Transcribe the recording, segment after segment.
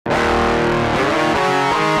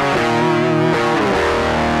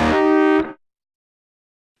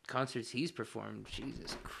concerts he's performed,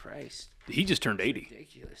 Jesus Christ. He just turned 80.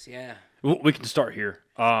 Ridiculous, yeah. Well, we can start here.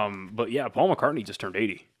 But yeah, Paul McCartney just turned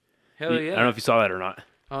 80. Hell yeah. I don't know if you saw that or not.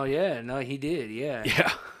 Oh, yeah. No, he did, yeah.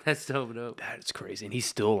 Yeah. That's dope. That is crazy. And he's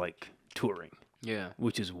still, like, touring. Yeah.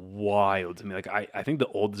 Which is wild to me. Like, I think the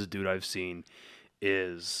oldest dude I've seen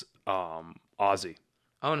is Ozzy.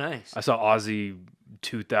 Oh, nice. I saw Ozzy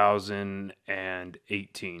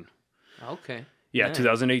 2018. Okay. Yeah, nice.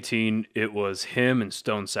 2018, it was him and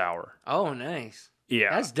Stone Sour. Oh, nice.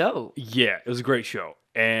 Yeah. That's dope. Yeah, it was a great show.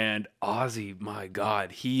 And Ozzy, my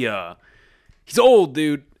God, he's old,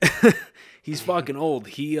 dude. He's fucking old.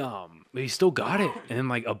 He still got it. And then,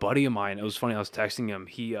 like, a buddy of mine, it was funny, I was texting him,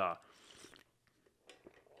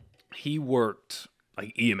 he worked,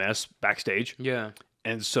 like, EMS backstage. Yeah.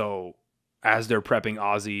 And so, as they're prepping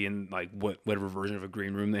Ozzy in, like, whatever version of a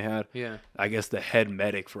green room they had, yeah, I guess the head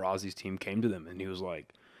medic for Ozzy's team came to them, and he was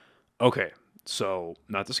like, okay, so,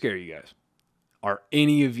 not to scare you guys, are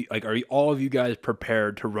any of you, like, are all of you guys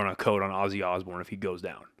prepared to run a code on Ozzy Osbourne if he goes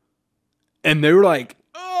down? And they were like,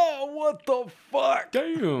 oh, what the fuck?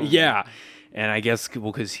 Damn. Yeah. And I guess,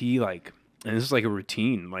 well, because he, like, and this is like a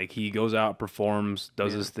routine. Like, he goes out, performs,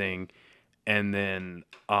 does his thing, and then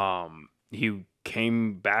he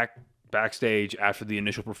came backstage after the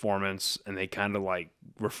initial performance, and they kind of, like,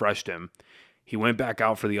 refreshed him. He went back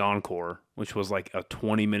out for the encore, which was like a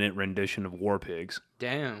 20-minute rendition of War Pigs.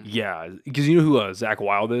 Damn. Yeah, because you know who Zach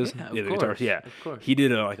Wilde is? Yeah, the course. guitarist. Yeah, of course. He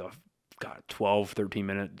did a 12,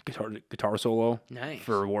 13-minute guitar solo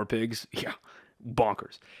for War Pigs. Yeah,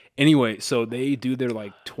 bonkers. Anyway, so they do their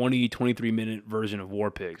like 20, 23-minute version of War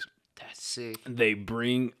Pigs. That's sick.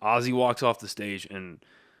 Ozzy walks off the stage, and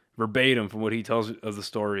verbatim from what he tells of the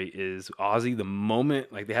story is Ozzy, the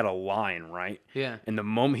moment, like, they had a line, right? Yeah. And the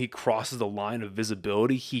moment he crosses the line of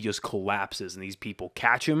visibility, he just collapses, and these people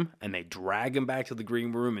catch him, and they drag him back to the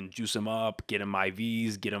green room and juice him up, get him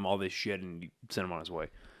IVs, get him all this shit, and send him on his way.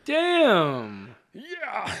 Damn.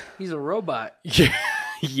 Yeah. He's a robot.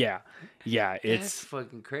 Yeah. Yeah. That's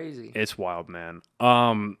fucking crazy. It's wild, man.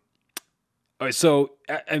 All right, so,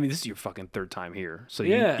 I mean, this is your fucking third time here. So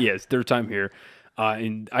it's third time here.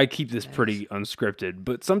 And I keep this pretty unscripted,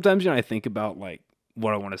 but sometimes, I think about, like,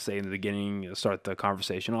 what I want to say in the beginning, start the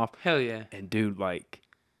conversation off. Hell yeah. And dude, like,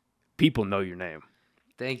 people know your name.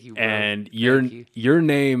 Thank you, bro. And your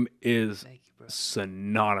name is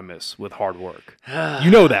synonymous with hard work.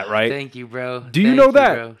 You know that, right? Thank you, bro. Do you know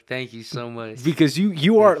that? Bro. Thank you so much. Because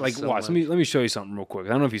you are like, so watch. much. Let me show you something real quick. I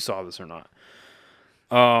don't know if you saw this or not.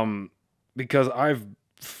 Because I've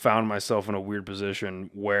found myself in a weird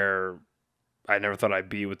position where I never thought I'd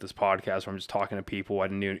be with this podcast where I'm just talking to people I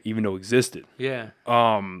didn't even know existed. Yeah.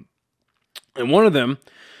 And one of them,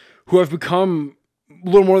 who I've become a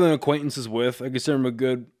little more than acquaintances with, I consider him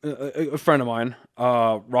a friend of mine,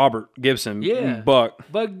 Robert Gibson. Yeah. Buck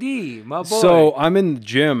D, my boy. So I'm in the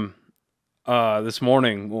gym this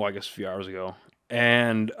morning, well, I guess a few hours ago,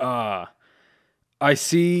 and I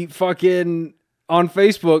see fucking on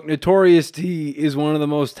Facebook, Notorious T is one of the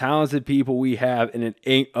most talented people we have, and it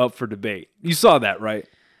ain't up for debate. You saw that, right?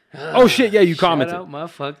 Oh, shit, yeah, you commented. Shout out my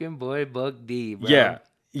fucking boy, Buck D, bro.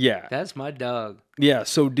 Yeah. That's my dog. Yeah,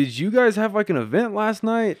 so did you guys have, like, an event last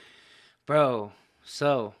night? Bro,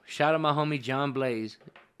 so, shout out my homie John Blaze.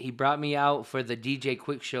 He brought me out for the DJ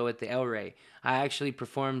Quick show at the El Rey. I actually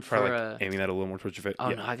performed for... aiming that a little more towards your face. Oh,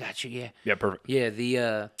 no, I got you, yeah. Yeah, perfect.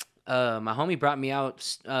 Yeah, my homie brought me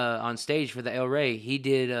out on stage for the El Rey. He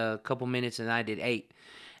did a couple minutes and I did 8.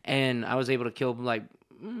 And I was able to kill like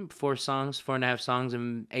 4.5 songs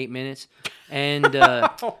in 8 minutes. And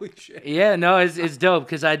holy shit. Yeah, no, it's dope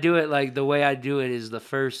because I do it like the way I do it is the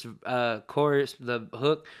first chorus, the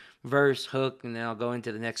hook, verse, hook, and then I'll go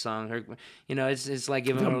into the next song. It's like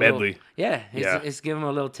giving them a medley. It's giving them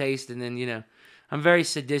a little taste, and then I'm very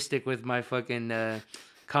sadistic with my fucking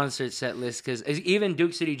concert set list because even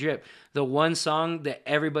Duke City Drip, the one song that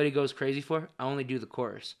everybody goes crazy for, I only do the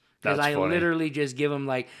chorus. Because I literally just give them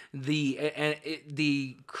like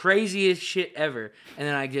the craziest shit ever, and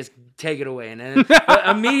then I just take it away. And then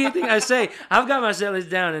immediately I say, I've got my set list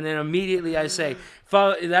down, and then immediately I say,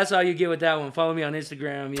 follow. That's all you get with that one. Follow me on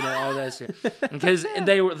Instagram, all that shit. Because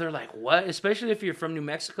they're like, what? Especially if you're from New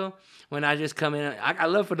Mexico. When I just come in, I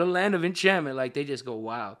love for the land of enchantment. Like they just go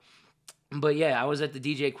wild. But yeah, I was at the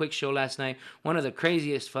DJ Quick show last night. One of the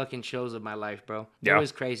craziest fucking shows of my life, bro. Yeah. It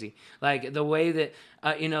was crazy. Like the way that,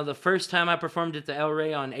 the first time I performed at the El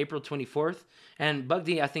Rey on April 24th, and Bug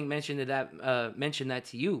D, I think, mentioned that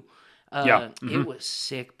to you. It was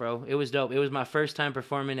sick, bro. It was dope. It was my first time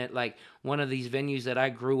performing at like one of these venues that I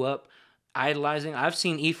grew up idolizing. I've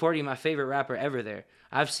seen E40, my favorite rapper ever, there.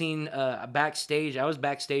 I've seen backstage. I was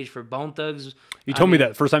backstage for Bone Thugs. You told me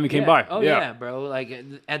that first time you came by. Oh yeah, bro. Like,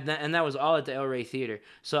 and that was all at the El Rey Theater.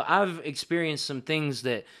 So I've experienced some things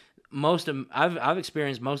that I've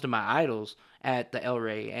experienced most of my idols at the El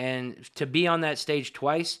Rey, and to be on that stage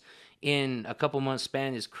twice in a couple months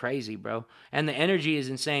span is crazy, bro. And the energy is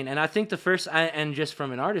insane. And I think and just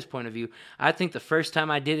from an artist point of view, I think the first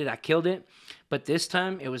time I did it, I killed it. But this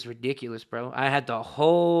time it was ridiculous, bro. I had the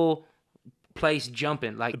whole place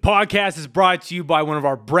jumping. Like, the podcast is brought to you by one of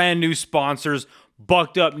our brand new sponsors,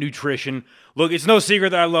 Bucked Up Nutrition. Look, it's no secret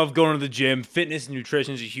that I love going to the gym. Fitness and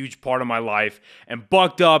nutrition is a huge part of my life. And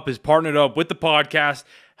Bucked Up has partnered up with the podcast,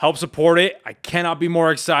 help support it. I cannot be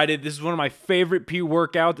more excited. This is one of my favorite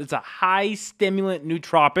workouts. It's a high stimulant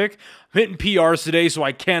nootropic. I'm hitting PRs today, so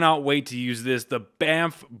I cannot wait to use this. The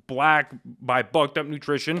Banff Black by Bucked Up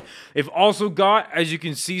Nutrition. They've also got, as you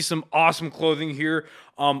can see, some awesome clothing here.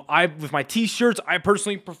 With my t-shirts, I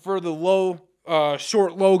personally prefer the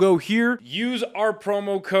short logo here. Use our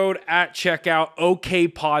promo code at checkout,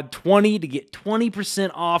 OKPod20, to get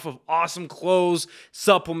 20% off of awesome clothes,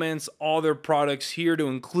 supplements, all their products here, to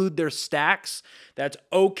include their stacks. That's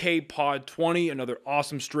OKPod20, another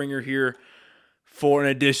awesome stringer here, for an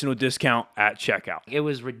additional discount at checkout. it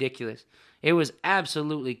was ridiculous. It was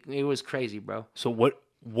crazy, bro. So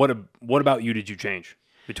what about you did you change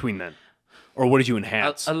between then? Or what did you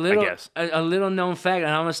enhance, I guess? A little known fact,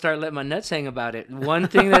 and I'm going to start letting my nuts hang about it. One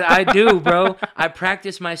thing that I do, bro, I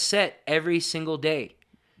practice my set every single day.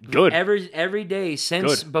 Good. Every day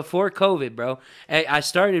since before COVID, bro. I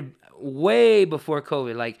started way before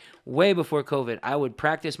COVID, like way before COVID. I would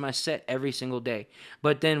practice my set every single day.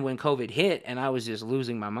 But then when COVID hit and I was just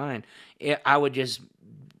losing my mind, I would just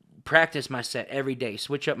practice my set every day,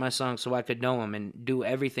 switch up my songs so I could know them and do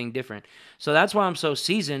everything different. So that's why I'm so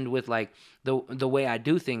seasoned with like the way I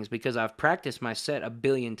do things, because I've practiced my set 1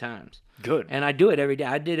 billion times. Good. And I do it every day.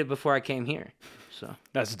 I did it before I came here. So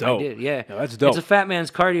that's dope. I did, yeah. No, that's dope. It's a fat man's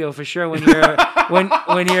cardio for sure when you're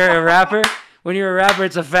when you're a rapper. When you're a rapper,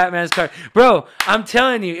 it's a fat man's cardio. Bro, I'm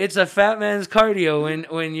telling you, it's a fat man's cardio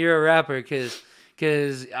when you're a rapper, cuz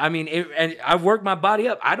I mean, and I've worked my body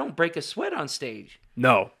up. I don't break a sweat on stage.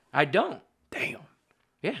 No. I don't. Damn.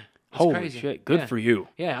 Yeah. Holy crazy. shit. Good for you.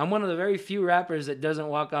 Yeah, I'm one of the very few rappers that doesn't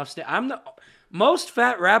walk off stage. Most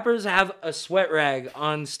fat rappers have a sweat rag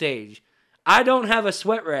on stage. I don't have a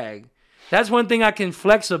sweat rag. That's one thing I can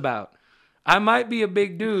flex about. I might be a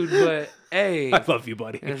big dude, but hey. I love you,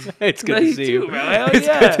 buddy. It's good to see you. Bro. Hell it's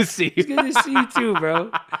yeah. good to see you. It's good to see you too,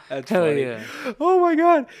 bro. That's Hell funny. Yeah. Oh my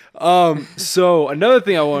God. So another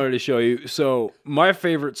thing I wanted to show you. So my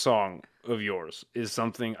favorite song of yours is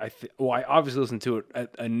something I obviously listen to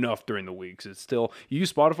it enough during the weeks. It's still, you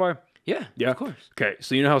use Spotify? Yeah, of course. Okay,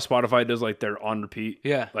 so you know how Spotify does like their on repeat?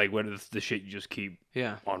 Yeah. Like what is the shit you just keep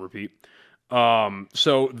on repeat?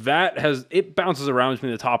 So it bounces around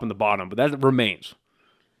between the top and the bottom, but that remains.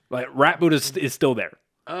 Like Rap Boot is still there.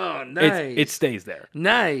 Oh, nice. It stays there.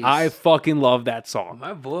 Nice. I fucking love that song.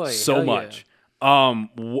 My boy. So much. Yeah.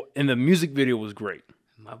 And the music video was great.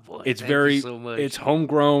 My boy. It's Thank you so much. It's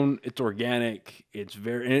homegrown, it's organic, it's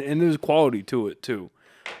and there's quality to it too.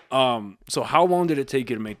 So how long did it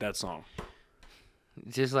take you to make that song?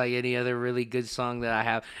 Just like any other really good song that I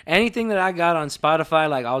have. Anything that I got on Spotify,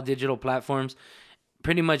 like all digital platforms,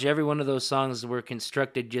 pretty much every one of those songs were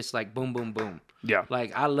constructed just like boom, boom, boom. Yeah.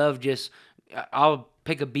 Like I love I'll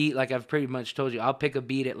pick a beat, like I've pretty much told you. I'll pick a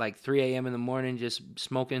beat at like 3 a.m. in the morning just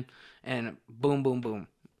smoking, and boom, boom, boom.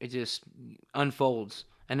 It just unfolds.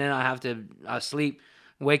 And then I sleep,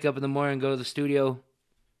 wake up in the morning, go to the studio.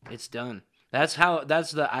 It's done. That's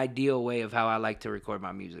the ideal way of how I like to record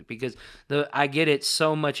my music, because I get it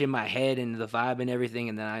so much in my head and the vibe and everything,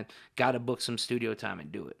 and then I got to book some studio time and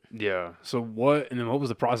do it. Yeah. So what was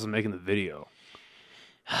the process of making the video?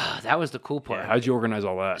 That was the cool part. Yeah, how'd you organize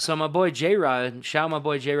all that? So my boy J-Rod, shout out my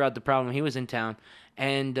boy J-Rod, The Problem, he was in town,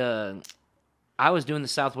 and I was doing the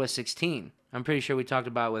Southwest 16. I'm pretty sure we talked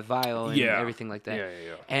about it with Vile and everything like that.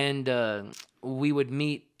 Yeah. And we would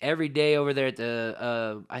meet every day over there at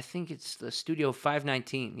the, I think it's the Studio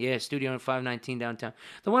 519. Yeah, Studio 519 downtown.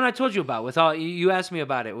 The one I told you about with all, you asked me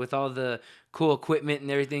about it, with all the cool equipment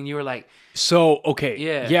and everything. You were like... So, okay.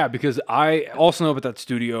 Yeah, because I also know about that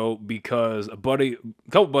studio because a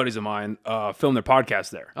couple buddies of mine filmed their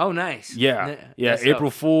podcast there. Oh, nice. Yeah. That's April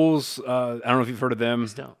dope. Fools. I don't know if you've heard of them.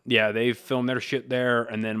 That's dope. Yeah, they filmed their shit there.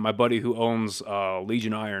 And then my buddy who owns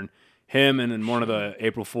Legion Iron, him and then one of the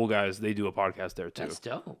April Fool guys, they do a podcast there too. That's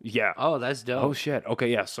dope. Yeah. Oh, that's dope. Oh, shit.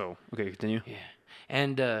 Okay, yeah. So, okay, continue. Yeah.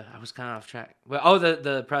 And I was kind of off track. Well,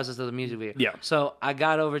 the process of the music video. Yeah. So I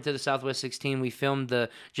got over to the Southwest 16. We filmed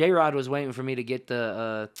J-Rod was waiting for me to get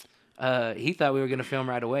he thought we were going to film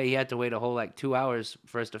right away. He had to wait a whole like 2 hours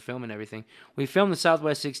for us to film and everything. We filmed the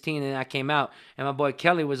Southwest 16 and I came out and my boy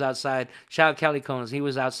Kelly was outside. Shout out Kelly Cones. He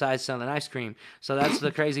was outside selling ice cream. So that's the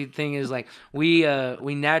crazy thing is like we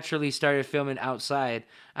naturally started filming outside.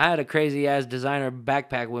 I had a crazy ass designer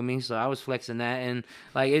backpack with me, so I was flexing that and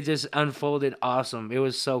like it just unfolded awesome. It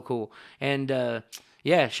was so cool. And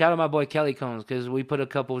yeah, shout out my boy Kelly Cones because we put a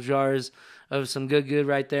couple jars of some good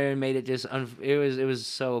right there and made it just it was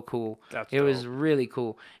so cool. It was really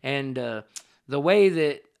cool. And the way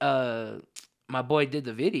that my boy did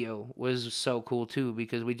the video was so cool too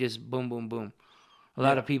because we just boom boom boom. A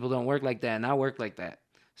lot of people don't work like that and I work like that.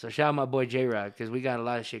 So shout out my boy J-Rod because we got a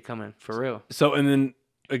lot of shit coming for real. So and then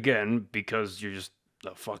again because you're just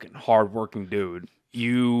a fucking hardworking dude,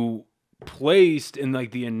 you placed in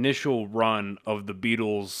like the initial run of the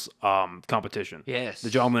Beatles competition. Yes. The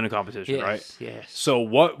John Lennon competition, yes, right? Yes. So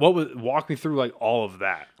what was walk me through like all of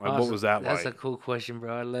that? Like Awesome. what was that That's like? a cool question,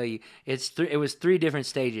 bro. I love you. It was 3 different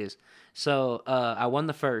stages. So I won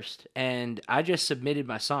the first and I just submitted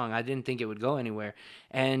my song. I didn't think it would go anywhere.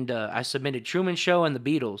 And I submitted Truman Show and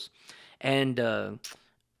the Beatles. And a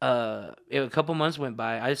couple months went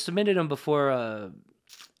by. I submitted them before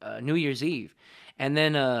New Year's Eve. And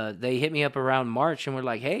then they hit me up around March and were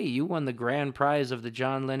like, hey, you won the grand prize of the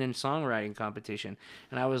John Lennon songwriting competition.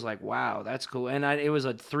 And I was like, wow, that's cool. And it was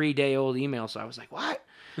a 3-day-old email, so I was like, what?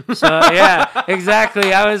 So, yeah,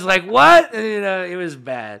 exactly. I was like, what? And, it was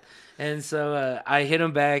bad. And so I hit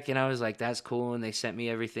them back, and I was like, that's cool. And they sent me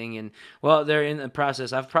everything. And, well, they're in the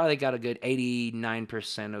process. I've probably got a good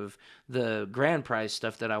 89% of the grand prize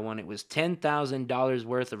stuff that I won. It was $10,000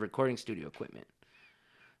 worth of recording studio equipment.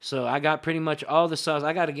 So I got pretty much all the sauce.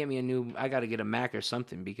 I got to get a Mac or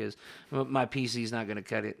something because my PC's not going to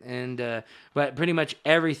cut it. And but pretty much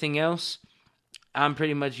everything else, I'm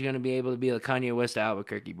pretty much going to be able to be a Kanye West of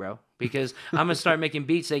Albuquerque, bro. Because I'm going to start making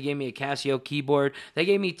beats. They gave me a Casio keyboard. They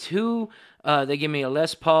gave me they gave me a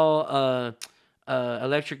Les Paul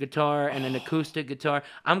electric guitar and an acoustic guitar.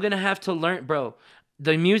 I'm going to have to learn, bro.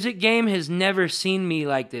 The music game has never seen me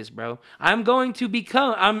like this, bro. I'm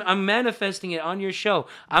manifesting it on your show.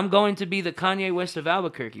 I'm going to be the Kanye West of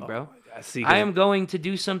Albuquerque, bro. I am going to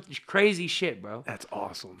do some crazy shit, bro. That's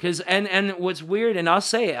awesome. Cause and what's weird, and I'll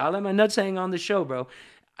say it, I'll let my nuts hang on the show, bro.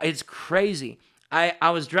 It's crazy. I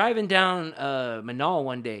was driving down Manal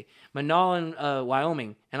one day, Manal in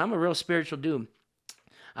Wyoming, and I'm a real spiritual dude.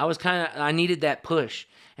 I needed that push,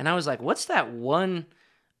 and I was like, what's that one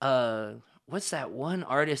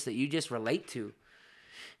artist that you just relate to?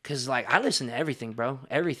 Because, like, I listen to everything, bro.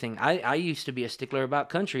 Everything. I used to be a stickler about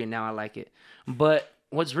country, and now I like it. But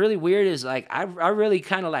what's really weird is, like, I really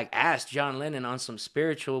kind of, like, asked John Lennon on some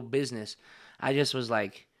spiritual business. I just was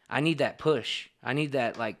like, I need that push. I need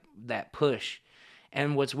that, like, that push.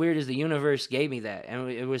 And what's weird is the universe gave me that. And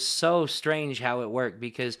it was so strange how it worked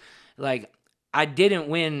because, like, I didn't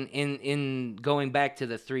win in going back to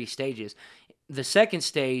the 3 stages. The second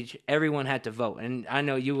stage, everyone had to vote. And I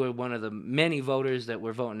know you were one of the many voters that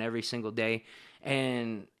were voting every single day.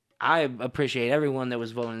 And I appreciate everyone that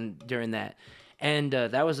was voting during that. And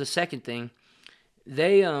that was the second thing.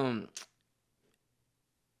 They,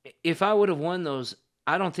 if I would have won those,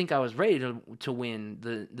 I don't think I was ready to win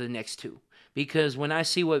the next 2. Because when I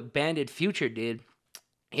see what Bandit Future did,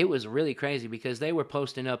 it was really crazy because they were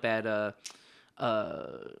posting up at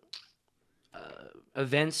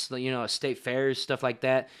events, state fairs, stuff like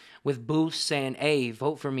that, with booths saying, hey,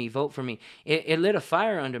 vote for me, vote for me. It lit a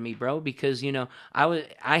fire under me, bro, because,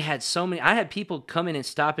 I had people coming and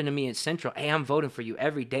stopping to me in Central, hey, I'm voting for you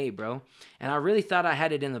every day, bro. And I really thought I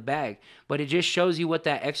had it in the bag, but it just shows you what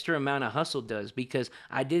that extra amount of hustle does, because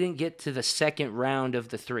I didn't get to the second round of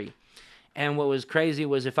the 3. And what was crazy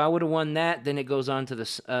was if I would have won that, then it goes on to the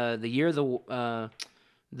song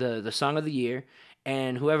of the year.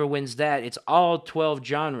 And whoever wins that, it's all 12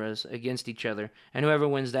 genres against each other. And whoever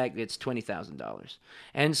wins that gets $20,000.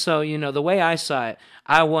 And so, the way I saw it,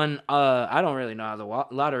 I won, I don't really know how the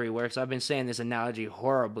lottery works. I've been saying this analogy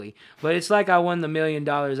horribly. But it's like I won the $1 million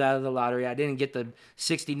out of the lottery. I didn't get the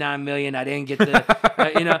 $69 million. I didn't get the,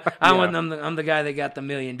 I'm the guy that got the $1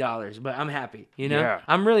 million. But I'm happy, Yeah.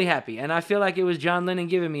 I'm really happy. And I feel like it was John Lennon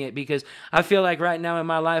giving me it because I feel like right now in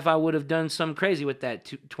my life, I would have done something crazy with that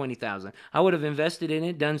 $20,000. I would have invested in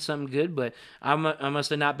it, done something good, but I must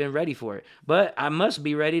have not been ready for it. But I must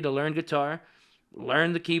be ready to learn guitar,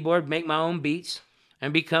 learn the keyboard, make my own beats,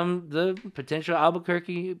 and become the potential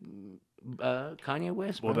Albuquerque Kanye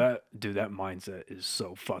West, Well, bro. that mindset is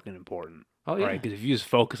so fucking important. Oh yeah. Right? Because if you just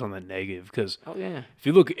focus on the negative, because Oh yeah. if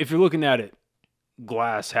you're looking at it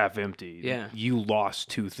glass half empty, Yeah. you lost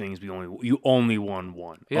two things, but you only won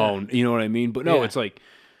one. Yeah. Oh, you know what I mean? But no, Yeah. it's like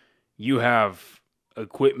you have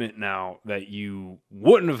equipment now that you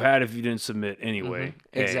wouldn't have had if you didn't submit anyway.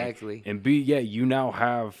 A. Exactly. And B, yeah, you now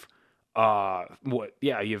have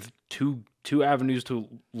you have two avenues to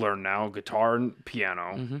learn now, guitar and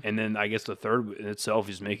piano. And then I guess the third in itself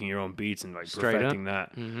is making your own beats and like Straight perfecting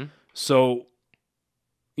up. that. So,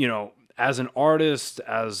 as an artist,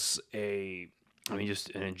 just an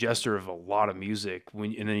ingester of a lot of music,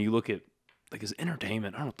 and then you look at like his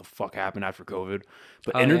entertainment. I don't know what the fuck happened after COVID,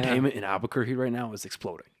 but entertainment in Albuquerque right now is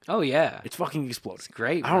exploding. Oh yeah. It's fucking exploding. It's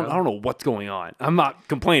great, I don't know what's going on. I'm not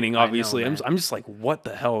complaining, obviously. I know, I'm just like, what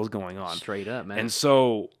the hell is going on? Straight up, man. And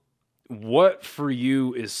so, what for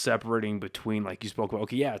you is separating between, like you spoke about?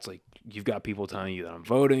 Okay, yeah, it's like you've got people telling you that I'm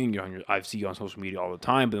voting. I see you on social media all the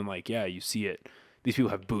time, but then like, yeah, you see it. These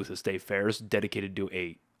people have booths at state fairs dedicated to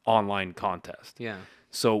a online contest. Yeah.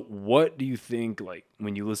 So what do you think, like,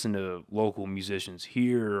 when you listen to local musicians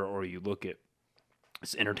here, or you look at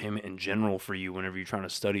this entertainment in general for you, whenever you're trying to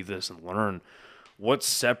study this and learn, what's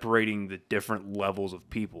separating the different levels of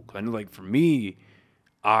people? 'Cause I know, like, for me,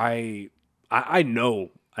 I know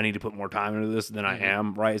I need to put more time into this than I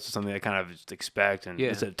am, right? It's just something I kind of just expect, and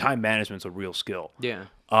it's time management's a real skill. Yeah.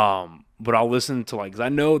 But I'll listen to, like, 'cause I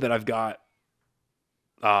know that I've got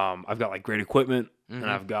like great equipment, and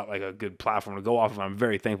I've got like a good platform to go off of. I'm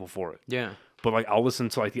very thankful for it. Yeah. But like, I'll listen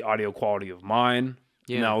to like the audio quality of mine.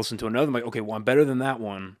 Yeah. And I'll listen to another. I'm like, okay, well, I'm better than that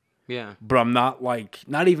one. Yeah. But I'm not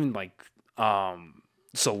even like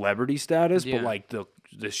celebrity status, but like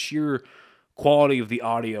the sheer quality of the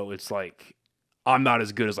audio. It's like I'm not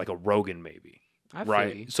as good as like a Rogan, maybe.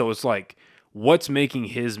 Right. So it's like, what's making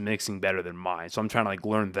his mixing better than mine? So I'm trying to like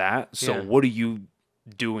learn that. So what are you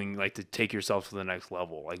doing like to take yourself to the next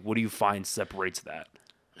level? Like, what do you find separates that?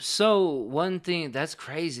 So one thing that's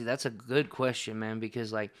crazy. That's a good question, man,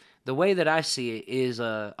 because like the way that I see it is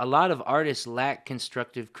a lot of artists lack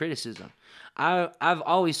constructive criticism. I've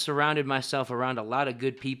always surrounded myself around a lot of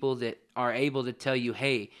good people that are able to tell you,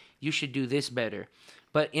 hey, you should do this better,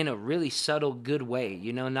 but in a really subtle, good way,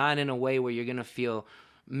 not in a way where you're going to feel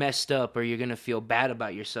messed up, or you're going to feel bad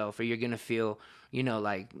about yourself, or you're going to feel,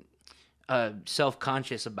 like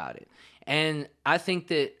self-conscious about it. And I think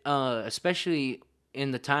that especially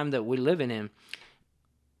in the time that we're living in,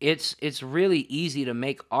 it's really easy to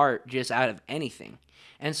make art just out of anything.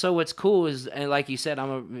 And so what's cool is, and like you said,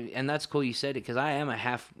 and that's cool you said it, because I am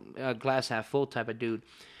a glass half full type of dude.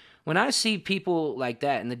 When I see people like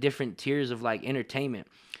that in the different tiers of like entertainment,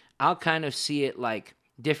 I'll kind of see it like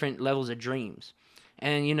different levels of dreams.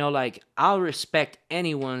 And, like, I'll respect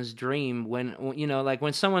anyone's dream when, like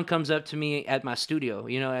when someone comes up to me at my studio,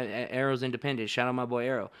 at Arrow's Independent, shout out my boy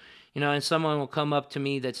Arrow, and someone will come up to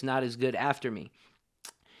me that's not as good after me.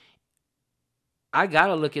 I got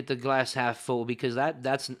to look at the glass half full, because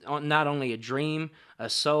that's not only a dream, a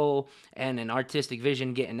soul, and an artistic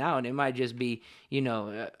vision getting out. It might just be,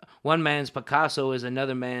 one man's Picasso is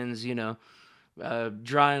another man's,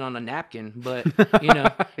 drawing on a napkin, but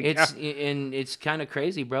it's kind of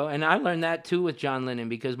crazy, bro. And I learned that too with John Lennon,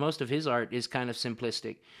 because most of his art is kind of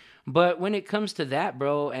simplistic. But when it comes to that,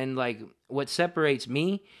 bro, and like what separates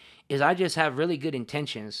me is I just have really good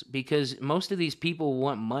intentions, because most of these people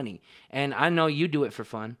want money, and I know you do it for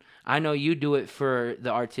fun. I know you do it for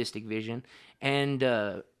the artistic vision, and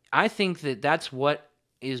I think that that's what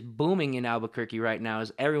is booming in Albuquerque right now,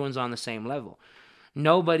 is everyone's on the same level.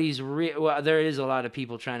 Nobody's well, there is a lot of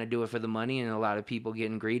people trying to do it for the money, and a lot of people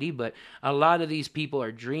getting greedy, but a lot of these people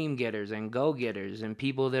are dream getters and go getters, and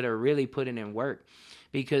people that are really putting in work,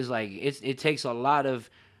 because like it takes a lot of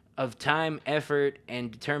time, effort,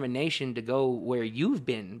 and determination to go where you've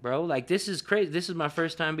been, bro. Like, this is crazy. This is my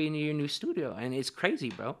first time being in your new studio, and it's crazy,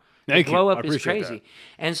 bro. The glow up is crazy. That.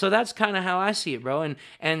 And so that's kind of how I see it, bro.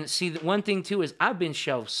 And see, the one thing too is I've been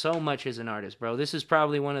shelved so much as an artist, bro. This is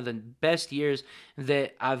probably one of the best years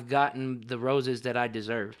that I've gotten the roses that I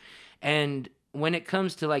deserve. And when it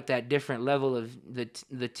comes to like that different level of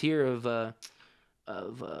the tier of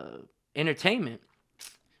entertainment,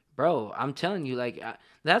 bro, I'm telling you, like,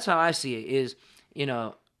 that's how I see it, is,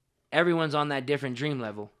 everyone's on that different dream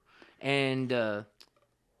level. And,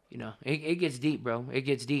 it gets deep, bro. It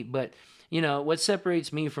gets deep. But, what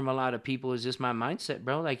separates me from a lot of people is just my mindset,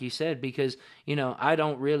 bro, like you said, because, I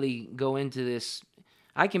don't really go into this.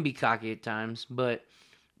 I can be cocky at times, but,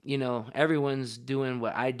 everyone's doing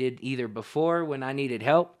what I did either before when I needed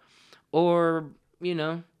help, or,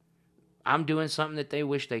 I'm doing something that they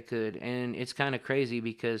wish they could, and it's kind of crazy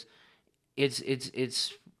because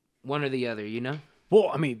it's one or the other, you know? Well,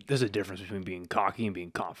 I mean, there's a difference between being cocky and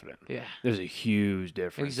being confident. Yeah. There's a huge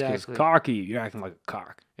difference. Because Exactly. cocky, you're acting like a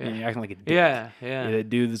cock. Yeah. You're acting like a dick. Yeah. You're the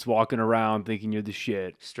dude that's walking around thinking you're the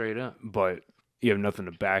shit, Straight up. but you have nothing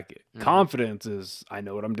to back it. Confidence is, I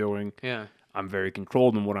know what I'm doing. Yeah. I'm very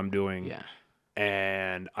controlled in what I'm doing. Yeah.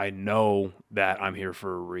 And I know that I'm here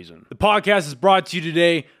for a reason. The podcast is brought to you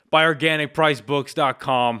today by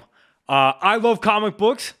OrganicPriceBooks.com. I love comic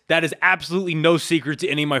books. That is absolutely no secret to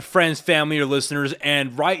any of my friends, family, or listeners.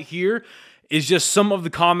 And right here is just some of the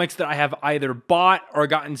comics that I have either bought or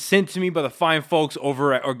gotten sent to me by the fine folks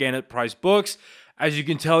over at Organic Price Books. As you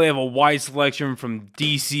can tell, they have a wide selection from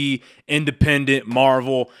DC, Independent,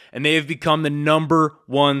 Marvel, and they have become the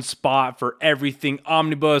 #1 spot for everything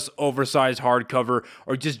omnibus, oversized hardcover,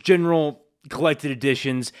 or just general collected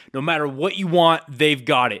editions. No matter what you want, they've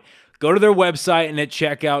got it. Go to their website and at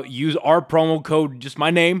checkout, use our promo code, just my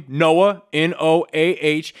name, Noah, Noah,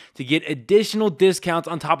 to get additional discounts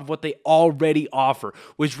on top of what they already offer,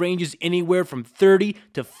 which ranges anywhere from 30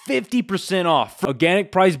 to 50% off.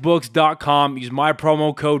 OrganicPriceBooks.com, use my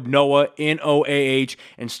promo code, Noah, Noah,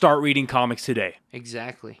 and start reading comics today.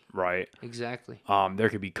 Exactly. Right. Exactly. There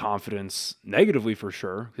could be confidence negatively for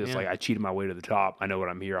sure. Because Yeah. like I cheated my way to the top. I know what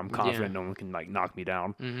I'm here. I'm confident no one can like knock me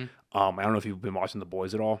down. I don't know if you've been watching The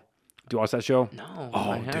Boys at all. Do you watch that show? No. Oh,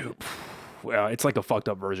 I haven't. dude. Well, it's like a fucked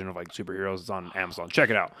up version of like superheroes. It's on Amazon. Check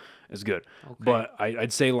it out. It's good. Okay. But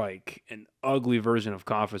I'd say like an ugly version of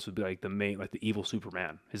confidence would be like the evil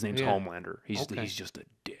Superman. His name's Homelander. He's just a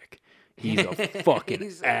dick. He's a fucking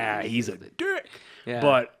he's a dick. Yeah.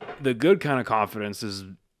 But the good kind of confidence is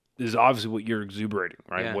obviously what you're exuberating,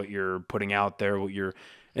 right? Yeah. What you're putting out there,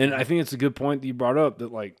 and I think it's a good point that you brought up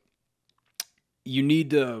that like you need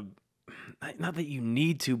to, not that you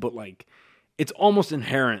need to, but like it's almost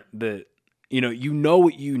inherent that you know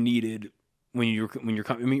what you needed when you're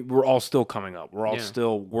coming. I mean, we're all still coming up. We're all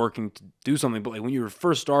still working to do something, but like when you were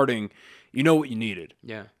first starting, you know what you needed.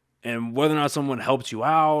 Yeah. And whether or not someone helped you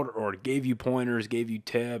out or gave you pointers, gave you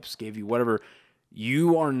tips, gave you whatever,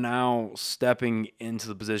 you are now stepping into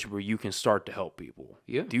the position where you can start to help people.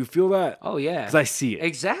 Yeah. Do you feel that? Oh, yeah. Because I see it.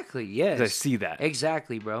 Exactly. Yes. 'Cause I see that.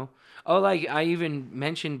 Exactly, bro. Oh, like I even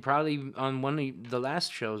mentioned probably on one of the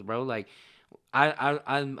last shows, bro. Like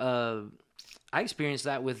I experienced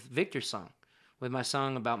that with Victor's song, with my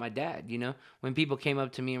song about my dad. You know, when people came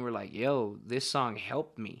up to me and were like, "Yo, this song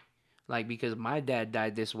helped me," like because my dad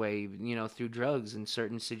died this way, you know, through drugs in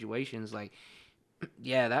certain situations. Like,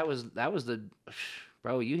 yeah, that was the,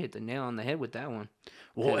 bro. You hit the nail on the head with that one.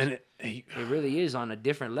 Well, and it really is on a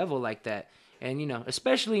different level like that, and you know,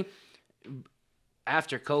 especially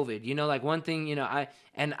after COVID, you know, like one thing, you know,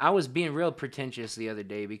 I was being real pretentious the other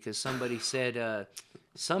day because somebody said,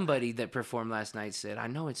 somebody that performed last night said, I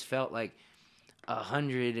know it's felt like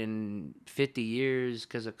 150 years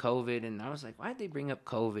because of COVID. And I was like, why'd they bring up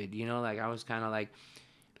COVID? You know, like I was kind of like,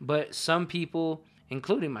 but some people,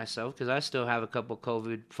 including myself, because I still have a couple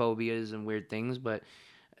COVID phobias and weird things, but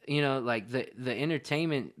you know, like the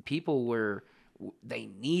entertainment people they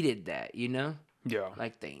needed that, you know? yeah.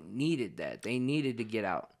 Like they needed that. They needed to get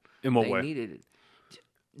out. In what they way? Needed it.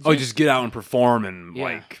 Just get out and perform and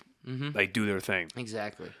Yeah. like do their thing.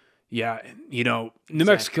 Exactly. Yeah, you know, New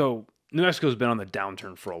Mexico's been on the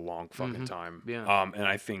downturn for a long fucking time. Yeah. And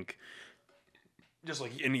I think just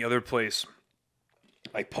like any other place,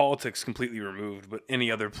 like politics completely removed, but any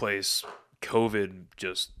other place, COVID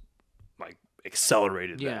just like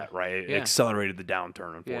accelerated that, right? It accelerated the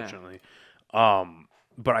downturn, unfortunately.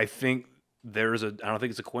 But I think I don't think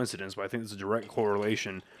it's a coincidence, but I think there's a direct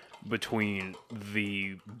correlation between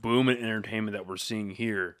the boom in entertainment that we're seeing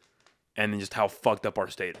here and then just how fucked up our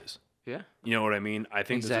state is. Yeah. You know what I mean? I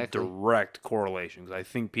think there's a direct correlation because I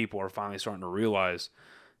think people are finally starting to realize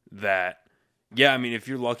that, yeah, I mean, if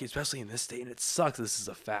you're lucky, especially in this state, and it sucks, this is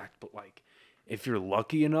a fact, but like, if you're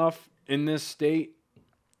lucky enough in this state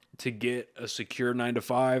to get a secure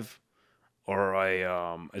 9-to-5 or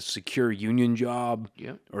a secure union job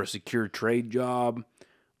or a secure trade job,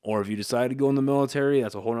 or if you decide to go in the military,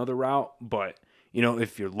 that's a whole other route. But, you know,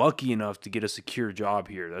 if you're lucky enough to get a secure job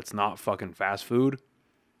here that's not fucking fast food,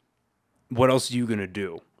 what else are you going to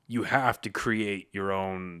do? You have to create your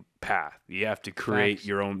own path. You have to create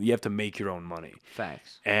your own, you have to make your own money.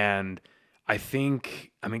 Facts. And I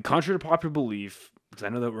think, I mean, contrary to popular belief, because I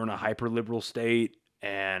know that we're in a hyper-liberal state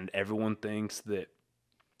and everyone thinks that,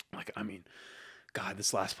 like, I mean, God,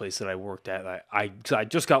 this last place that I worked at, I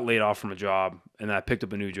just got laid off from a job and I picked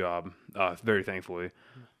up a new job, very thankfully.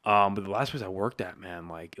 But the last place I worked at, man,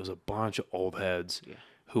 like, it was a bunch of old heads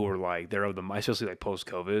who are like, they're of the, especially like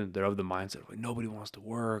post-COVID, they're of the mindset of like, nobody wants to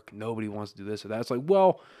work, nobody wants to do this or that. It's like,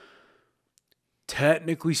 well,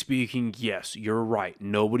 technically speaking, yes, you're right.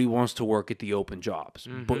 Nobody wants to work at the open jobs.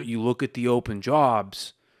 But you look at the open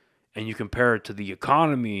jobs and you compare it to the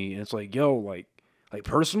economy, and it's like, yo, like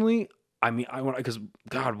personally, I mean, I want, because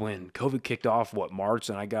God, when COVID kicked off, March,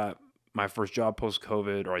 and I got my first job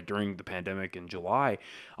post-COVID or during the pandemic in July,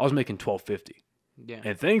 I was making $12.50. Yeah.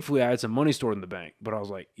 And thankfully, I had some money stored in the bank. But I was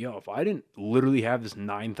like, yo, if I didn't literally have this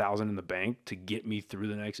 $9,000 in the bank to get me through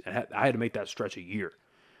the next, I had to make that stretch a year.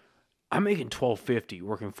 I'm making $12.50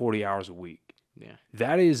 working 40 hours a week. Yeah.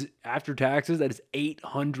 That is, after taxes, that is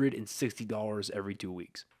 $860 every 2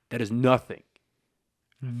 weeks. That is nothing.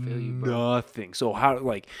 I feel you, bro. Nothing. So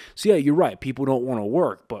yeah, you're right. People don't want to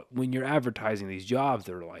work, but when you're advertising these jobs,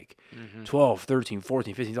 they're like $12, $13,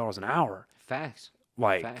 $14, $15 an hour. Facts.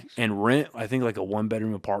 Like, Facts. and rent, I think like a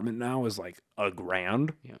 1-bedroom apartment now is like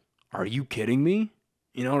 $1,000. Yeah. Are you kidding me?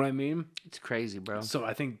 You know what I mean? It's crazy, bro. So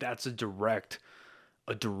I think that's a direct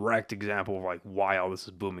example of like why all this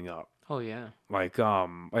is booming up. Oh yeah. Like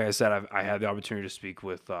I said, I had the opportunity to speak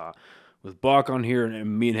with Buck on here,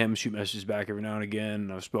 and me and him shoot messages back every now and again.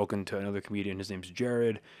 And I've spoken to another comedian, his name's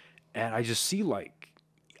Jared, and I just see like,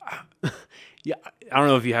 yeah, I don't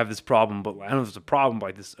know if you have this problem, but I don't know if it's a problem,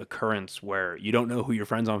 like this occurrence where you don't know who you're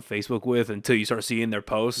friends on Facebook with until you start seeing their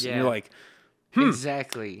posts, and you're like,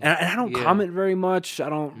 exactly. And I don't comment very much. I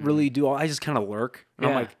don't really do all. I just kind of lurk. And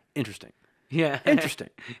I'm like, interesting. Yeah. Interesting.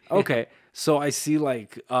 Okay. So I see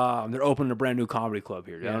like they're opening a brand new comedy club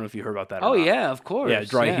here. I don't know if you heard about that. Oh yeah, of course. Yeah,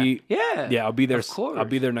 Dry Heat. Yeah. Yeah, I'll be there. Of course. I'll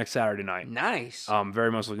be there next Saturday night. Nice.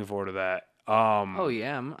 Very much looking forward to that. Oh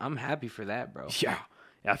yeah, I'm happy for that, bro. Yeah,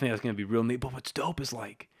 I think that's gonna be real neat. But what's dope is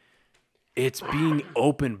like, it's being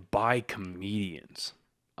opened by comedians.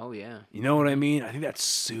 Oh yeah. You know what I mean? I think that's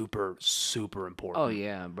super, super important. Oh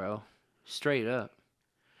yeah, bro. Straight up.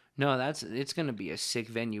 No, it's gonna be a sick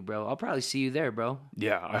venue, bro. I'll probably see you there, bro.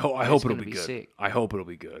 Yeah, I hope it'll be good. Sick. I hope it'll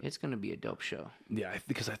be good. It's gonna be a dope show. Yeah,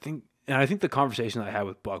 because I think the conversation that I had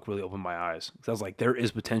with Buck really opened my eyes. Because I was like, there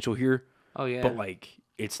is potential here. Oh yeah. But like,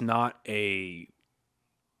 it's not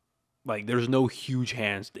there's no huge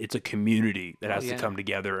hands. It's a community that has to come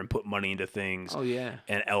together and put money into things. Oh yeah.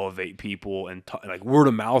 And elevate people, and like word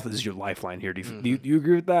of mouth is your lifeline here. Do you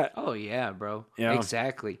agree with that? Oh yeah, bro. Yeah.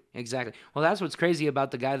 Exactly. Well, that's what's crazy about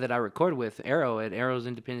the guy that I record with, Arrow at Arrow's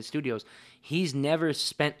Independent Studios. He's never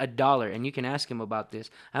spent $1, and you can ask him about this.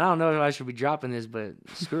 I don't know if I should be dropping this, but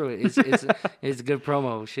screw it. It's good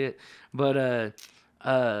promo shit. But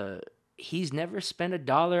he's never spent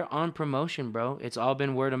 $1 on promotion, bro. It's all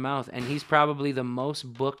been word of mouth, and he's probably the most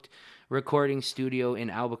booked recording studio in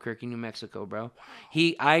Albuquerque, New Mexico, bro.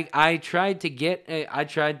 I tried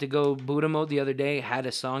to go Buddha mode the other day, had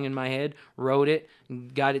a song in my head, wrote it,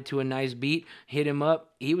 got it to a nice beat, hit him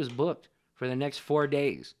up. He was booked for the next 4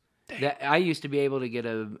 days. That I used to be able to get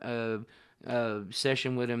a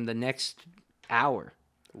session with him the next hour.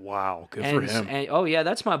 Wow, good for him. And, oh yeah,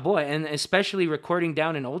 that's my boy. And especially recording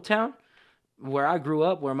down in Old Town, where I grew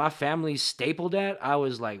up, where my family's stapled at, I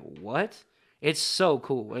was like, what? It's so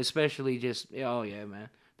cool. Especially just, oh yeah, man.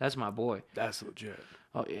 That's my boy. That's legit.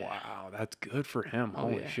 Oh yeah. Wow, that's good for him. Oh,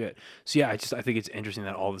 Holy yeah. shit. So yeah, I think it's interesting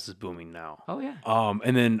that all this is booming now. Oh yeah.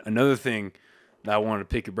 And then another thing that I wanted to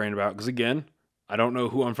pick your brain about, because again, I don't know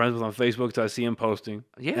who I'm friends with on Facebook until I see him posting.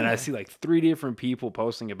 Yeah. And I see like 3 different people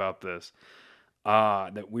posting about this.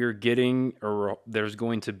 That we're getting, or there's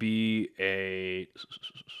going to be a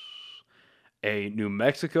New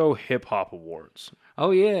Mexico Hip Hop Awards.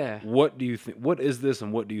 Oh yeah. What do you think? What is this,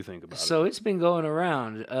 and what do you think about it? So it's been going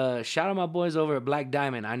around. Shout out my boys over at Black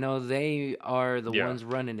Diamond. I know they are the ones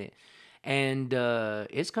running it, and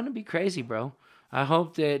it's gonna be crazy, bro. I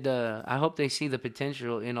hope they see the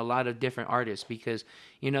potential in a lot of different artists, because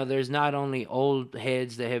there's not only old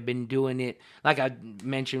heads that have been doing it, like I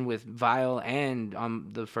mentioned with Vile and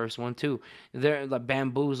the first one too. They're like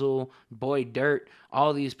Bamboozle, Boy Dirt,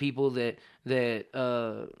 all these people that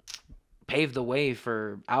paved the way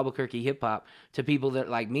for Albuquerque hip hop to people that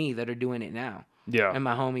like me that are doing it now. Yeah. And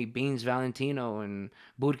my homie Beans Valentino and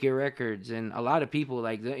Bootke Records and a lot of people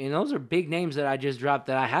like that. And those are big names that I just dropped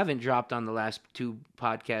that I haven't dropped on the last 2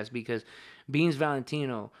 podcasts, because Beans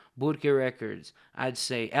Valentino, Bootke Records, I'd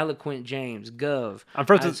say Eloquent James, Gov. I'm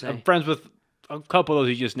friends with a couple of those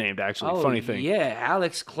you just named, actually. Oh, funny thing. Yeah,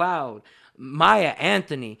 Alex Cloud, Maya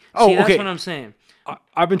Anthony. Oh, See, that's okay. what I'm saying.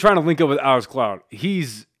 I've been trying to link up with Alex Cloud.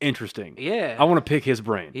 He's interesting. Yeah. I want to pick his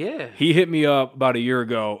brain. Yeah. He hit me up about a year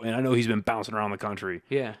ago, and I know he's been bouncing around the country.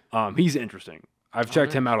 Yeah. He's interesting. I've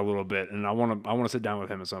checked him out a little bit, and I want to sit down with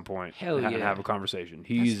him at some point. Hell and yeah. have a conversation.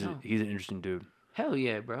 He's an interesting dude. Hell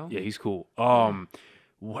yeah, bro. Yeah, he's cool.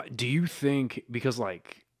 What do you think? Because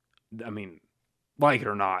like, I mean, like it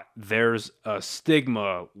or not, there's a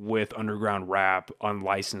stigma with underground rap,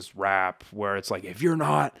 unlicensed rap, where it's like if you're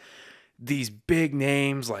not these big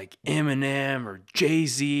names like Eminem or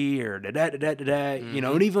Jay-Z or you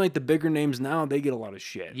know, and even like the bigger names now, they get a lot of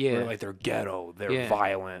shit. Yeah. Where, like they're ghetto, they're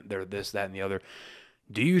violent, they're this, that, and the other.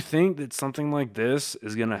 Do you think that something like this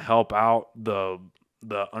is gonna help out the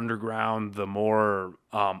underground, the more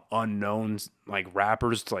unknown like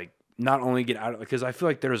rappers to like not only get out of, because I feel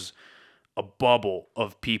like there's a bubble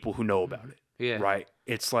of people who know about it. Yeah. Right.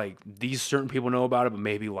 It's like these certain people know about it, but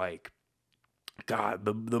maybe like God,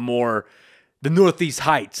 the Northeast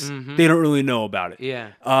Heights, they don't really know about it.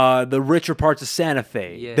 Yeah. The richer parts of Santa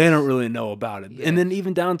Fe, they don't really know about it. Yes. And then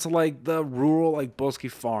even down to like the rural, like Bosque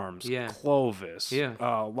Farms, Clovis, Yeah.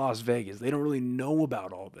 Las Vegas, they don't really know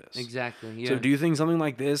about all this. Exactly. Yeah. So do you think something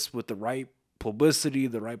like this with the right publicity,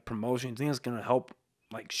 the right promotion, do you think it's going to help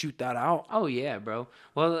like shoot that out? Oh yeah, bro.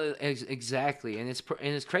 Well, exactly, and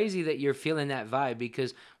it's crazy that you're feeling that vibe,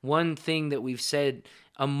 because one thing that we've said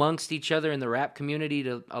amongst each other in the rap community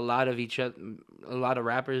to a lot of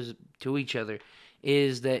rappers to each other,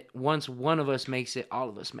 is that once one of us makes it, all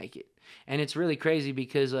of us make it. And it's really crazy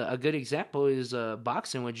because a good example is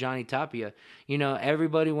boxing with Johnny Tapia. You know,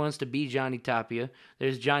 everybody wants to be Johnny Tapia.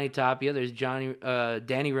 There's Johnny Tapia. There's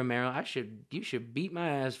Danny Romero. You should beat my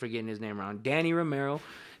ass for getting his name wrong. Danny Romero.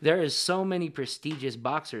 There is so many prestigious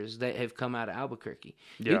boxers that have come out of Albuquerque.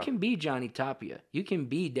 Yeah. You can be Johnny Tapia. You can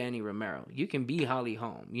be Danny Romero. You can be Holly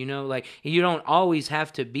Holm. You know, like you don't always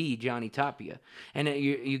have to be Johnny Tapia. And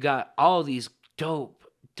you got all these dope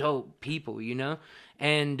people, you know?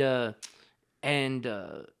 And I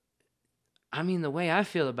mean, the way I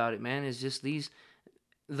feel about it, man, is just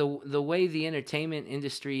the way the entertainment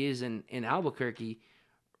industry is in Albuquerque.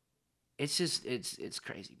 It's just, it's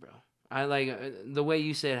crazy, bro. I like the way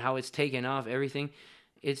you said how it's taken off, everything.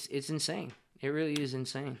 It's insane. It really is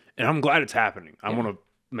insane. And I'm glad it's happening. I want to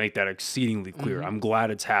make that exceedingly clear. I'm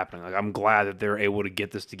glad it's happening. Like, I'm glad that they're able to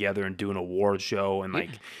get this together and do an award show, and like,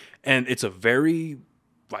 and it's a very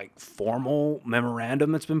like formal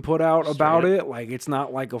memorandum that's been put out about it. Like, it's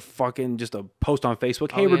not like a fucking just a post on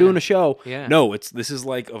Facebook. Hey, we're doing a show. Yeah. No, this is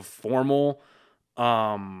like a formal, it's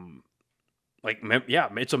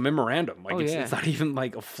a memorandum. Like it's not even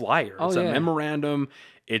like a flyer. It's a memorandum.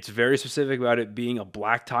 It's very specific about it being a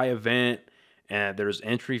black tie event, and there's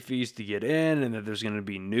entry fees to get in, and that there's going to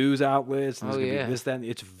be news outlets, and there's going to be this, that, and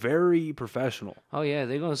it's very professional. Oh yeah,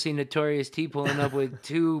 they're going to see Notorious T pulling up with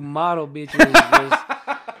two model bitches.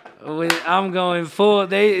 I'm going full.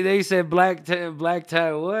 They said black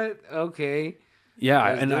tie. What? Okay.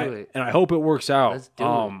 Yeah, I hope it works out. Let's do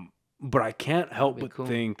it. But I can't help but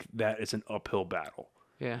think that it's an uphill battle.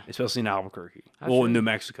 Yeah. Especially in Albuquerque. In New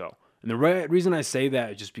Mexico. And the reason I say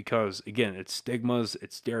that is just because, again, it's stigmas,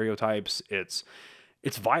 it's stereotypes, it's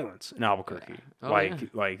violence in Albuquerque. Yeah.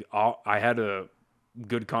 I had a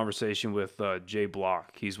good conversation with Jay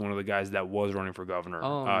Block. He's one of the guys that was running for governor.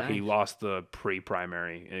 Nice. He lost the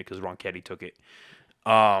pre-primary because Ronchetti took it.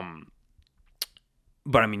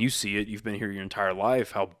 But I mean, you see it. You've been here your entire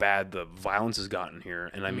life, how bad the violence has gotten here.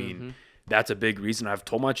 And I mean, that's a big reason. I've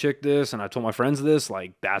told my chick this, and I told my friends this.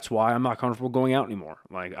 Like, that's why I'm not comfortable going out anymore.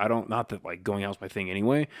 Like, not that like going out is my thing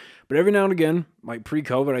anyway, but every now and again, like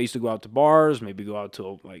pre-COVID, I used to go out to bars, maybe go out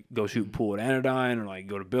to like go shoot pool at Anodyne, or like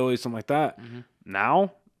go to Billy's, something like that.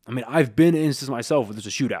 Now, I mean, I've been in instances myself where there's a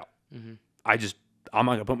shootout. I'm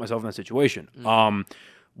not gonna put myself in that situation.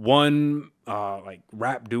 One like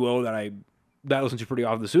rap duo that I listen to pretty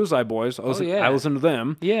often, the Suicide Boys. I listen to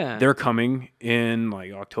them. Yeah. They're coming in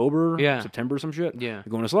like October, September, some shit. Yeah.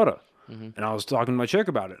 They're going to Slutta. And I was talking to my chick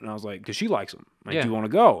about it, and I was like, because she likes them. Like, do you want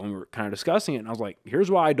to go? And we were kind of discussing it, and I was like,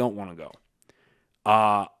 here's why I don't want to go.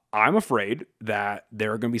 I'm afraid that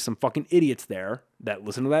there are going to be some fucking idiots there that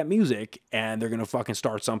listen to that music, and they're going to fucking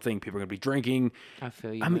start something. People are going to be drinking. I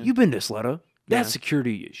feel you. I mean, you've been to Slutta. That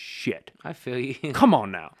security is shit. I feel you. Come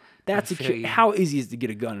on now. That's security. How easy is it to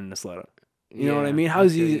get a gun in the Slutta? You know what I mean? How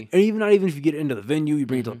easy? And even not even if you get into the venue, you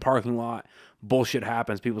bring it to the parking lot. Bullshit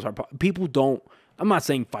happens. People don't. I'm not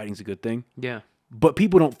saying fighting's a good thing. Yeah. But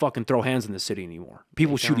people don't fucking throw hands in the city anymore.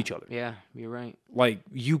 People shoot each other. Yeah, you're right. Like,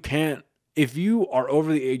 you can't. If you are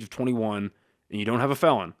over the age of 21 and you don't have a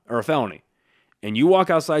felony, and you walk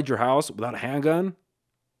outside your house without a handgun,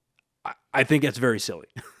 I think that's very silly.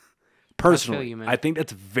 Personally, I feel you, man. I think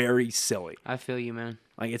that's very silly. I feel you, man.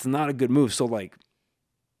 Like, it's not a good move. So, like,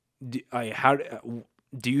 do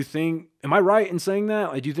you think? Am I right in saying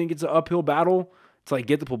that? Like, do you think it's an uphill battle to like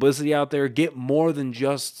get the publicity out there, get more than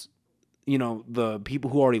just the people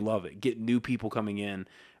who already love it, get new people coming in,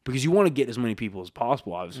 because you want to get as many people as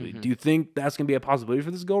possible, obviously. Do you think that's going to be a possibility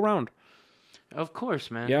for this go around? Of course,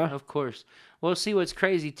 man. Yeah. Of course. Well, see, what's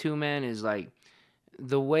crazy too, man, is like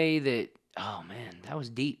the way that, oh man, that was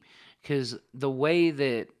deep. Because the way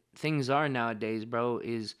that things are nowadays, bro,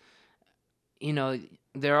 is,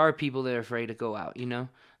 there are people that are afraid to go out,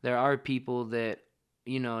 There are people that,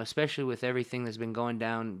 especially with everything that's been going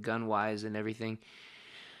down gun wise and everything.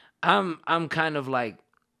 I'm kind of like,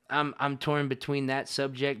 I'm torn between that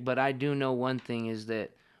subject, but I do know one thing is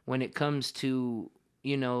that when it comes to,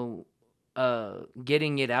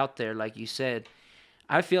 getting it out there, like you said,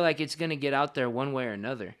 I feel like it's gonna get out there one way or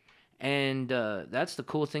another. And that's the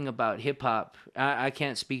cool thing about hip hop. I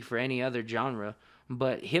can't speak for any other genre,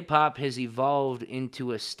 but hip hop has evolved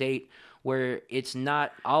into a state where it's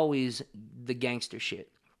not always the gangster shit.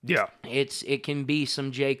 Yeah. It can be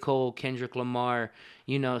some J. Cole, Kendrick Lamar,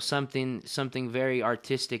 something very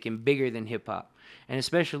artistic and bigger than hip hop. And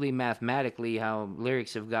especially mathematically, how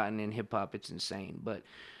lyrics have gotten in hip hop, it's insane. But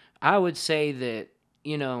I would say that,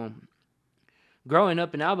 growing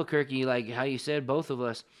up in Albuquerque, like how you said, both of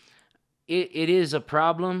us, it is a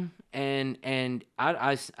problem. And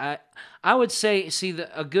I would say, see,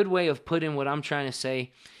 a good way of putting what I'm trying to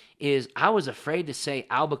say is I was afraid to say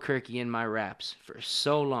Albuquerque in my raps for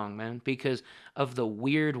so long, man, because of the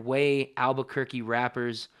weird way Albuquerque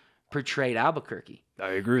rappers portrayed Albuquerque.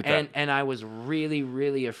 I agree with that. And I was really,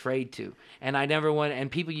 really afraid to. And I never went, and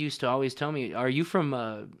people used to always tell me, are you from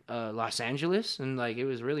Los Angeles? And like, it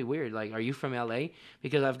was really weird. Like, are you from LA?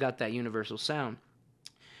 Because I've got that universal sound.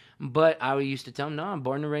 But I used to tell them, no, I'm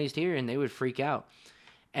born and raised here. And they would freak out.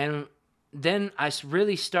 And then I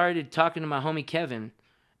really started talking to my homie Kevin.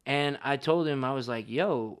 And I told him, I was like,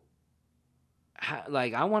 yo,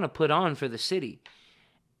 I want to put on for the city.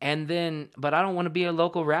 And then, but I don't want to be a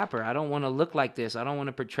local rapper. I don't want to look like this. I don't want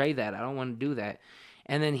to portray that. I don't want to do that.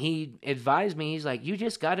 And then he advised me, he's like, you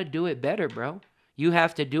just got to do it better, bro. You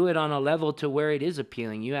have to do it on a level to where it is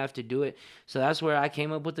appealing. You have to do it. So that's where I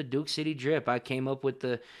came up with the Duke City Drip. I came up with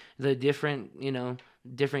the different,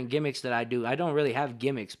 different gimmicks that I do. I don't really have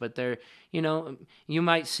gimmicks, but they're, you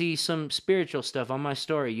might see some spiritual stuff on my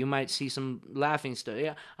story. You might see some laughing stuff.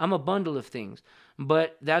 Yeah, I'm a bundle of things.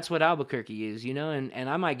 But that's what Albuquerque is, and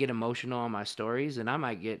I might get emotional on my stories, and I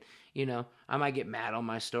might get mad on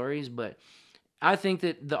my stories, but I think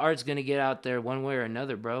that the art's going to get out there one way or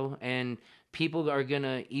another, bro, and people are going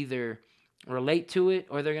to either relate to it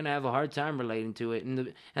or they're going to have a hard time relating to it.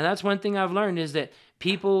 And that's one thing I've learned is that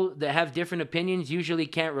people that have different opinions usually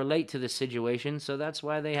can't relate to the situation, so that's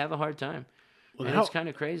why they have a hard time. Well, and it's kind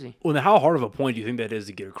of crazy. Well, now how hard of a point do you think that is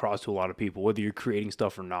to get across to a lot of people, whether you're creating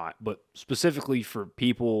stuff or not? But specifically for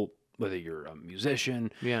people, whether you're a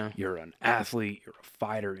musician, you're an athlete, you're a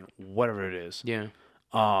fighter, whatever it is. Yeah.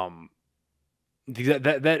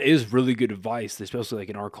 That is really good advice, especially like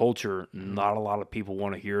in our culture. Not a lot of people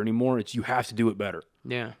want to hear anymore. It's you have to do it better.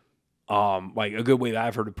 Yeah. Like a good way that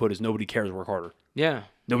I've heard it put is nobody cares, work harder. Yeah.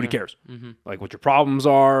 Nobody cares. Mm-hmm. Like what your problems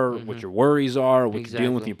are, what your worries are, what you're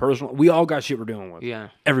dealing with in your personal. We all got shit we're dealing with. Yeah.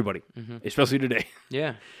 Everybody. Especially today.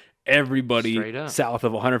 Yeah. Everybody south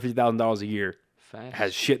of $150,000 a year Facts.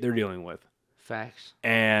 has shit they're dealing with. Facts.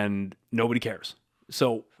 And nobody cares.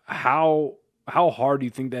 So how hard do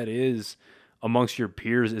you think that is amongst your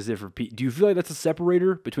peers? Is it for do you feel like that's a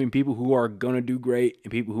separator between people who are going to do great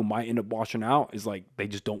and people who might end up washing out? Is like they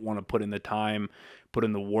just don't want to put in the time, put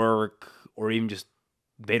in the work, or even just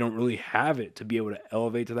they don't really have it to be able to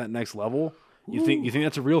elevate to that next level? You think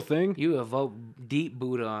that's a real thing? You evoke deep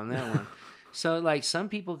Buddha on that one. So like some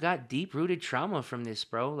people got deep rooted trauma from this,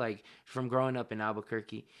 bro, like from growing up in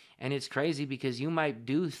Albuquerque. And it's crazy because you might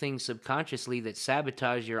do things subconsciously that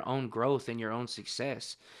sabotage your own growth and your own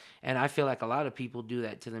success. And I feel like a lot of people do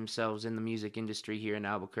that to themselves in the music industry here in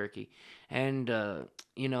Albuquerque. And,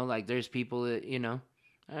 like there's people that,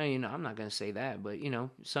 I'm not going to say that, but,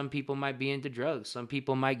 some people might be into drugs. Some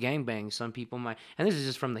people might gangbang. Some people might, and this is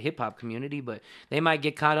just from the hip hop community, but they might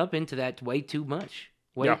get caught up into that way too much.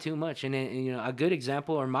 Too much. And then, a good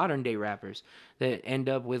example are modern day rappers that end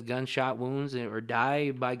up with gunshot wounds or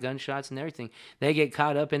die by gunshots and everything. They get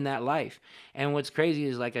caught up in that life. And what's crazy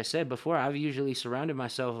is, like I said before, I've usually surrounded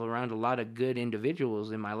myself around a lot of good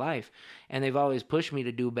individuals in my life. And they've always pushed me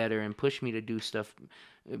to do better and pushed me to do stuff,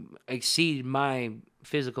 exceed my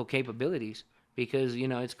physical capabilities. Because,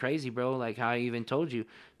 it's crazy, bro. Like how I even told you,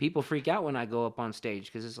 people freak out when I go up on stage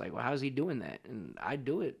because it's like, well, how's he doing that? And I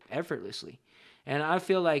do it effortlessly. And I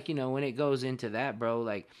feel like, when it goes into that, bro,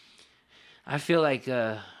 like, I feel like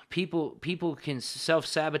people can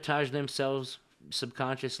self-sabotage themselves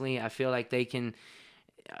subconsciously. I feel like they can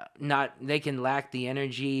not they can lack the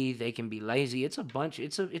energy, they can be lazy. It's a bunch.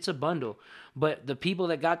 It's a bundle. But the people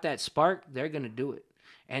that got that spark, they're gonna do it.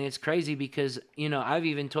 And it's crazy because I've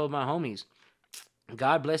even told my homies,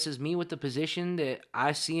 God blesses me with the position that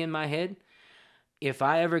I see in my head. If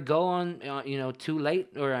I ever go on, too late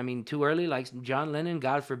or too early, like John Lennon,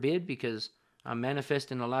 God forbid, because I'm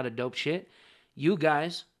manifesting a lot of dope shit. You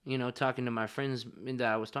guys, talking to my friends that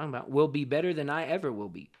I was talking about, will be better than I ever will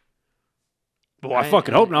be. Well, I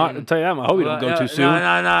fucking hope not. I'll tell you that. I hope you don't go too soon.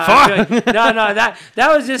 No. Fuck! No. That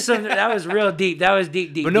was just something. That was real deep. That was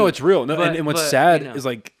deep. But no, it's real. No, and what's sad is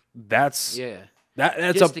like that's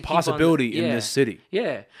that's just a possibility in this city.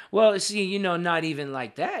 Yeah. Well, see, not even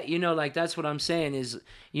like that. Like that's what I'm saying is,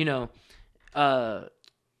 I'm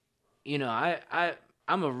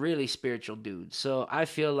a really spiritual dude. So I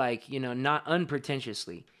feel like, not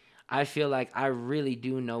unpretentiously, I feel like I really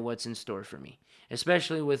do know what's in store for me,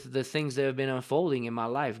 especially with the things that have been unfolding in my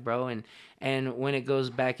life, bro. And when it goes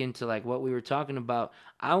back into like what we were talking about,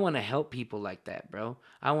 I want to help people like that, bro.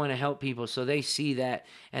 I want to help people so they see that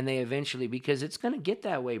and they eventually, because it's going to get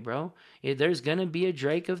that way, bro. There's going to be a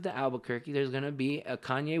Drake of the Albuquerque. There's going to be a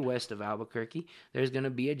Kanye West of Albuquerque. There's going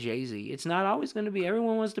to be a Jay-Z. It's not always going to be,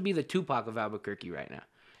 everyone wants to be the Tupac of Albuquerque right now.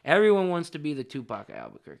 Everyone wants to be the Tupac of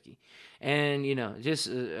Albuquerque. And, just,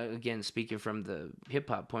 again, speaking from the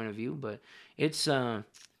hip-hop point of view, but it's, I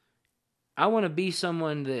want to be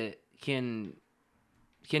someone that can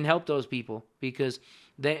help those people, because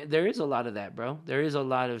there is a lot of that, bro. There is a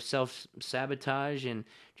lot of self-sabotage and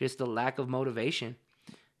just the lack of motivation.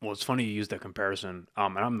 Well, it's funny you use that comparison,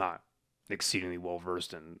 and I'm not exceedingly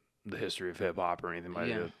well-versed in the history of hip-hop or anything by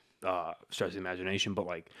the stretch of the imagination, but,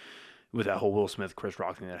 like, with that whole Will Smith, Chris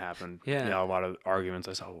Rock thing that happened, a lot of arguments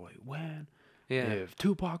I saw, like, when? If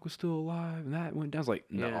Tupac was still alive and that went down, I was like,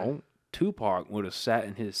 no, Tupac would have sat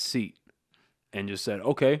in his seat and just said,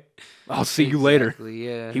 okay, I'll see you later.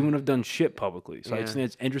 Yeah. He wouldn't have done shit publicly. So I just think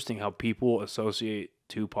it's interesting how people associate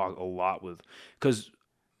Tupac a lot with, because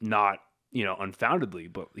not, unfoundedly,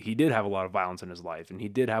 but he did have a lot of violence in his life and he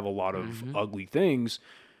did have a lot of ugly things,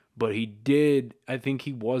 but I think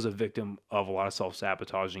he was a victim of a lot of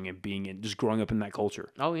self-sabotaging and just growing up in that culture.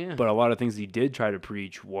 Oh, yeah. But a lot of things he did try to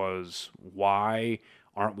preach was, why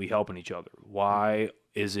aren't we helping each other? Why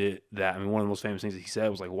is it that, one of the most famous things that he said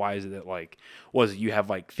was like, why is it that you have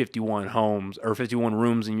like 51 homes or 51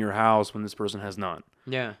 rooms in your house when this person has none?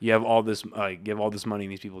 Yeah. You have all this, money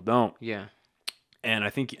and these people don't. Yeah. And I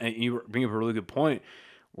think you bring up a really good point.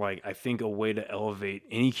 Like, I think a way to elevate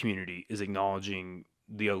any community is acknowledging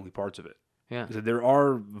the ugly parts of it. Yeah. So there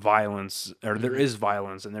are violence, or there is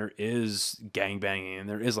violence, and there is gangbanging, and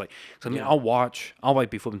there is I'll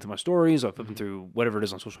be flipping through my stories, I'll flipping through whatever it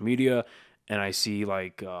is on social media, and I see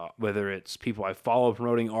whether it's people I follow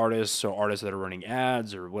promoting artists or artists that are running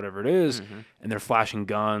ads or whatever it is, and they're flashing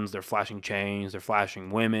guns, they're flashing chains, they're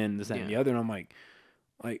flashing women, this, that, and the other, and I'm like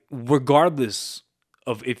regardless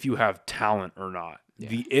of if you have talent or not,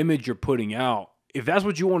 the image you're putting out, if that's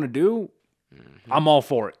what you want to do, I'm all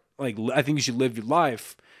for it. Like, I think you should live your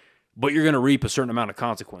life, but you're going to reap a certain amount of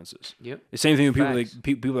consequences. Yep. The same thing with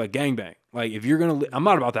people that gangbang. Like, if you're going to I'm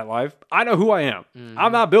not about that life. I know who I am.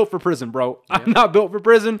 I'm not built for prison, bro. Yep. I'm not built for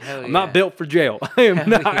prison. I'm not built for jail. I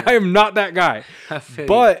am not that guy.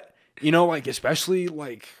 But, especially,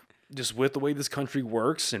 just with the way this country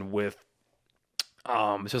works and with,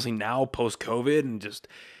 especially now, post-COVID, and just...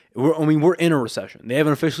 We're in a recession. They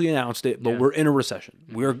haven't officially announced it, but we're in a recession.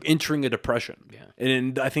 We're entering a depression. Yeah.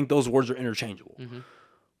 And I think those words are interchangeable.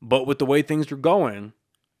 But with the way things are going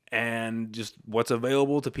and just what's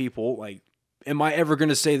available to people, am I ever going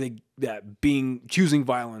to say that choosing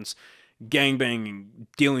violence, gangbanging,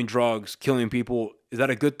 dealing drugs, killing people, is that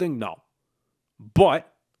a good thing? No.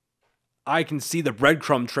 But I can see the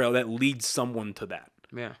breadcrumb trail that leads someone to that.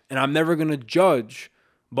 Yeah. And I'm never going to judge.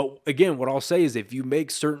 But again, what I'll say is if you make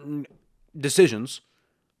certain decisions,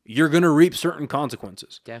 you're going to reap certain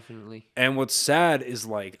consequences. Definitely. And what's sad is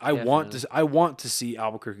I want to see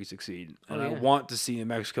Albuquerque succeed, and I want to see New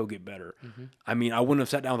Mexico get better. I wouldn't have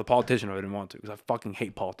sat down with a politician if I didn't want to, because I fucking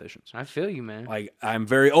hate politicians. I feel you, man. I'm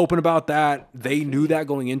very open about that. They knew that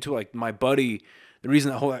going into it. My buddy, the reason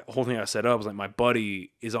that whole thing I set up was my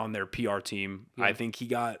buddy is on their PR team. Yeah. I think he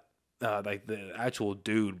got the actual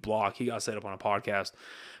dude Block, he got set up on a podcast,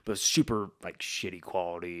 but it's super shitty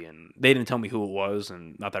quality, and they didn't tell me who it was,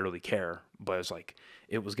 and not that I really care, but it's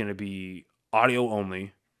it was going to be audio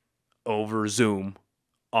only over Zoom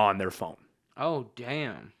on their phone. Oh,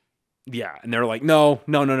 damn. Yeah, and they're like, no.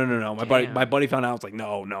 My Damn. buddy found out. It's like,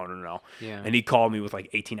 no. Yeah. And he called me with like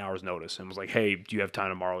 18 hours notice and was like, hey, do you have time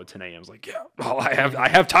tomorrow at 10 a.m.? I was like, yeah, well, I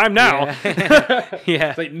have time now. Yeah. Yeah.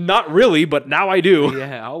 It's like, not really, but now I do.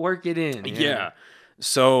 Yeah, I'll work it in. Yeah.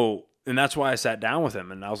 So, and that's why I sat down with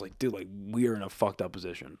him and I was like, dude, like we are in a fucked up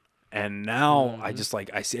position. And now I just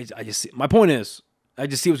see, my point is, I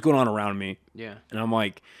just see what's going on around me. Yeah. And I'm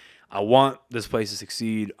like, I want this place to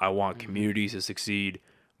succeed. I want communities to succeed.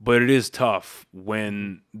 But it is tough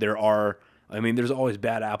when there's always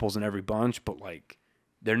bad apples in every bunch, but like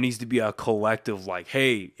there needs to be a collective like,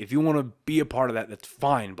 hey, if you want to be a part of that, that's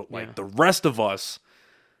fine. But like the rest of us,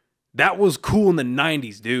 that was cool in the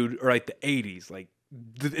 90s, dude, or like the 80s. Like,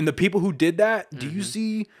 and the people who did that, do you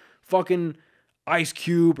see fucking Ice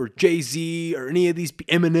Cube or Jay-Z or any of these,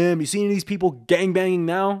 Eminem, you see any of these people gangbanging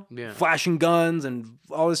now? Yeah. Flashing guns and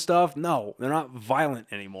all this stuff? No, they're not violent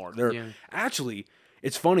anymore. They're actually...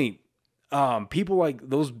 It's funny, people like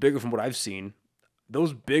those bigger, from what I've seen,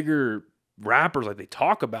 those bigger rappers, like they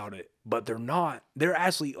talk about it, but they're not. They're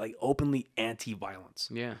actually like openly anti-violence.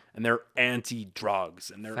 Yeah. And they're anti-drugs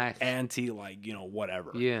and they're Facts. anti like, whatever.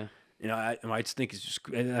 Yeah. I just think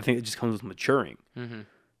I think it just comes with maturing. Mm-hmm.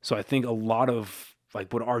 So I think a lot of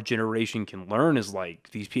like what our generation can learn is like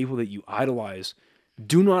these people that you idolize,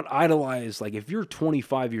 do not idolize, like if you're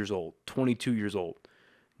 25 years old, 22 years old,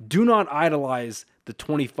 do not idolize the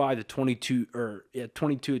 25 to 22 or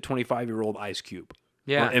 22 to 25-year-old Ice Cube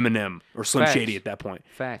or Eminem or Slim Shady at that point.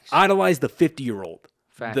 Facts. Idolize the 50-year-old.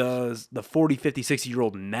 Facts. The 40, 50,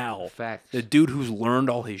 60-year-old now. Facts. The dude who's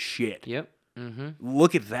learned all his shit. Yep. Mm-hmm.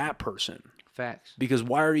 Look at that person. Facts. Because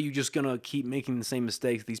why are you just going to keep making the same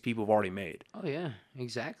mistakes these people have already made? Oh, yeah.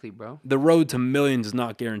 Exactly, bro. The road to millions is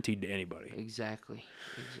not guaranteed to anybody. Exactly.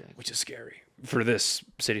 Which is scary for this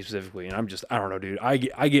city specifically. And I don't know, dude. I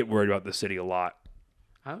get worried about the city a lot.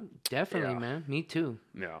 Definitely, man. Me too.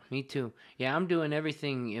 Yeah. Me too. Yeah, I'm doing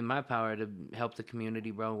everything in my power to help the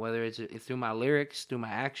community, bro. Whether it's through my lyrics, through my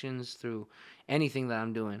actions, through anything that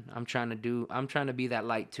I'm doing. I'm trying to be that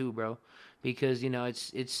light too, bro. Because,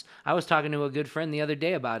 it's I was talking to a good friend the other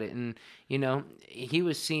day about it, and, he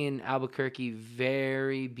was seeing Albuquerque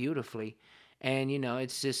very beautifully. And,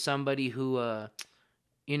 it's just somebody who,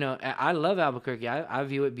 I love Albuquerque. I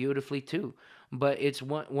view it beautifully too. But it's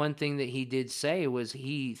one thing that he did say was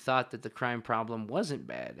he thought that the crime problem wasn't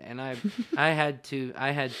bad, and I had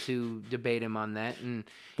to debate him on that. And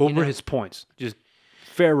what were his points? Just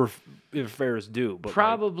fair is due. But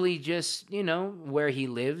probably just where he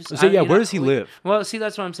lives. So where does he live? Well, see,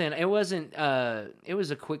 that's what I'm saying. It wasn't. It was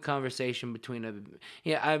a quick conversation between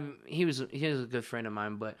he was a good friend of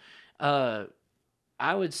mine, but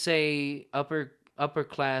I would say upper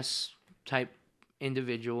class type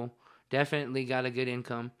individual. Definitely got a good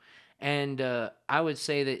income. And I would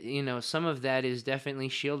say that, some of that is definitely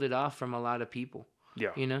shielded off from a lot of people.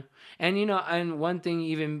 Yeah. And, and one thing,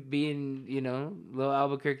 even being, little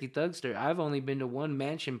Albuquerque thugster, I've only been to one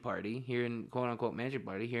mansion party here in, quote unquote, mansion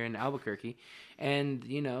party here in Albuquerque. And,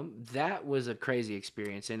 that was a crazy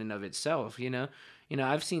experience in and of itself,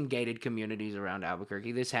 I've seen gated communities around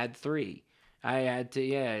Albuquerque. This had 3. I had to,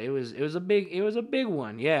 it was a big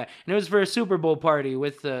one, and it was for a Super Bowl party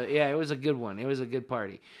with, it was a good one. It was a good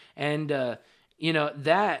party, and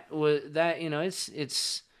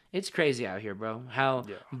it's crazy out here, bro.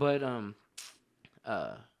 But I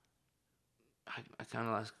kind of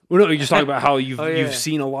lost. Well, no, you just talking about how you've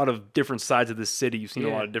seen a lot of different sides of the city. You've seen a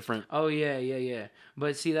lot of different. Oh yeah.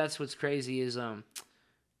 But see, that's what's crazy is going.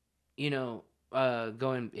 I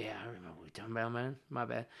remember what we talking about, man. My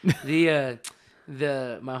bad. My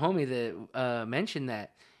homie that mentioned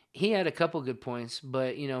that, he had a couple good points,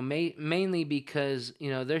 but mainly because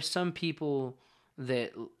there's some people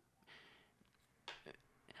that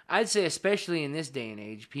I'd say, especially in this day and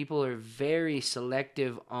age, people are very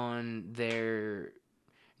selective on their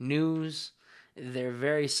news. They're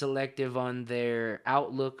very selective on their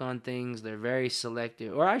outlook on things. They're very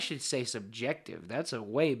selective, or I should say subjective. That's a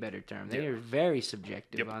way better term. They are very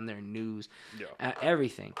subjective on their news,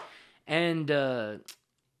 everything. And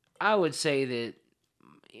I would say that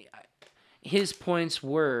his points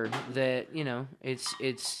were that, and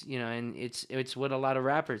it's what a lot of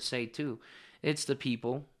rappers say too. It's the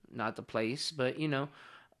people, not the place, but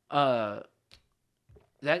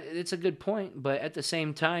that it's a good point, but at the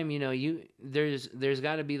same time, there's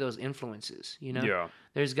got to be those influences, Yeah.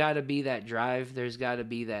 There's got to be that drive. There's got to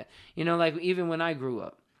be that, like even when I grew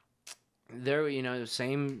up, there,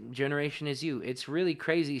 same generation as you. It's really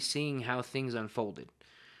crazy seeing how things unfolded,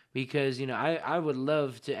 because I would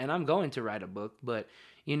love to, and I'm going to write a book, but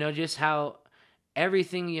just how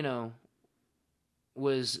everything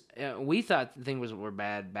was we thought things were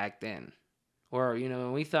bad back then, or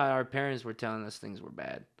we thought our parents were telling us things were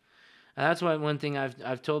bad. And that's why one thing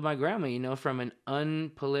I've told my grandma, from an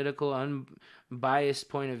unpolitical, unbiased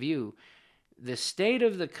point of view, the state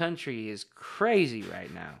of the country is crazy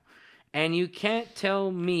right now, and you can't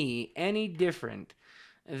tell me any different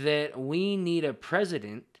that we need a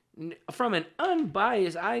president. From an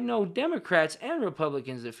unbiased, I know Democrats and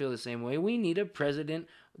Republicans that feel the same way. We need a president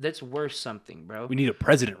that's worth something, bro. We need a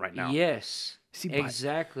president right now. Yes. See,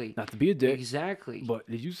 exactly. Not to be a dick. Exactly. But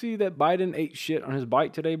did you see that Biden ate shit on his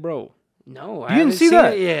bike today, bro? No, I haven't seen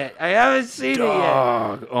it yet. I haven't seen it yet.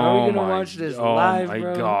 Are we gonna watch this live, bro?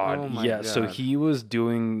 Oh my God. Yeah, God. so he was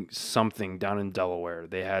doing something down in Delaware.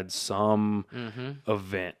 They had some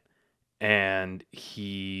event. And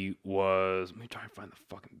he was. Let me try and find the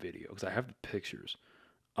fucking video because I have the pictures.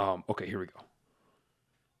 Okay, here we go.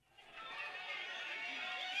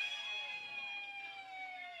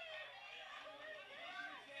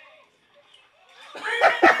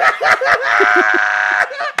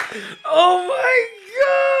 Oh my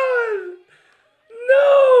God!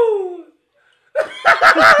 No!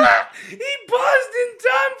 He paused in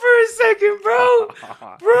time for a second, bro.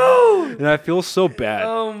 And I feel so bad.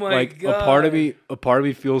 Oh my God! A part of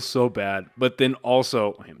me feels so bad, but then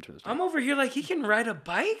also, I'm over here like he can ride a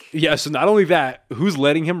bike. Yeah. So not only that, who's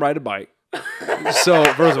letting him ride a bike? So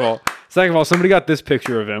first of all, second of all, somebody got this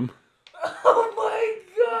picture of him. Oh my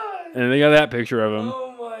God! And they got that picture of him.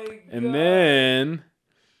 Oh my God!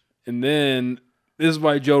 And then this is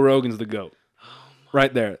why Joe Rogan's the GOAT.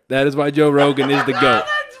 Right there. That is why Joe Rogan is the GOAT.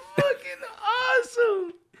 That's fucking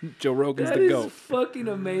awesome. Joe Rogan's that the is GOAT. Fucking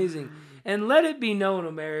amazing. And let it be known,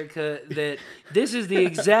 America, that this is the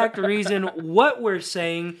exact reason what we're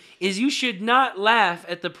saying is you should not laugh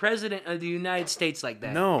at the president of the United States like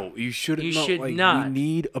that. No, you shouldn't. You should not. We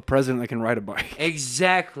need a president that can ride a bike.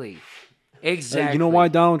 Exactly. You know why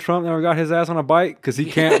Donald Trump never got his ass on a bike? Because he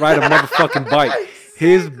can't ride a motherfucking bike.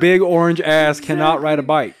 His big orange ass cannot ride a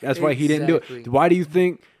bike. That's why he didn't do it. Why do you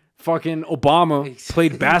think fucking Obama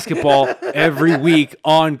played basketball every week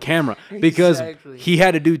on camera? Because he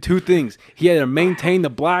had to do two things. He had to maintain the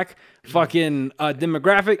black fucking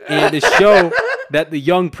demographic and to show that the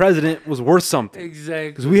young president was worth something. Exactly.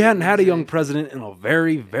 Because we hadn't had a young president in a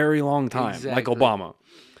very, very long time, like Obama.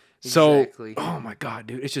 So, oh my God,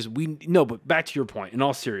 dude, it's just, but back to your point, in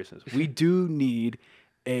all seriousness, we do need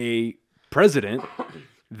a president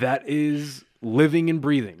that is living and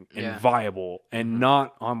breathing and viable and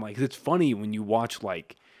not on like, it's funny when you watch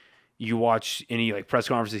any like press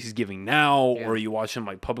conferences he's giving now, or you watch him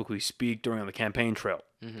like publicly speak during on the campaign trail.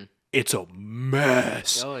 It's a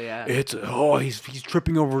mess. Oh yeah. He's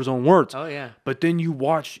tripping over his own words. Oh yeah. But then you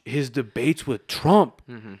watch his debates with Trump,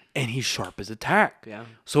 and he's sharp as a tack. Yeah.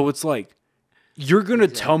 So it's like, you're gonna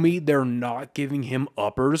tell me they're not giving him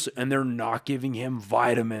uppers and they're not giving him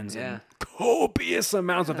vitamins and copious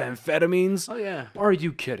amounts of amphetamines? Oh yeah. Are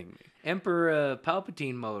you kidding me? Emperor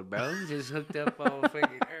Palpatine mode, bro. Just hooked up all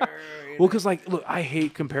fucking. Well, because like, look, I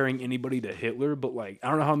hate comparing anybody to Hitler, but like, I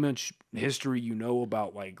don't know how much history you know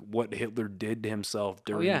about like what Hitler did to himself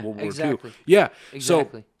during World War II. Yeah,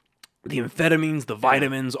 exactly. So the amphetamines, the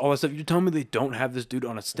vitamins, all that stuff. You're telling me they don't have this dude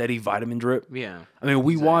on a steady vitamin drip? Yeah. I mean,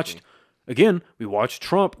 we watched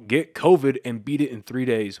Trump get COVID and beat it in 3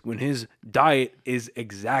 days when his diet is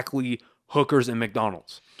exactly hookers and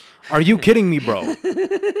McDonald's. Are you kidding me, bro?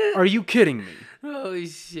 Are you kidding me? Holy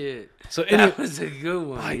shit. So that was a good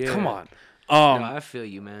one. Like, come on. No, I feel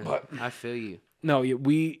you, man. I feel you. No,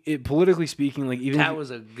 politically speaking, like even that was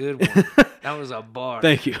a good one. That was a bar.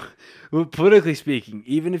 Thank you. Well, politically speaking,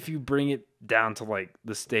 even if you bring it down to like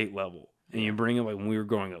the state level and you bring it like when we were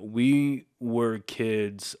growing up, we were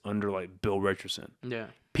kids under like Bill Richardson. Yeah.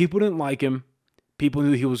 People didn't like him. People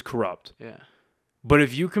knew he was corrupt. Yeah. But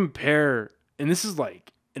if you compare, and this is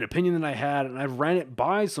like an opinion that I had, and I've ran it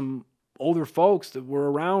by some older folks that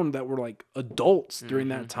were around that were like adults during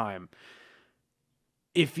that time.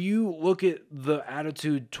 If you look at the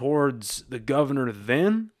attitude towards the governor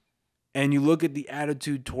then, and you look at the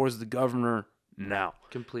attitude towards the governor now,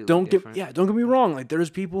 completely don't different. Don't get me wrong. Like there's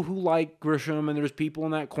people who like Grisham, and there's people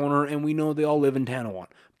in that corner, and we know they all live in Tanawon.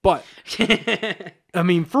 But I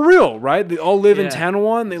mean, for real, right? They all live in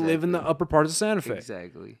Tanawon. They live in the upper parts of Santa Fe.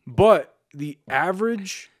 Exactly. But the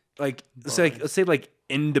average, like let's say like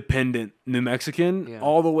independent New Mexican,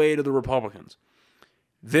 all the way to the Republicans,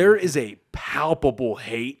 there is a palpable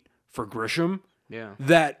hate for Grisham. Yeah.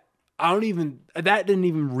 That didn't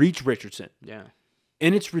even reach Richardson. Yeah.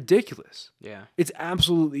 And it's ridiculous. Yeah. It's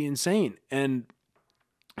absolutely insane. And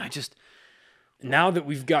I just, now that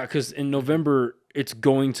we've got, because in November it's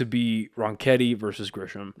going to be Ronchetti versus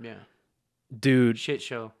Grisham. Yeah. Dude. Shit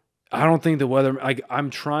show. I don't think the weather... I'm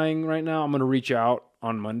trying right now. I'm going to reach out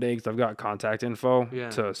on Monday because I've got contact info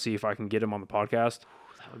to see if I can get him on the podcast.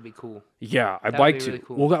 That would be cool. Yeah, I'd like to. Really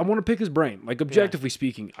cool. Well, I want to pick his brain. Like, objectively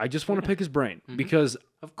speaking, I just want to pick his brain because...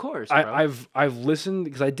 Of course, bro. I've listened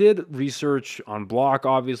because I did research on Block,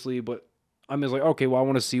 obviously, but I'm just like, okay, well, I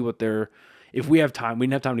want to see what they're... If we have time, we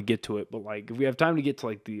didn't have time to get to it, but like if we have time to get to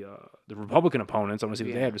like the Republican opponents, I want to see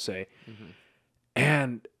what they have to say.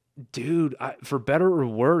 And dude, for better or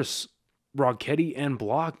worse, Ronchetti and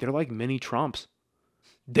Block, they're like mini Trumps.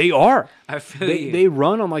 They are. I feel they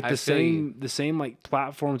run on like the same like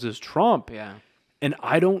platforms as Trump. Yeah. And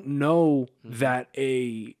I don't know that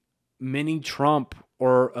a mini Trump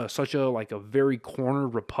or such a like a very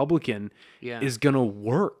cornered Republican is gonna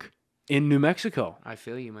work in New Mexico. I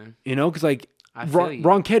feel you, man. You know, because like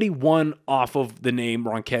Ronchetti won off of the name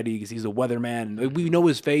Ronchetti because he's a weatherman. We know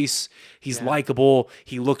his face. He's likable.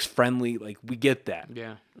 He looks friendly. Like, we get that.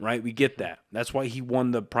 Yeah. Right? We get that. That's why he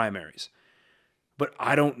won the primaries. But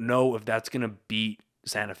I don't know if that's going to beat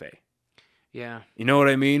Santa Fe. Yeah. You know what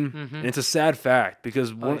I mean? And it's a sad fact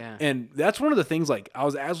because and that's one of the things, like, I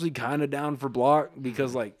was actually kind of down for Block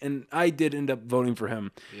because like, and I did end up voting for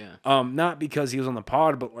him. Yeah. Not because he was on the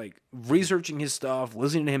pod, but like researching his stuff,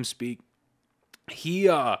 listening to him speak. He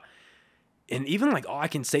and even like, I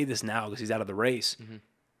can say this now because he's out of the race.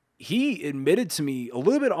 He admitted to me a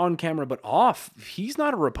little bit on camera, but off, he's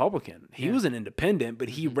not a Republican. He was an independent, but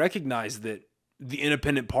he recognized that the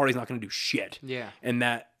independent party's not going to do shit. Yeah. And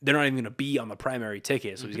that they're not even going to be on the primary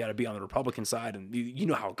ticket. So he's got to be on the Republican side. And you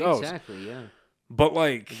know how it goes. Exactly, yeah. But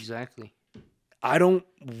like... Exactly. I don't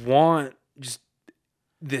want just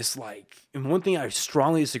this like... And one thing I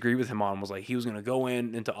strongly disagree with him on was like he was going to go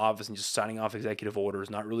into office and just signing off executive orders,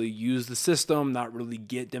 not really use the system, not really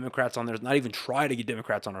get Democrats on there, not even try to get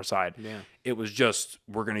Democrats on our side. Yeah. It was just,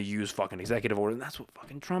 we're going to use fucking executive order. And that's what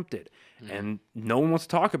fucking Trump did. And no one wants to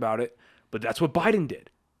talk about it. But that's what Biden did.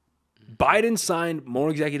 Biden signed more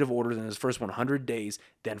executive orders in his first 100 days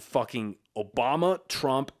than fucking Obama,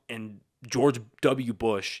 Trump, and George W.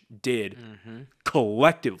 Bush did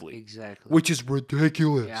collectively. Exactly. Which is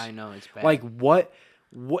ridiculous. Yeah, I know. It's bad. Like, what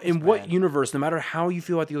in what universe, no matter how you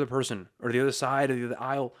feel about the other person or the other side of the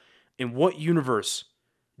aisle, in what universe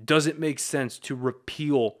does it make sense to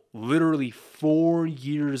repeal literally 4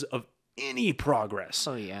 years of any progress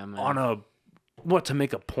on a... What, to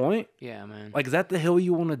make a point? Yeah, man. Like, is that the hill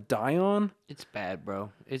you want to die on? It's bad,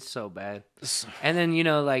 bro. It's so bad. And then, you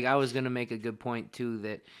know, like, I was going to make a good point, too,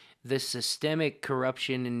 that the systemic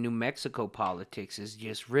corruption in New Mexico politics is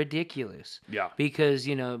just ridiculous. Yeah. Because,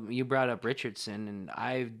 you know, you brought up Richardson, and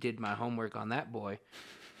I did my homework on that boy.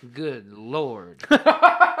 Good Lord.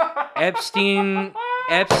 Epstein...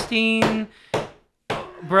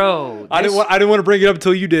 Bro. I didn't want to bring it up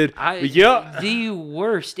until you did. The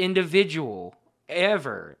worst individual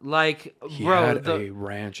ever. Like, he had a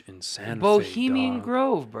ranch in Santa Fe, Bohemian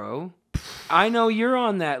Grove, bro. I know you're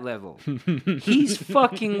on that level. He's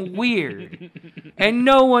fucking weird. And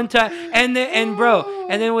no one and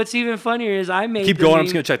then what's even funnier is I made Keep going, I'm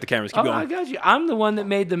just going to check the cameras. Keep going. I got you. I'm the one that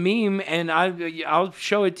made the meme, and I'll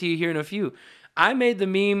show it to you here in a few. I made the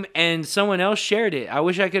meme, and someone else shared it. I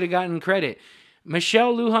wish I could have gotten credit.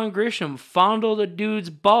 Michelle Lujan Grisham fondled a dude's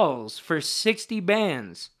balls for 60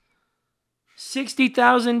 bands.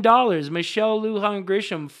 $60,000. Michelle Lujan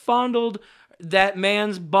Grisham fondled that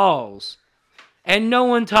man's balls. And no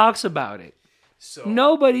one talks about it. So,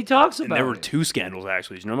 nobody talks about it. And there were 2 scandals,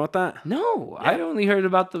 actually. Did you know about that? No. Yeah. I only heard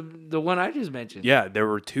about the one I just mentioned. Yeah, there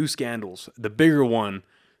were 2 scandals. The bigger one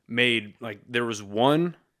made, like, there was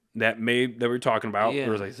one that we were talking about. Yeah.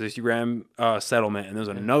 There was like a 60-gram settlement. And there was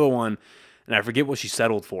another one. And I forget what she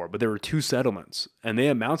settled for, but there were 2 settlements, and they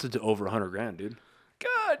amounted to over $100,000, dude.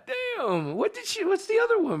 God damn! What's the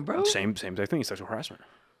other one, bro? Same thing, sexual harassment.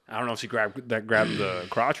 I don't know if she grabbed the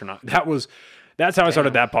crotch or not. That's how I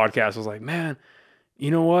started that podcast. I was like, man, you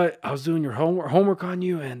know what? I was doing your homework on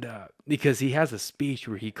you, and because he has a speech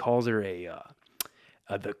where he calls her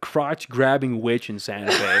the crotch grabbing witch in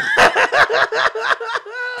Santa Fe.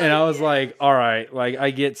 And I was like, all right, like I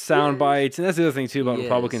get sound bites. And that's the other thing, too, about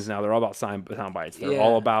Republicans now. They're all about sound bites. They're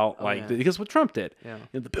all about, because what Trump did. Yeah.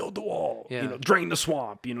 You know, the build the wall, drain the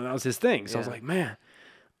swamp. You know, that was his thing. So I was like, man.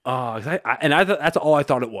 That's all I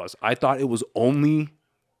thought it was. I thought it was only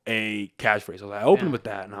a catchphrase. So I opened with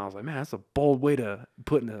that. And I was like, man, that's a bold way to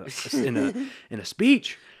put in a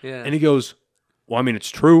speech. Yeah. And he goes, well, I mean, it's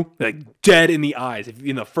true. Like, dead in the eyes.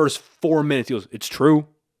 In the first 4 minutes, he goes, it's true.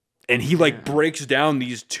 And he like breaks down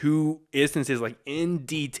these 2 instances like in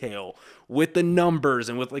detail with the numbers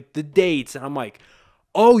and with like the dates. And I'm like,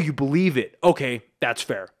 oh, you believe it? Okay, that's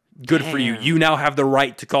fair. Good for you. You now have the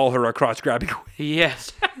right to call her a crotch-grabbing queen.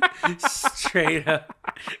 Yes. Straight up.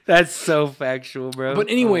 That's so factual, bro. But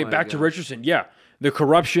anyway, back to Richardson. Yeah, the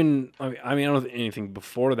corruption. I mean, I don't know anything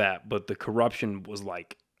before that, but the corruption was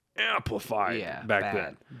like amplified back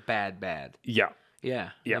then. Bad. Yeah.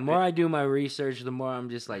 The more I do my research, the more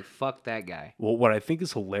I'm just like, fuck that guy. Well, what I think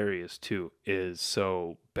is hilarious too is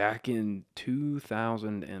so back in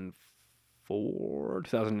 2004,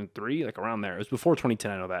 2003, like around there. It was before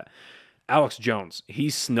 2010. I know that. Alex Jones, he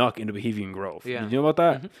snuck into Bohemian Grove. Yeah. Did you know about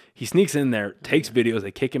that? Mm-hmm. He sneaks in there, takes videos,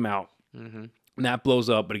 they kick him out, and that blows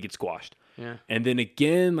up, but it gets squashed. Yeah. And then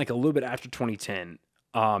again, like a little bit after 2010,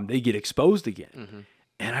 they get exposed again.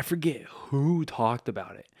 And I forget who talked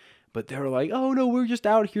about it, but they were like, oh no, we're just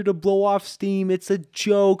out here to blow off steam. It's a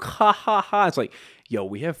joke. Ha ha ha. It's like, yo,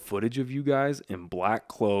 we have footage of you guys in black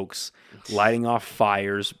cloaks, lighting off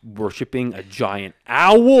fires, worshiping a giant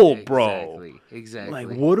owl, bro. Exactly.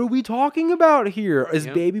 Like, what are we talking about here? Is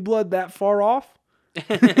baby blood that far off?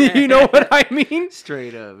 You know what I mean?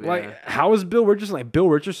 Straight up. Yeah. Like, how is Bill Richardson? Like, Bill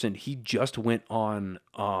Richardson, he just went on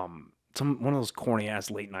one of those corny ass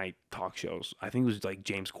late night talk shows. I think it was like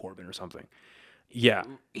James Corbin or something. Yeah.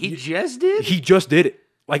 He just did? He just did it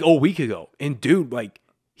like a week ago. And dude, like,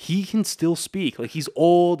 he can still speak. Like, he's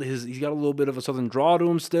old. He's got a little bit of a southern drawl to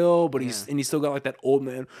him still, but he's still got like that old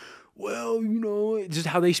man. Well, you know, it's just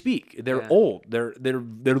how they speak. They're old. They're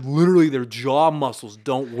literally, their jaw muscles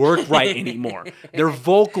don't work right anymore. Their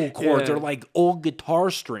vocal cords are like old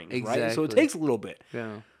guitar strings, right? So it takes a little bit.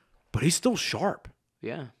 Yeah. But he's still sharp.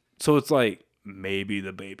 Yeah. So it's like, maybe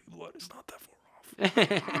the baby blood is not that far off.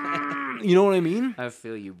 You know what I mean? I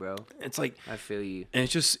feel you, bro. It's like, I feel you. And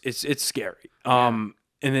it's just, it's scary. And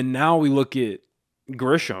then now we look at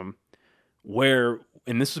Grisham, where,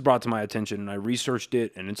 and this was brought to my attention, and I researched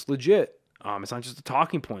it, and it's legit. It's not just a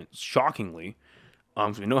talking point, shockingly.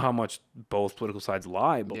 So we know how much both political sides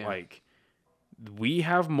lie, but like, we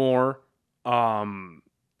have more,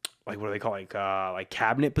 like, what do they call it? Like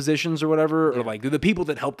cabinet positions or whatever, or like the people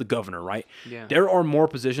that help the governor, right? Yeah. There are more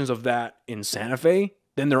positions of that in Santa Fe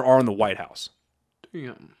than there are in the White House.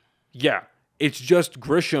 Damn. Yeah. It's just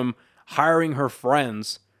Grisham hiring her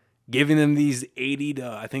friends, giving them these 80 to,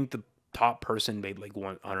 I think the top person made like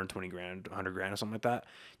 120 grand, 100 grand or something like that.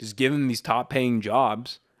 Just giving them these top paying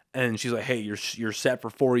jobs. And she's like, hey, you're set for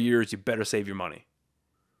 4 years. You better save your money.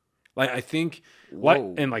 Like, I think,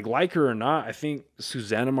 like her or not, I think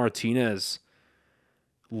Susana Martinez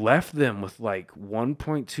left them with like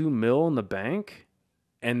 1.2 mil in the bank,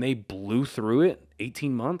 and they blew through it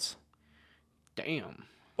 18 months. Damn.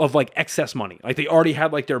 Of like excess money. Like, they already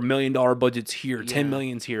had like their $1 million budgets here, 10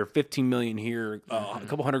 millions here, 15 million here, a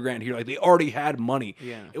couple $100,000 here. Like, they already had money.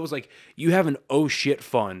 Yeah. It was like, you have an oh shit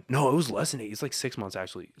fund. No, it was less than 8. It's like 6 months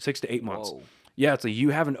actually, 6 to 8 months. Whoa. Yeah, it's like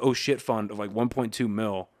you have an oh shit fund of like 1.2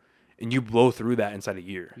 mil. And you blow through that inside a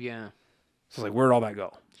year. Yeah. So it's like, where'd all that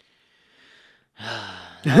go?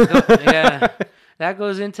 That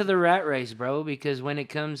goes into the rat race, bro. Because when it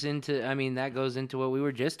comes into, I mean, that goes into what we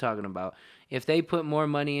were just talking about. If they put more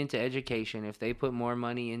money into education, if they put more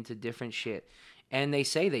money into different shit, and they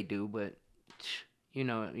say they do, but you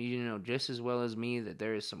know just as well as me that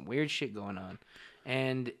there is some weird shit going on,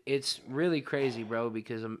 and it's really crazy, bro.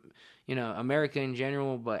 Because America in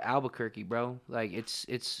general, but Albuquerque, bro. Like,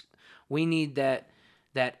 it's. We need that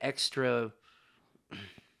extra.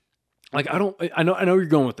 Like, I know you're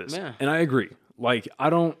going with this, and I agree. Like,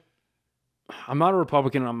 I'm not a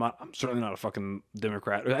Republican. I'm certainly not a fucking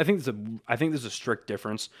Democrat. I think there's a strict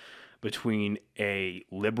difference between a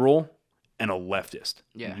liberal and a leftist.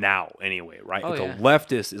 Yeah. Now, anyway, right? A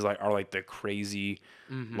leftist are like the crazy,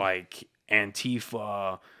 like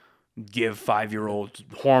Antifa. Give 5-year-olds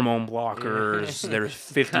hormone blockers. There's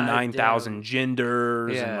 59,000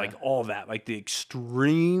 genders and like all that. Like, the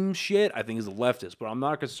extreme shit, I think, is the leftist. But I'm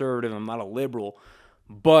not a conservative. I'm not a liberal.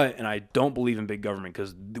 And I don't believe in big government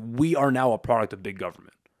because we are now a product of big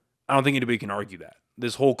government. I don't think anybody can argue that.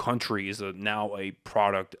 This whole country is now a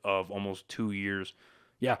product of almost 2 years.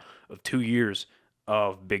 Yeah, of 2 years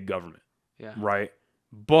of big government. Yeah. Right?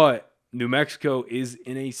 But New Mexico is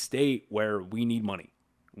in a state where we need money.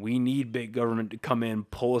 We need big government to come in,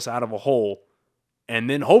 pull us out of a hole, and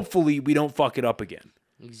then hopefully we don't fuck it up again.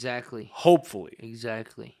 Exactly. Hopefully.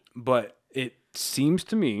 Exactly. But it seems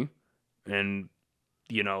to me, and,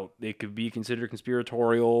 it could be considered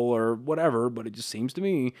conspiratorial or whatever, but it just seems to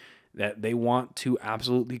me that they want to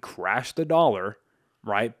absolutely crash the dollar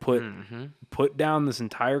right? Put down this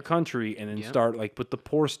entire country and then start like put the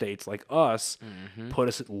poor states like us, put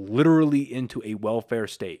us literally into a welfare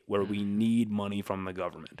state where we need money from the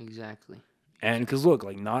government. Exactly. And because look,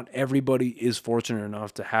 like not everybody is fortunate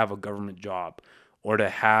enough to have a government job or to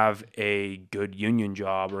have a good union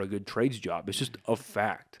job or a good trades job. It's just a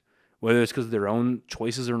fact, whether it's because of their own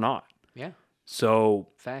choices or not. Yeah. So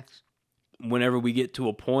facts. Whenever we get to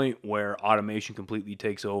a point where automation completely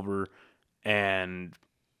takes over and,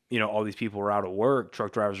 you know, all these people are out of work,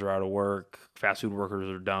 truck drivers are out of work, fast food workers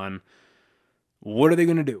are done, what are they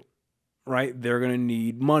going to do? Right? They're going to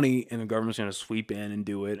need money and the government's going to sweep in and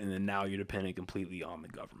do it. And then now you're dependent completely on the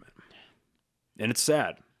government. And it's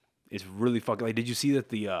sad. It's really fucking like, did you see that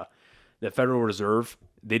the Federal Reserve,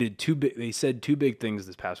 they said two big things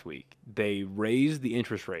this past week. They raised the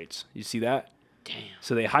interest rates. You see that? Damn.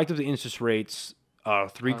 So they hiked up the interest rates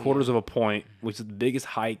 3/4 of a point, which is the biggest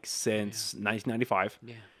hike since 1995.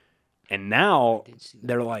 Yeah. And now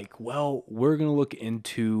they're like, well, we're going to look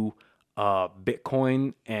into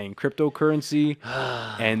Bitcoin and cryptocurrency.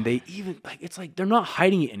 And they even, like, it's like they're not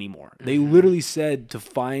hiding it anymore. They literally said to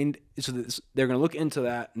find, so they're going to look into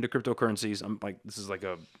that, into cryptocurrencies. I'm like, this is like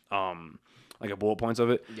a bullet points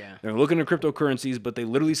of it. Yeah. They're looking at cryptocurrencies, but they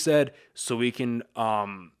literally said, so we can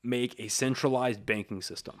make a centralized banking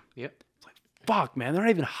system. Yep. It's like, fuck, man, they're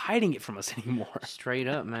not even hiding it from us anymore. Straight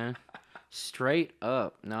up, man. Straight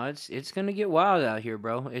up. No, it's gonna get wild out here,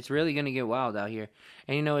 bro. It's really gonna get wild out here.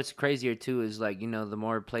 And you know what's crazier too is like, you know, the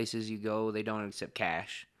more places you go, they don't accept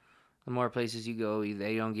cash. The more places you go,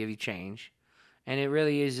 they don't give you change. And it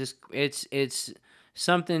really is just it's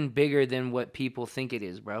something bigger than what people think it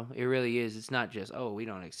is, bro. It really is. It's not just, oh, we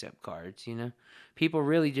don't accept cards, you know? People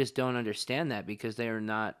really just don't understand that because they are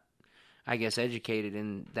not, I guess, educated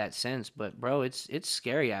in that sense. But, bro, it's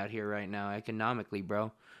scary out here right now economically,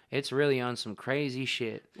 bro. It's really on some crazy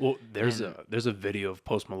shit. Well, there's a video of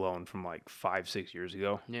Post Malone from like 5-6 years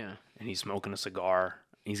ago. Yeah. And he's smoking a cigar.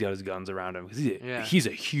 He's got his guns around him. He's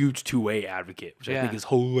a huge two-way advocate, which I think is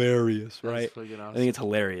hilarious, right? That's awesome. I think it's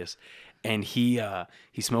hilarious. And he's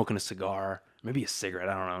smoking a cigar, maybe a cigarette,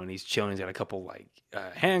 I don't know. And he's chilling. He's got a couple like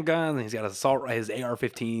handguns. And he's got his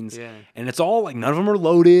AR-15s. Yeah. And it's all like none of them are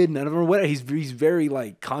loaded. None of them are wet. He's very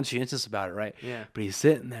like conscientious about it, right? Yeah. But he's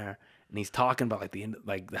sitting there and he's talking about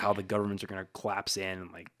like how the governments are gonna collapse in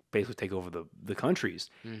and like basically take over the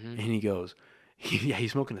countries. And he goes,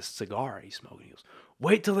 he's smoking a cigar. He goes,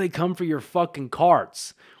 wait till they come for your fucking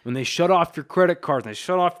cards. When they shut off your credit cards, and they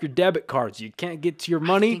shut off your debit cards, you can't get to your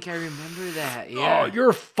money. I think I remember that. Yeah. Oh,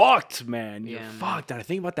 you're fucked, man. You're Yeah, fucked. And I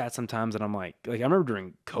think about that sometimes, and I'm like I remember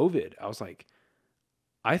during COVID, I was like,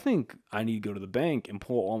 I think I need to go to the bank and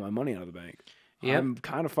pull all my money out of the bank. Yep. I'm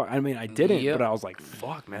kind of fucked. I mean, I didn't, but I was like,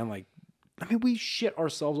 fuck, man. Like, I mean, we shit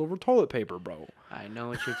ourselves over toilet paper, bro. I know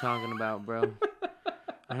what you're talking about, bro.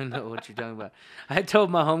 I don't know what you're talking about. I told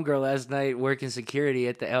my homegirl last night working security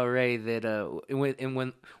at the El Rey that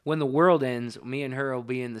when the world ends, me and her will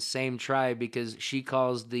be in the same tribe because she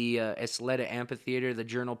calls the Isleta Amphitheater the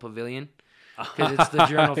Journal Pavilion because it's the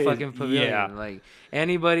Journal fucking Pavilion. Yeah. Like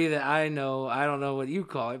anybody that I know, I don't know what you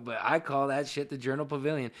call it, but I call that shit the Journal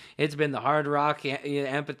Pavilion. It's been the Hard Rock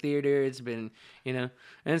Amphitheater. It's been, you know,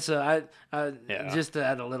 and so I just to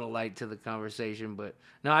add a little light to the conversation. But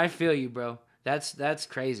no, I feel you, bro. That's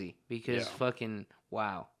crazy because fucking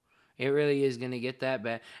wow. It really is going to get that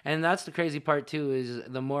bad. And that's the crazy part too is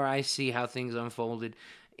the more I see how things unfolded,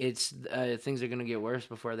 it's things are going to get worse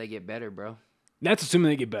before they get better, bro. That's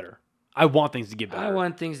assuming they get better. I want things to get better. I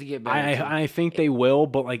want things to get better. I think they will,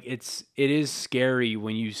 but like it is scary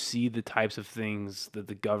when you see the types of things that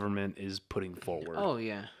the government is putting forward. Oh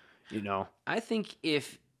yeah. You know. I think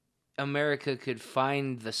if America could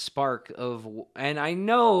find the spark of, and I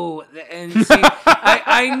know, and see,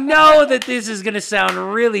 I know that this is gonna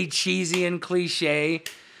sound really cheesy and cliche,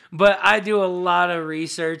 but I do a lot of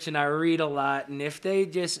research and I read a lot, and if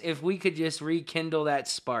we could just rekindle that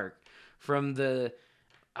spark from the,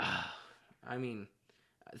 I mean,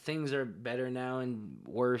 things are better now and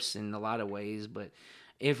worse in a lot of ways, but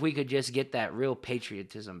if we could just get that real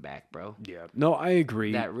patriotism back, bro. Yeah. No, I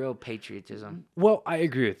agree. That real patriotism. Well, I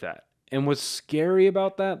agree with that. And what's scary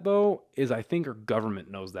about that, though, is I think our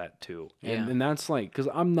government knows that, too. And that's like, because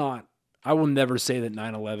I will never say that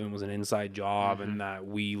 9/11 was an inside job and that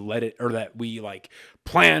we let it, or that we, like,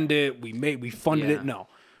 planned it, we funded it. No.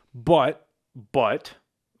 But,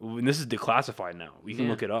 and this is declassified now. We can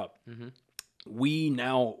look it up.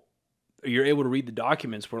 You're able to read the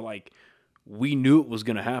documents where, like, we knew it was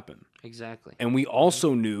going to happen. Exactly. And we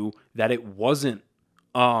also knew that it wasn't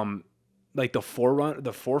like the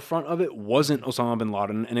forefront of it wasn't Osama bin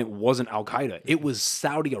Laden and it wasn't Al Qaeda. It was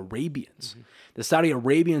Saudi Arabians. The Saudi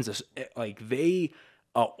Arabians, like they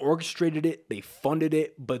orchestrated it, they funded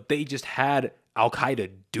it, but they just had Al Qaeda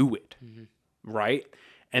do it, right?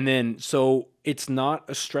 And then so it's not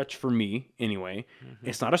a stretch for me anyway.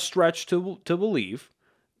 It's not a stretch to believe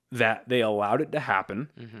that they allowed it to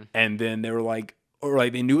happen, and then they were like, or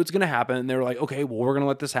like they knew it's going to happen, and they were like, okay, well, we're going to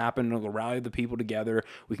let this happen, and we'll rally the people together.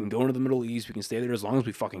 We can go into the Middle East. We can stay there as long as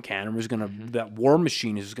we fucking can, and we're just going to, that war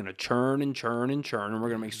machine is just going to churn and churn and churn, and we're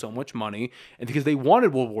going to make so much money. And because they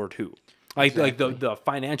wanted World War II. Like the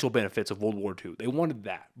financial benefits of World War II. They wanted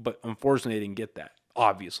that, but unfortunately they didn't get that,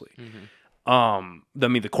 obviously. I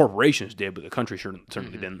mean, the corporations did, but the country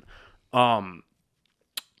certainly didn't.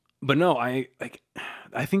 But no, I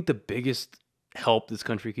think the biggest help this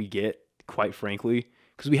country could get, quite frankly,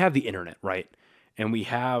 because we have the internet, right? And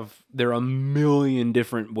there are a million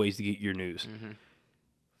different ways to get your news.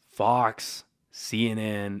 Fox,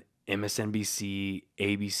 CNN, MSNBC,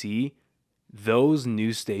 ABC, those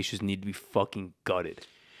news stations need to be fucking gutted.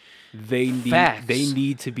 They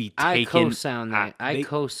need to be taken. I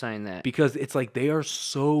co-sign that. Because it's like they are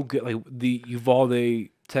so good. Like the Uvalde,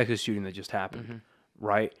 Texas shooting that just happened,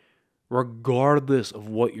 right? Regardless of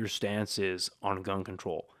what your stance is on gun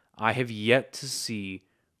control, I have yet to see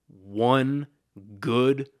one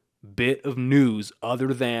good bit of news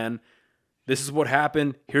other than this is what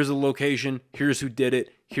happened, here's the location, here's who did it,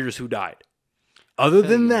 here's who died. Other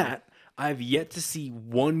than that, I've yet to see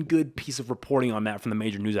one good piece of reporting on that from the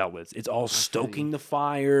major news outlets. It's all stoking the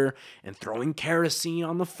fire and throwing kerosene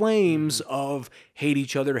on the flames of hate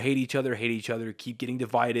each other, keep getting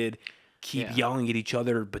divided, keep yelling at each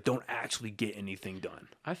other, but don't actually get anything done.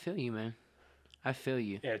 I feel you, man. I feel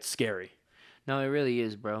you. Yeah, it's scary. No, it really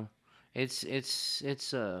is, bro. It's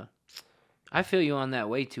I feel you on that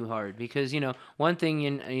way too hard because, one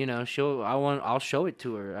thing, I'll show it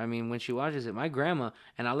to her. I mean, when she watches it, my grandma,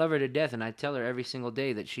 and I love her to death, and I tell her every single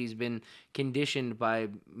day that she's been conditioned by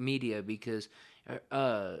media because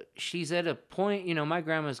she's at a point, my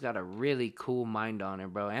grandma's got a really cool mind on her,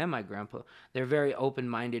 bro, and my grandpa. They're very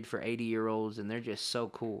open-minded for 80-year-olds, and they're just so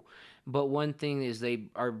cool. But one thing is they'd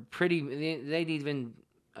even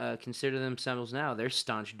consider themselves now, they're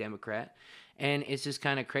staunch Democrat. And it's just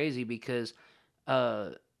kind of crazy because,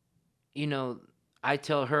 I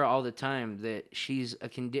tell her all the time that she's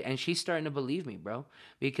and she's starting to believe me, bro.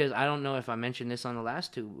 Because I don't know if I mentioned this on the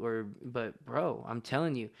last two, but bro, I'm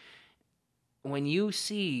telling you, when you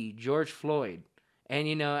see George Floyd,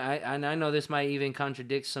 and I know this might even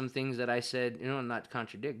contradict some things that I said, not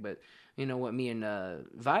contradict, but what me and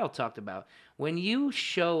Vile talked about. When you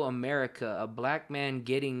show America a black man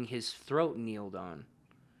getting his throat kneeled on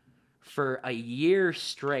for a year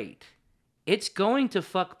straight, it's going to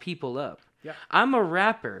fuck people up. Yeah. I'm a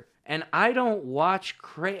rapper, and I don't watch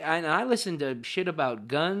and I listen to shit about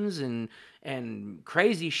guns and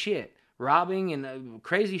crazy shit, robbing and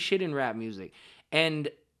crazy shit in rap music. And,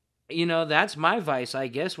 that's my vice, I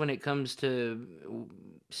guess, when it comes to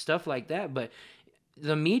stuff like that. But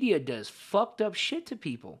the media does fucked up shit to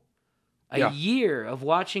people. A year of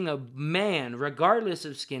watching a man, regardless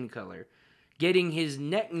of skin color, getting his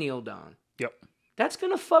neck kneeled on. Yep. That's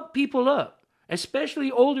going to fuck people up, especially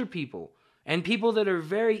older people and people that are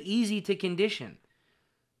very easy to condition.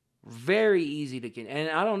 Very easy to condition. And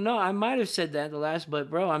I don't know, I might have said that the last, but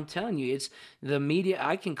bro, I'm telling you, it's the media.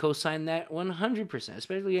 I can co-sign that 100%,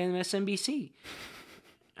 especially MSNBC.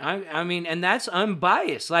 I mean, and that's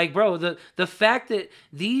unbiased. Like, bro, the fact that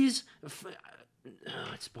these...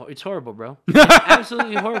 it's horrible, bro. It's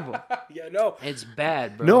absolutely horrible. Yeah, no, it's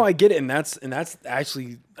bad, bro. No, I get it, and that's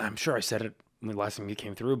actually, I'm sure I said it when the last time you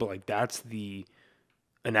came through, but like that's the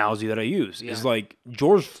analogy that I use. Is like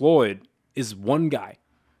George Floyd is one guy.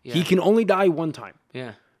 Yeah. He can only die one time.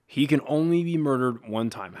 Yeah, he can only be murdered one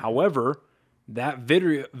time. However, that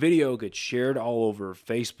video gets shared all over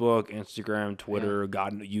Facebook, Instagram, Twitter,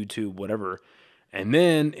 YouTube, whatever. And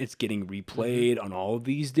then it's getting replayed on all of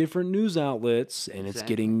these different news outlets, and it's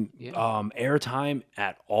getting airtime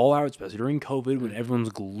at all hours, especially during COVID when everyone's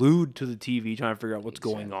glued to the TV trying to figure out what's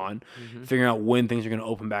going on, figuring out when things are going to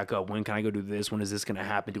open back up, when can I go do this, when is this going to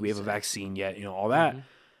happen, do we have a vaccine yet, all that.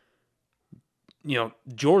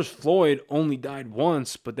 George Floyd only died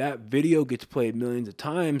once, but that video gets played millions of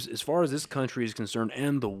times as far as this country is concerned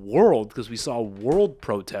and the world, because we saw world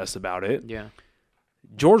protests about it. Yeah.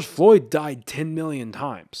 George Floyd died 10 million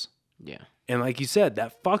times. Yeah. And like you said,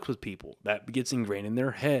 that fucks with people. That gets ingrained in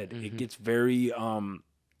their head. It gets very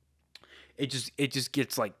it just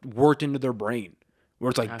gets like worked into their brain where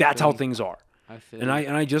it's like that's how things are. I feel And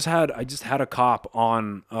I just had a cop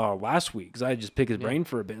on last week because I just picked his brain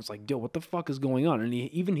for a bit. It's like, yo, what the fuck is going on? And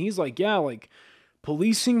he's like, yeah, like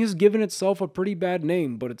policing has given itself a pretty bad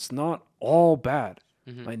name, but it's not all bad.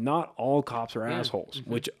 Like not all cops are assholes,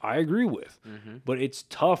 which I agree with. But it's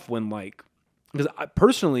tough when like, because I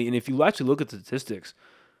personally, and if you actually look at the statistics,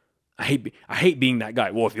 I hate being that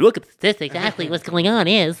guy. Well, if you look at the statistics, Exactly what's going on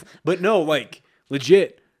is. but no, like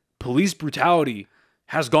legit, police brutality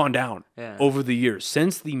has gone down over the years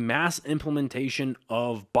since the mass implementation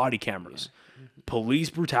of body cameras. Police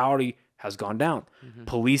brutality has gone down.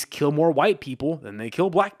 Police kill more white people than they kill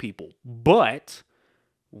black people. But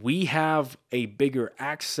we have a bigger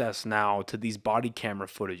access now to these body camera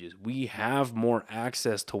footages. We have more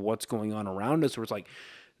access to what's going on around us where it's like,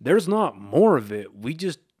 there's not more of it.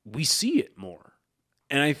 We see it more.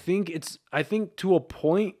 And I think to a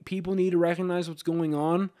point, people need to recognize what's going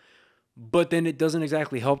on. But then it doesn't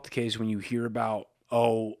exactly help the case when you hear about,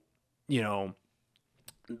 this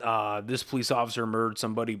police officer murdered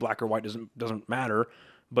somebody, black or white doesn't matter,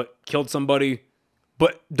 but killed somebody.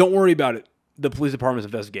 But don't worry about it. The police department's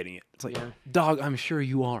investigating it. It's like, dog, I'm sure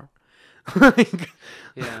you are. Like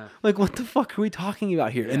what the fuck are we talking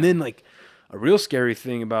about here? And then like a real scary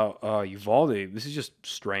thing about Uvalde. This is just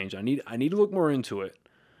strange. I need to look more into it.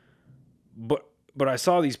 But I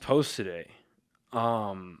saw these posts today.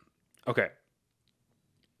 Okay.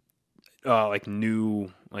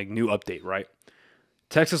 New update, right?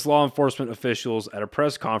 Texas law enforcement officials at a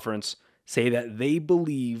press conference say that they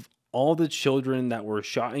believe all the children that were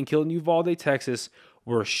shot and killed in Uvalde, Texas,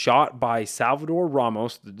 were shot by Salvador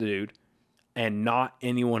Ramos, the dude, and not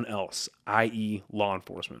anyone else, i.e. law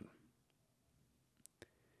enforcement.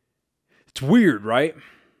 It's weird, right?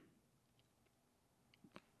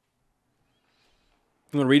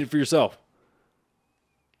 You want to read it for yourself?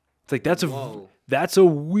 It's like that's a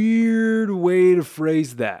weird way to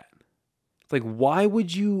phrase that. It's like, why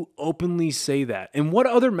would you openly say that? And what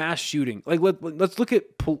other mass shooting? Like let's look at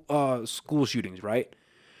school shootings, right?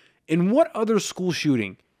 In what other school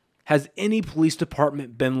shooting has any police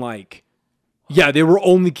department been like, yeah, they were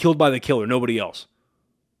only killed by the killer, nobody else?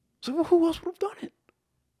 So well, who else would have done it?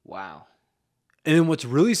 Wow. And then what's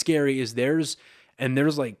really scary is there's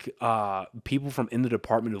like people from in the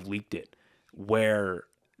department have leaked it, where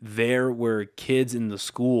there were kids in the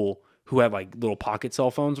school who had like little pocket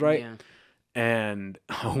cell phones, right? Yeah. And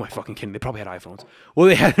oh my fucking kidding, they probably had iPhones. Well,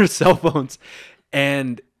 they had their cell phones,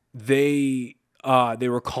 and they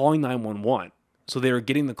were calling 911. So they were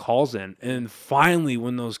getting the calls in, and finally,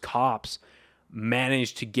 when those cops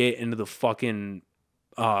managed to get into the fucking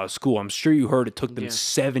school, I'm sure you heard it took them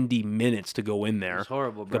 70 minutes to go in there. It's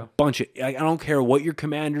horrible, bro. A bunch of, I don't care what your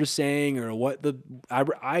commander's saying or what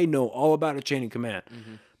I know all about a chain of command,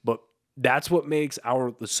 but that's what makes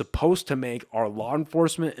supposed to make our law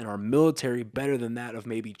enforcement and our military better than that of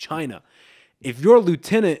maybe China. If your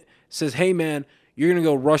lieutenant says, hey man, you're going to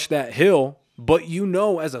go rush that hill, but you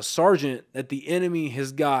know as a sergeant that the enemy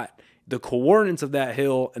has got the coordinates of that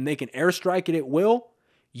hill and they can airstrike it at will,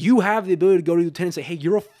 you have the ability to go to the lieutenant and say, hey,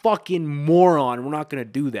 you're a fucking moron. We're not going to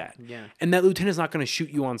do that. Yeah. And that lieutenant's not going to shoot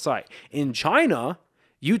you on sight. In China,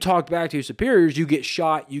 you talk back to your superiors, you get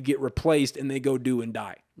shot, you get replaced, and they go do and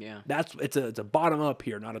die. Yeah. It's a bottom up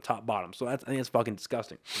here, not a top bottom. So I think it's fucking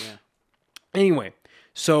disgusting. Yeah. Anyway,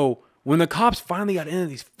 so when the cops finally got into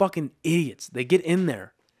these fucking idiots, they get in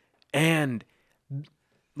there and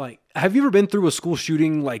like, have you ever been through a school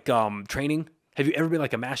shooting like training? Have you ever been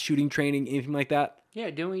like a mass shooting training, anything like that? Yeah,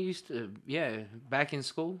 didn't we used to? Yeah, back in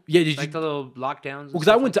school. Yeah, did like the little lockdowns? Well, because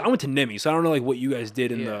I went to NIMI, so I don't know like what you guys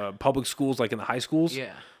did in the public schools, like in the high schools.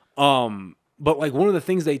 Yeah. But like one of the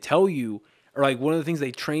things they tell you, or like one of the things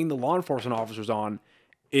they train the law enforcement officers on,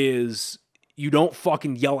 is you don't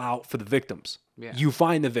fucking yell out for the victims. Yeah. You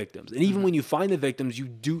find the victims, and even when you find the victims,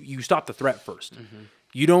 you stop the threat first.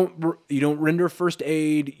 You don't render first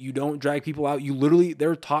aid. You don't drag people out.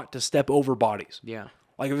 They're taught to step over bodies. Yeah.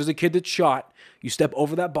 Like if there's a kid that's shot, you step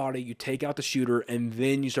over that body, you take out the shooter, and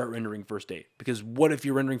then you start rendering first aid. Because what if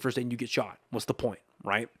you're rendering first aid and you get shot? What's the point,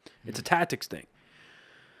 right? It's a tactics thing.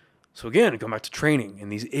 So again, going back to training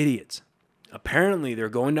and these idiots. Apparently, they're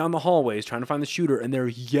going down the hallways trying to find the shooter, and they're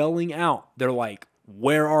yelling out. They're like,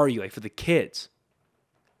 where are you? Like for the kids.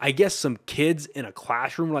 I guess some kids in a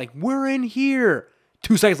classroom were like, we're in here.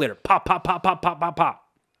 2 seconds later, pop, pop, pop, pop, pop, pop, pop.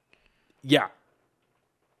 Yeah.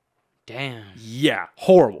 Damn. Yeah.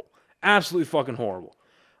 Horrible. Absolutely fucking horrible.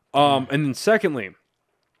 And then secondly,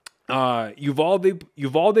 Uvalde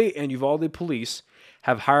and Uvalde police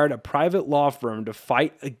have hired a private law firm to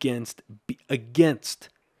fight against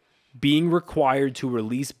being required to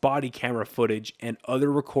release body camera footage and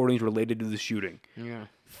other recordings related to the shooting. Yeah.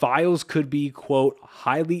 Files could be, quote,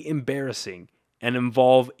 highly embarrassing and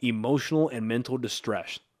involve emotional and mental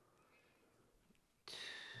distress.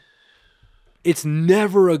 It's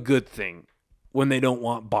never a good thing when they don't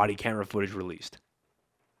want body camera footage released.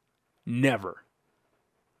 Never.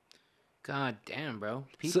 God damn, bro.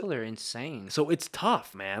 People are insane. So it's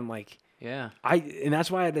tough, man. Like, yeah. And that's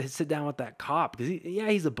why I had to sit down with that cop because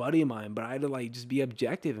he's a buddy of mine, but I had to like just be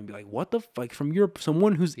objective and be like, what the fuck from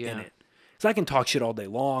someone who's in it. Because I can talk shit all day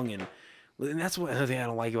long, and that's what another thing I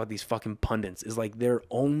don't like about these fucking pundits is like they're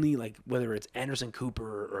only like whether it's Anderson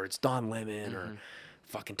Cooper or it's Don Lemon or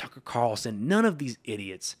fucking Tucker Carlson. None of these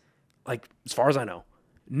idiots, like as far as I know,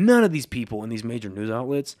 none of these people in these major news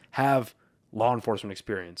outlets have law enforcement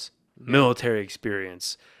experience, military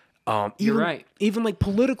experience. You're right. Even like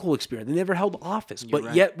political experience. They never held office.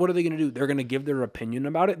 But yet, what are they going to do? They're going to give their opinion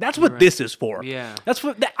about it. That's what this is for. Yeah. That's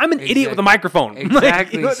what I'm an idiot with a microphone.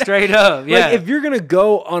 Exactly. Like, straight up. Yeah. Like, if you're going to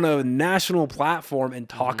go on a national platform and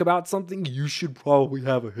talk about something, you should probably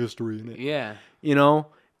have a history in it. Yeah. You know?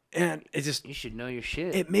 And it's just... You should know your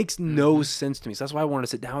shit. It makes no sense to me. So that's why I wanted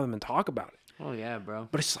to sit down with them and talk about it. Oh, yeah, bro.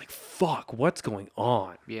 But it's just like, fuck, what's going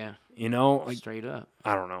on? Yeah. You know? Like, straight up.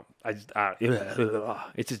 I don't know.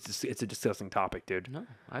 It's a disgusting topic, dude. No,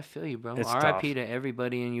 I feel you, bro. It's R.I.P. tough. to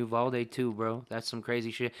everybody in Uvalde, too, bro. That's some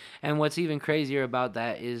crazy shit. And what's even crazier about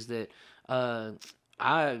that is that,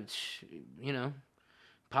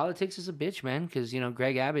 politics is a bitch, man. Because,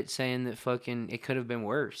 Greg Abbott saying that fucking it could have been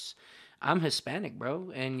worse. I'm Hispanic,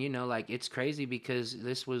 bro. And, it's crazy because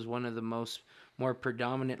this was one of the more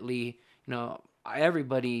predominantly,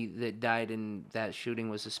 everybody that died in that shooting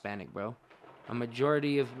was Hispanic, bro. A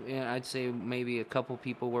majority of, I'd say maybe a couple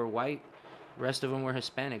people were white. The rest of them were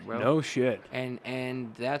Hispanic, bro. No shit.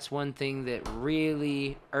 And that's one thing that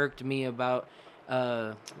really irked me about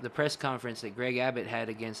the press conference that Greg Abbott had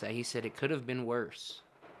against that. He said it could have been worse.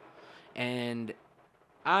 And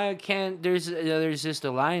I can't, there's just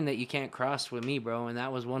a line that you can't cross with me, bro. And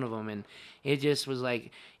that was one of them. And it just was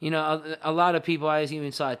like, a lot of people, I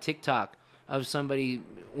even saw a TikTok of somebody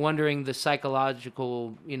wondering the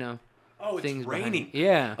psychological, Oh, it's things raining.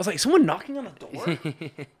 Yeah. I was like, someone knocking on the door?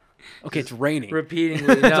 Okay, it's raining.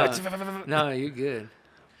 Repeatedly. No, you're good.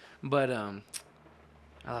 But, I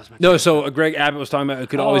lost my so Greg Abbott was talking about it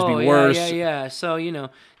could always be worse. Yeah. So,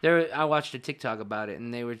 I watched a TikTok about it,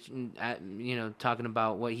 and they were, talking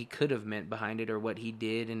about what he could have meant behind it or what he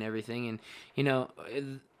did and everything.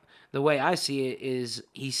 And, the way I see it is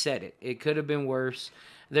he said it. It could have been worse.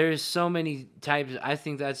 There's so many types. I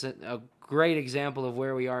think that's a great example of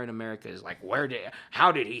where we are in America is like,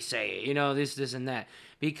 how did he say it? This and that.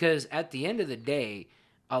 Because at the end of the day,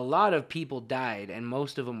 a lot of people died and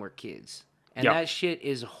most of them were kids. And that shit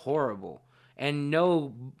is horrible. And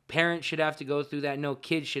no parent should have to go through that. No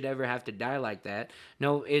kid should ever have to die like that.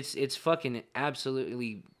 No, it's fucking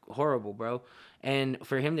absolutely horrible, bro. And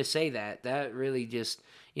for him to say that really just,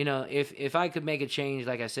 if I could make a change,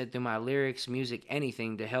 like I said, through my lyrics, music,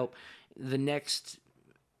 anything to help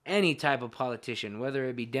any type of politician, whether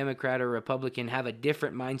it be Democrat or Republican, have a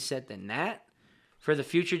different mindset than that for the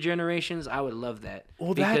future generations, I would love that.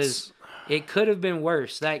 Well, because it could have been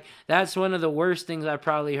worse. That's one of the worst things I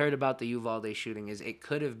probably heard about the Uvalde shooting is it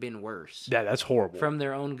could have been worse. Yeah, that's horrible. From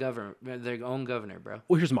their own governor, bro.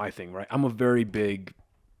 Well, here's my thing, right? I'm a very big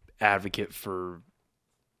advocate for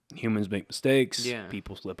humans make mistakes. Yeah.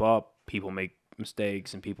 People slip up. People make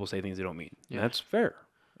mistakes, and people say things they don't mean. Yeah. That's fair.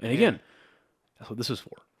 And again, that's what this is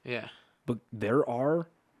for. Yeah. But there are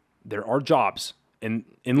jobs in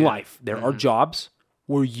life. There are jobs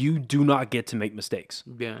where you do not get to make mistakes.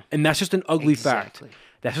 Yeah. And that's just an ugly fact.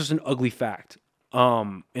 That's just an ugly fact.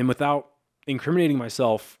 And without incriminating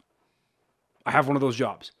myself, I have one of those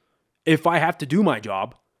jobs. If I have to do my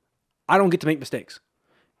job, I don't get to make mistakes.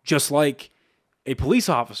 Just like a police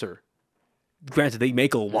officer. Granted, they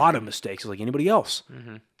make a lot of mistakes like anybody else.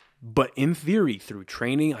 Mm-hmm. But in theory, through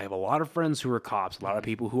training, I have a lot of friends who are cops, a lot of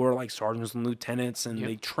people who are like sergeants and lieutenants, and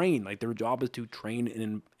they train. Like their job is to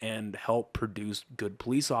train and help produce good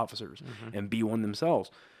police officers and be one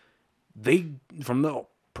themselves. They, from the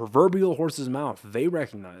proverbial horse's mouth, they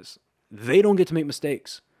recognize they don't get to make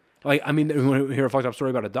mistakes. Like, I mean, when I hear a fucked up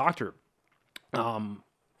story about a doctor,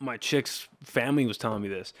 my chick's family was telling me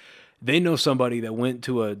this. They know somebody that went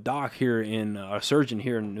to a doc here a surgeon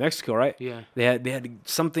here in Mexico, right? Yeah. They had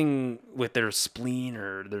something with their spleen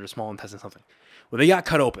or their small intestine, something. Well, they got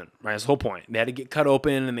cut open, right? That's the whole point. They had to get cut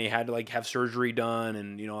open and they had to like have surgery done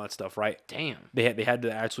and all that stuff, right? Damn. They had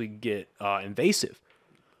to actually get invasive.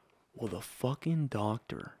 Well, the fucking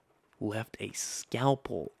doctor left a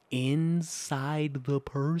scalpel inside the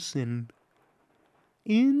person.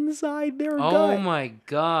 Inside their gut. Oh my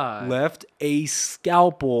God. Left a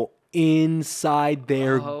scalpel inside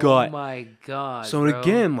their gut. Oh my God. So bro.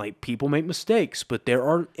 again, like, people make mistakes, but there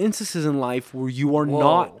are instances in life where you are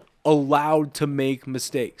not allowed to make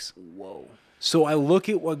mistakes. Whoa. So I look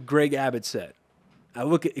at what Greg Abbott said.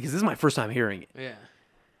 Because this is my first time hearing it. Yeah.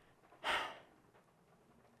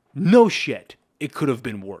 No shit. It could have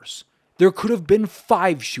been worse. There could have been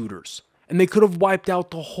 5 shooters, and they could have wiped out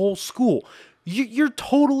the whole school. You're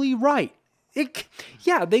totally right.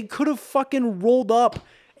 They could have fucking rolled up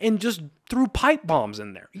and just threw pipe bombs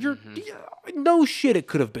in there. No shit, it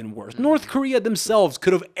could have been worse. North Korea themselves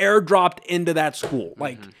could have airdropped into that school.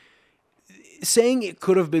 Like, saying it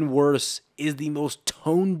could have been worse is the most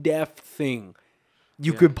tone-deaf thing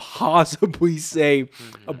you could possibly say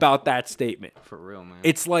about that statement. For real, man.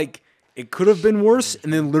 It's like, it could have been worse,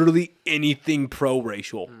 and then literally anything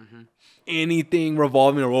pro-racial. Anything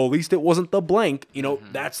revolving around, well, at least it wasn't the blank. You know,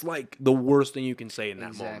 that's like the worst thing you can say in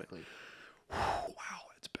that moment. Wow,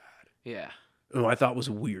 that's bad. Yeah. Oh, I thought it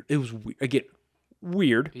was weird. It was again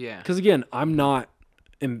weird. Yeah. Because again, I'm not,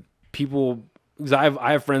 and people, because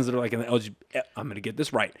I have friends that are like in the I'm gonna get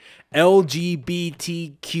this right,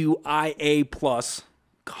 LGBTQIA plus.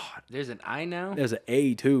 God, there's an I now. There's an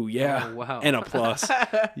A too. Yeah. Oh, wow. And a plus.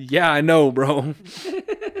 Yeah, I know, bro.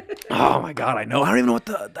 Oh my God, I know. I don't even know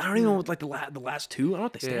what like the last two. I don't know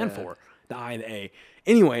what they stand for. The I and the A.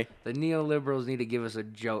 Anyway, the neoliberals need to give us a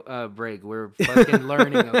break. We're fucking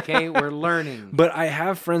learning, okay? We're learning. But I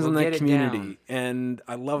have friends in that community, and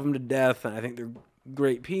I love them to death, and I think they're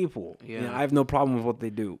great people. Yeah, you know, I have no problem with what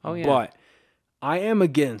they do. Oh yeah. But I am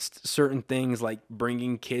against certain things like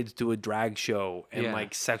bringing kids to a drag show and like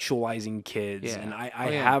sexualizing kids. Yeah. And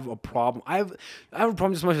I have a problem. I have a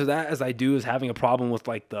problem just as much as that as I do is having a problem with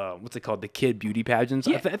like what's it called? The kid beauty pageants.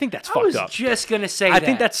 Yeah. I think that's fucked up. I was just going to say that. I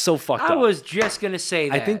think that's so fucked up. I was just going to say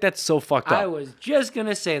that. I think that's so fucked up. I was just going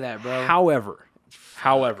to say that, bro. However.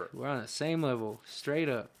 We're on the same level. Straight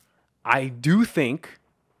up. I do think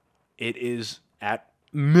it is at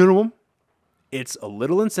minimum, it's a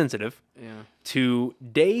little insensitive. Yeah. To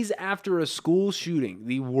days after a school shooting,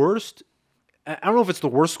 the worst, I don't know if it's the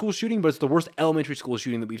worst school shooting, but it's the worst elementary school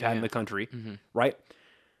shooting that we've had in the country, right?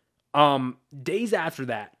 Days after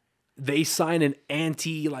that, they sign an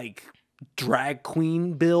anti, drag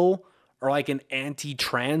queen bill or, an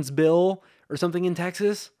anti-trans bill or something in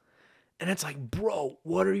Texas. And it's like, bro,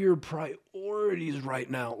 what are your priorities right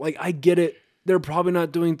now? Like, I get it. They're probably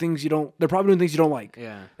doing things you don't like.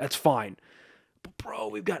 Yeah. That's fine. But bro,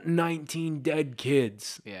 we've got 19 dead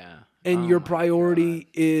kids. Yeah. And your priority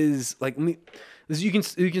is you can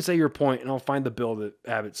say your point, and I'll find the bill that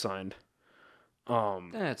Abbott signed.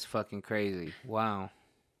 That's fucking crazy. Wow.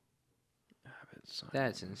 Abbott signed.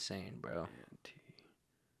 That's insane, bro.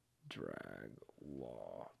 Anti-drag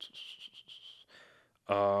law.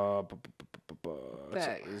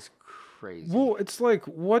 That is crazy. Well, it's like,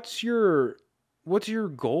 what's your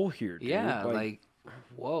goal here, dude? Yeah,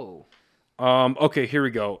 whoa. Okay, here we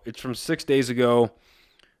go. It's from 6 days ago.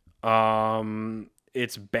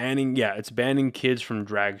 It's banning kids from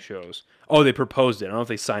drag shows. Oh, they proposed it. I don't know if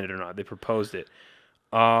they signed it or not. They proposed it.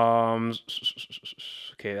 Okay,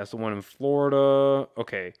 that's the one in Florida.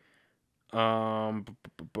 Okay. I don't give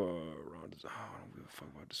a fuck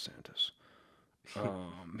about DeSantis.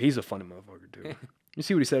 He's a funny motherfucker too. You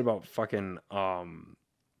see what he said about fucking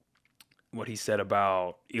what he said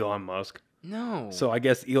about Elon Musk? No. So I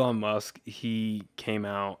guess Elon Musk, he came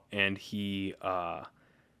out and he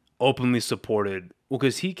openly supported,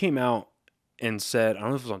 because he came out and said, I don't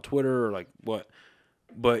know if it was on Twitter or what,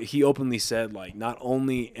 but he openly said, not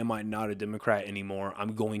only am I not a Democrat anymore,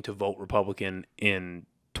 I'm going to vote Republican in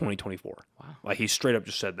 2024. Wow. He straight up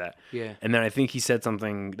just said that. Yeah. And then I think he said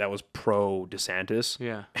something that was pro DeSantis.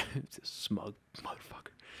 Yeah. It's a smug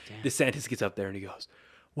motherfucker. Damn. DeSantis gets up there and he goes,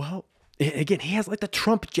 well, again, he has the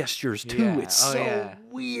Trump gestures too. Yeah. It's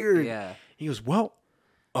weird. Yeah. He goes, well,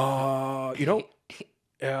 with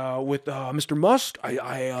Mr. Musk,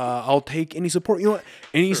 I'll take any support. You know what?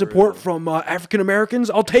 Any support from African Americans,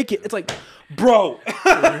 I'll take it. It's like, bro,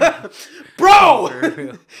 bro.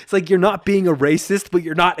 It's like you're not being a racist, but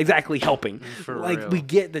you're not exactly helping. For real. We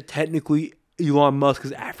get that technically Elon Musk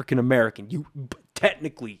is African American.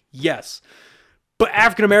 Technically, yes. But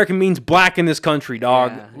African American means black in this country,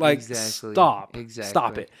 dog. Yeah, exactly. Stop. Exactly.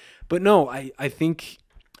 Stop it. But no, I think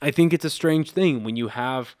it's a strange thing when you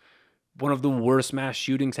have one of the worst mass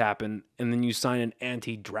shootings happen and then you sign an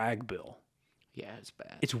anti-drag bill. Yeah, it's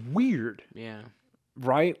bad. It's weird. Yeah.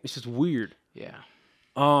 Right? It's just weird. Yeah.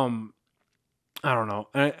 I don't know.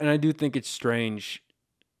 And I do think it's strange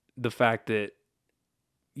the fact that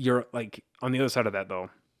you're like on the other side of that though.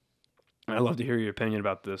 And I'd love to hear your opinion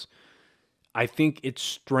about this. I think it's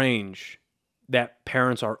strange that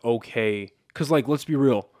parents are okay. Because, like, let's be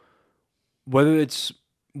real. Whether it's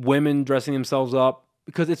women dressing themselves up,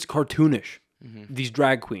 because it's cartoonish. These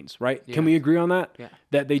drag queens, right? Yeah. Can we agree on that? Yeah.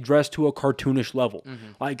 That they dress to a cartoonish level.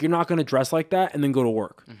 Like, you're not going to dress like that and then go to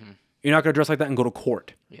work. You're not going to dress like that and go to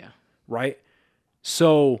court. Yeah. Right?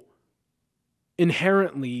 So,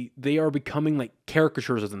 inherently, they are becoming like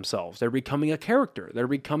caricatures of themselves. They're becoming a character. They're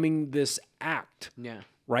becoming this act. Yeah.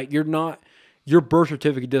 Right? Your birth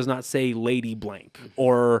certificate does not say Lady Blank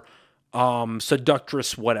or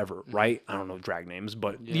seductress whatever, right? I don't know drag names,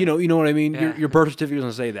 but you know what I mean? Your birth certificate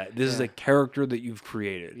doesn't say that. This is a character that you've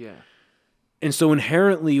created. Yeah. And so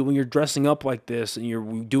inherently when you're dressing up like this and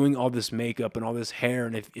you're doing all this makeup and all this hair,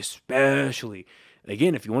 and especially,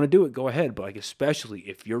 again, if you want to do it, go ahead, but like especially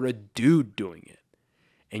if you're a dude doing it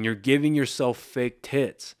and you're giving yourself fake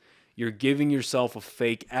tits, you're giving yourself a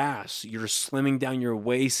fake ass, you're slimming down your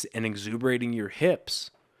waist and exuberating your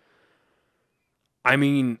hips. I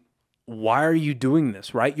mean, why are you doing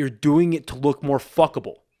this, right? You're doing it to look more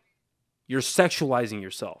fuckable. You're sexualizing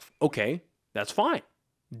yourself. Okay, that's fine.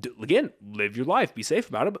 Again, live your life. Be safe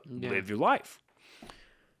about it, but live your life.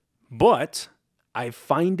 But I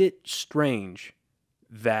find it strange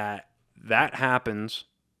that happens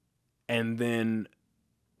and then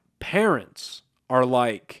parents are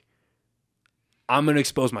like, I'm going to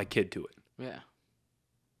expose my kid to it. Yeah.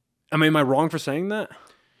 I mean, am I wrong for saying that?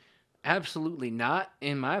 Absolutely not.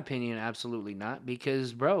 In my opinion, absolutely not.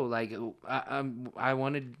 Because, bro, like, I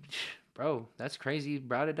wanted, bro, that's crazy you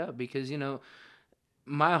brought it up. Because, you know,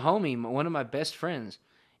 my homie, one of my best friends,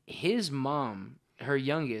 his mom, her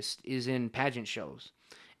youngest, is in pageant shows.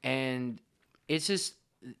 And it's just,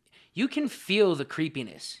 you can feel the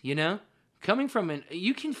creepiness, you know? Coming from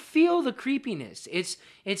you can feel the creepiness.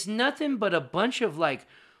 It's nothing but a bunch of like,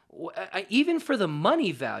 even for the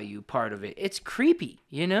money value part of it, it's creepy,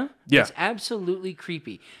 you know? Yeah. It's absolutely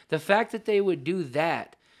creepy. The fact that they would do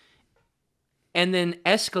that and then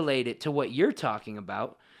escalate it to what you're talking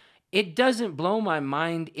about, it doesn't blow my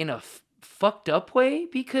mind in a fucked up way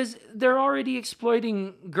because they're already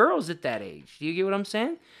exploiting girls at that age. Do you get what I'm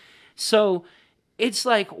saying? So it's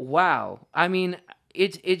like, wow. I mean,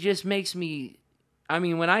 it just makes me, I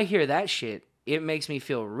mean, when I hear that shit, it makes me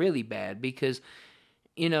feel really bad because,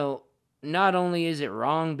 you know, not only is it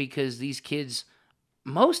wrong because these kids,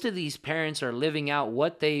 most of these parents are living out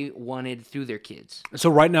what they wanted through their kids. So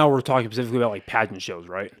right now we're talking specifically about like pageant shows,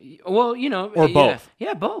 right? Well, you know. Or both.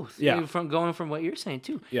 Yeah, both. Yeah. From what you're saying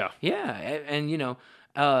too. Yeah. Yeah. And you know,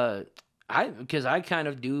 because I kind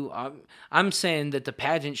of do, I'm saying that the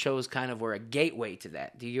pageant shows kind of were a gateway to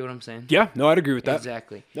that. Do you get what I'm saying? Yeah, no, I'd agree with that.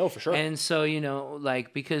 Exactly. No, for sure. And so, you know,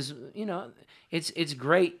 like, because, you know, it's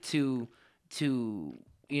great to,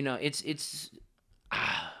 you know, it's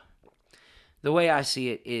the way I see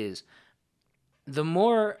it is the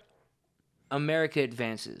more America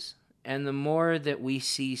advances and the more that we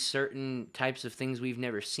see certain types of things we've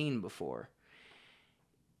never seen before,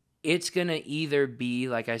 it's going to either be,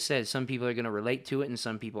 like I said, some people are going to relate to it and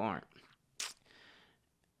some people aren't.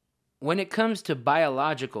 When it comes to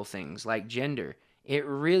biological things like gender, it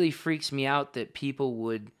really freaks me out that people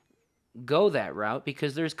would go that route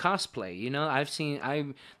because there's cosplay, you know?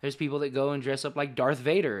 There's people that go and dress up like Darth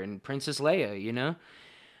Vader and Princess Leia, you know?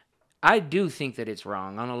 I do think that it's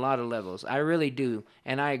wrong on a lot of levels. I really do.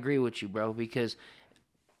 And I agree with you, bro, because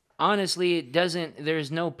honestly,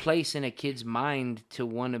 there's no place in a kid's mind to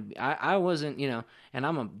want to be. I wasn't, you know, and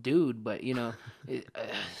I'm a dude, but, you know,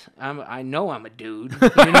 I know I'm a dude,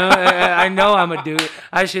 you know, I know I'm a dude.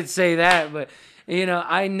 I should say that, but, you know,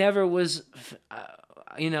 I never was,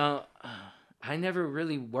 you know, I never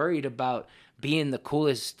really worried about being the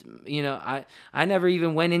coolest, you know, I never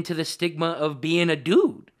even went into the stigma of being a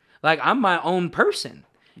dude. Like, I'm my own person.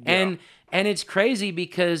 Yeah. And it's crazy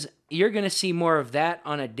because you're going to see more of that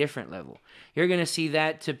on a different level. You're going to see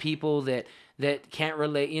that to people that can't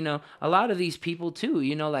relate, you know, a lot of these people too,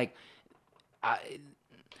 you know, like, I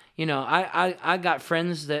got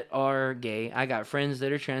friends that are gay. I got friends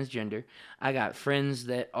that are transgender. I got friends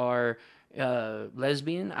that are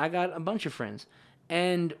lesbian. I got a bunch of friends.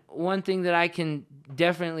 And one thing that I can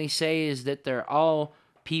definitely say is that they're all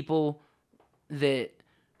people that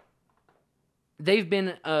they've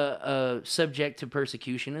been subject to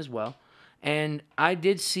persecution as well. And I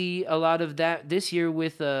did see a lot of that this year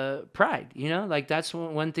with Pride, you know, like that's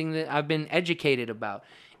one thing that I've been educated about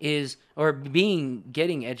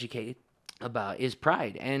getting educated about is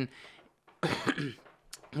Pride. And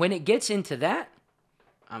when it gets into that,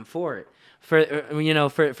 I'm for it. for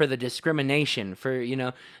for the discrimination, for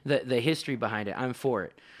the history behind it. I'm for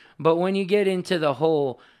it. But when you get into the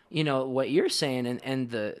whole, what you're saying, and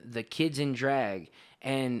the kids in drag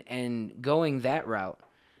and going that route,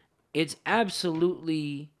 it's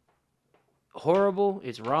absolutely horrible.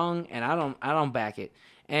 It's wrong, and I don't back it.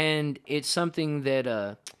 And it's something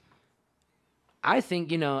that I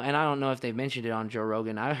think, and I don't know if they mentioned it on Joe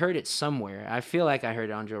Rogan. I heard it somewhere. I feel like I heard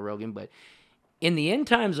it on Joe Rogan, but in the end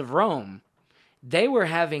times of Rome, they were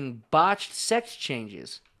having botched sex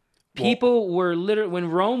changes. People were literally, when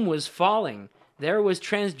Rome was falling, there was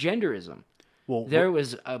transgenderism. There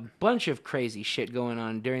was a bunch of crazy shit going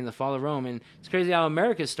on during the fall of Rome, and it's crazy how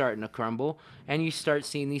America's starting to crumble, and you start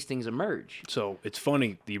seeing these things emerge. So it's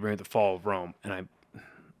funny that you bring up the fall of Rome, and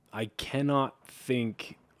I cannot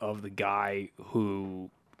think of the guy who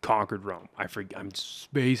conquered Rome. I'm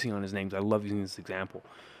spacing on his names. I love using this example.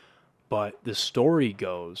 But the story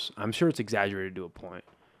goes, I'm sure it's exaggerated to a point,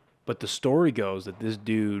 but the story goes that this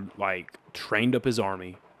dude trained up his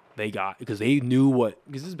army. Because they knew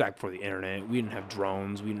because this is back before the internet. We didn't have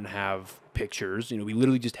drones. We didn't have pictures. We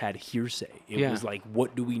literally just had hearsay. It was like,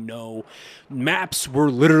 what do we know? Maps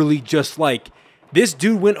were literally just like, this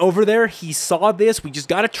dude went over there. He saw this. We just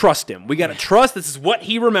got to trust him. We got to trust this is what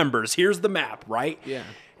he remembers. Here's the map, right? Yeah.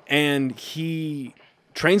 And he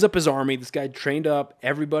trains up his army. This guy trained up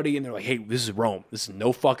everybody, and they're like, hey, this is Rome. This is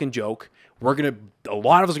no fucking joke. A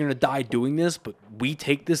lot of us are gonna die doing this, but we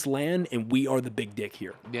take this land and we are the big dick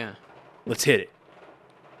here. Yeah. Let's hit it.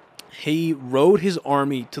 He rode his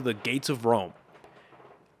army to the gates of Rome,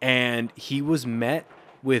 and he was met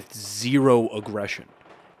with zero aggression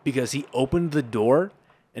because he opened the door,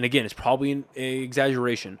 and again, it's probably an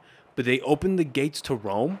exaggeration, but they opened the gates to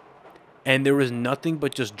Rome, and there was nothing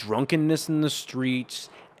but just drunkenness in the streets.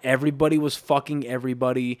 Everybody was fucking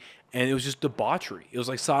everybody, and it was just debauchery. It was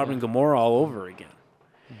like Sodom and Gomorrah all over again.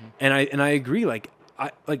 Mm-hmm. And I agree.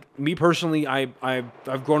 Me personally,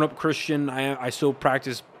 I've grown up Christian. I still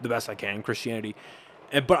practice the best I can Christianity,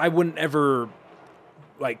 but I wouldn't ever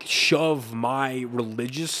shove my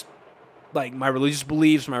religious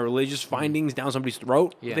beliefs, my religious findings down somebody's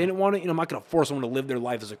throat. Yeah. If they didn't want it, I'm not going to force someone to live their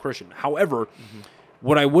life as a Christian. However,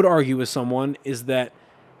 what I would argue with someone is that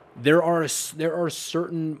there are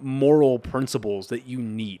certain moral principles that you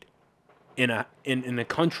need in a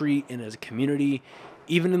country, in a community,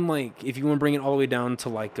 even in if you want to bring it all the way down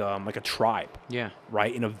to a tribe. Yeah.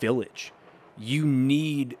 Right? In a village. You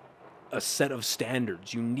need a set of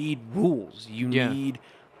standards. You need rules. You need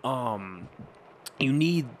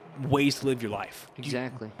ways to live your life.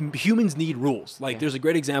 Exactly. Humans need rules. There's a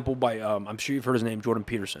great example by I'm sure you've heard his name, Jordan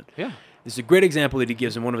Peterson. Yeah. This is a great example that he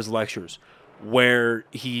gives in one of his lectures, where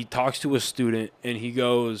he talks to a student and he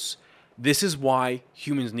goes, this is why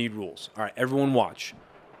humans need rules. All right, everyone watch.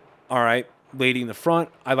 All right, lady in the front,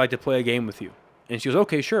 I'd like to play a game with you. And she goes,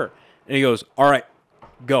 okay, sure. And he goes, all right,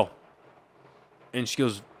 go. And she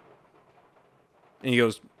goes, and he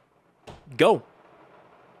goes, go.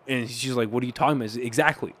 And she's like, what are you talking about?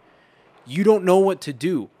 Exactly. You don't know what to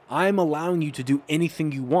do. I'm allowing you to do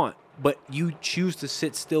anything you want, but you choose to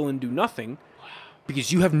sit still and do nothing.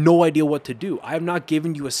 Because you have no idea what to do. I have not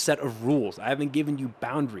given you a set of rules. I haven't given you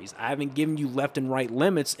boundaries. I haven't given you left and right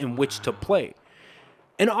limits in which to play.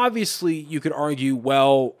 And obviously, you could argue,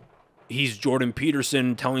 well, he's Jordan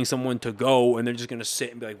Peterson telling someone to go, and they're just going to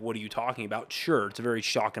sit and be like, what are you talking about? Sure, it's a very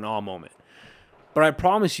shock and awe moment. But I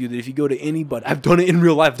promise you that if you go to anybody, I've done it in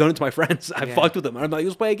real life, I've done it to my friends. I've fucked with them. I'm like,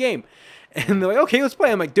 let's play a game. And they're like, okay, let's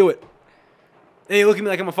play. I'm like, do it. And they look at me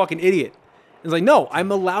like I'm a fucking idiot. It's like, no,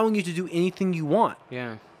 I'm allowing you to do anything you want.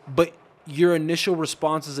 Yeah. But your initial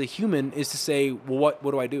response as a human is to say, well, what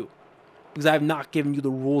do I do? Because I have not given you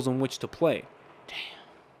the rules on which to play. Damn.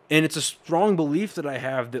 And it's a strong belief that I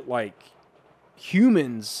have that,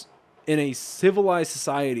 humans in a civilized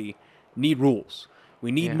society need rules.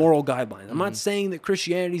 We need moral guidelines. I'm not saying that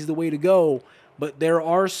Christianity is the way to go, but there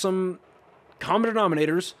are some common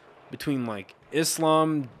denominators between,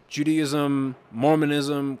 Islam, Judaism,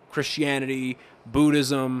 Mormonism, Christianity,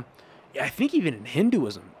 Buddhism, I think even in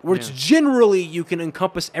Hinduism, where it's generally you can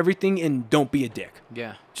encompass everything in don't be a dick.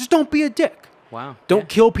 Yeah. Just don't be a dick. Wow. Don't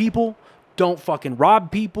kill people. Don't fucking rob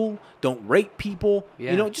people. Don't rape people.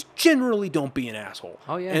 Yeah. Just generally don't be an asshole.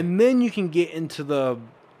 Oh, yeah. And then you can get into the,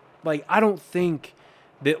 I don't think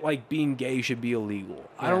that, being gay should be illegal.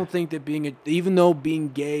 Yeah. I don't think that even though being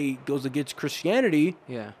gay goes against Christianity,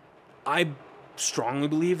 I strongly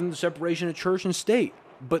believe in the separation of church and state,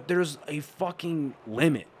 but there's a fucking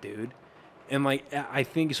limit, dude. And I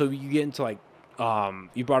think so. You get into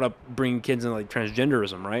you brought up bringing kids in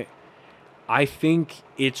transgenderism, right? I think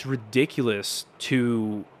it's ridiculous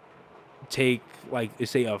to take like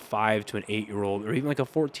say a 5 to an 8-year-old or even like a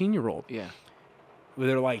 14-year-old. Yeah. Where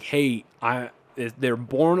they're like, hey, they're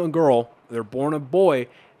born a girl, they're born a boy,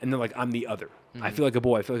 and they're like, I'm the other. I feel like a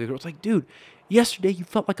boy, I feel like a girl. It's like, dude, yesterday you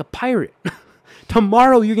felt like a pirate.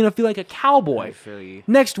 Tomorrow you're gonna feel like a cowboy. I feel you.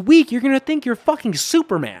 Next week you're gonna think you're fucking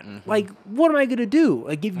Superman. Like, what am I gonna do?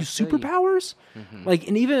 Like, give you superpowers? Like,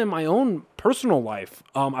 and even in my own personal life,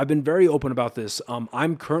 I've been very open about this.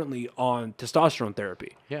 I'm currently on testosterone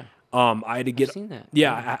therapy. Yeah. I had to get. I've seen that.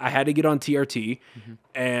 Yeah, I had to get on TRT,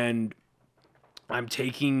 and I'm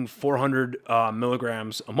taking 400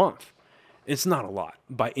 milligrams a month. It's not a lot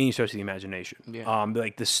by any stretch of the imagination. Yeah.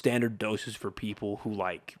 Like the standard doses for people who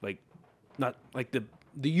like not like the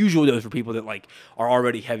usual dose for people that like are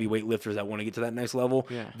already heavyweight lifters that want to get to that next level.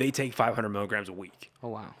 Yeah. They take 500 milligrams a week. Oh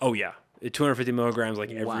wow. Oh yeah, 250 milligrams like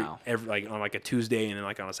Wow. every like on like a Tuesday and then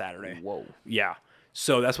like on a Saturday. Whoa. Yeah.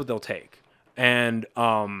 So that's what they'll take, and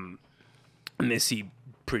they see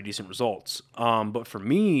pretty decent results. But for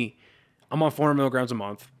me, I'm on 400 milligrams a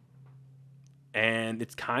month, and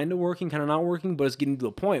it's kind of working, kind of not working, but it's getting to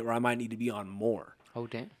the point where I might need to be on more. Oh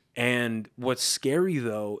damn. And what's scary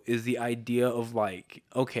though is the idea of like,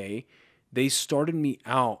 okay, they started me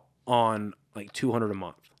out on like 200 a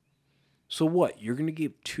month. So what? You're gonna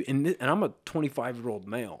get two, and I'm a 25-year-old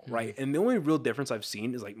male, right? And the only real difference I've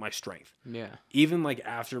seen is like my strength. Yeah. Even like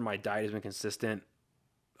after my diet has been consistent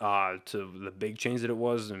to the big change that it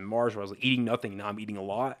was in March, where I was like eating nothing, now I'm eating a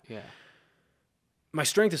lot. Yeah. My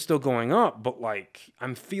strength is still going up, but like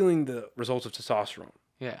I'm feeling the results of testosterone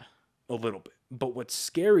Yeah. a little bit. But what's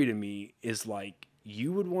scary to me is like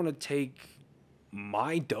you would want to take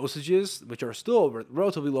my dosages, which are still a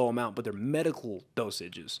relatively low amount, but they're medical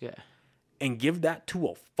dosages, Yeah. and give that to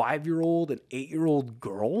a 5-year-old, an 8-year-old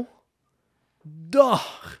girl? Duh!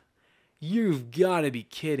 You've got to be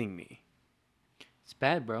kidding me. It's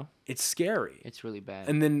bad, bro. It's scary. It's really bad.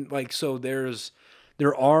 And then like so there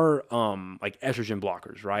are like estrogen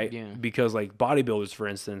blockers, right? Yeah. Because like bodybuilders, for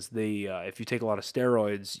instance, they if you take a lot of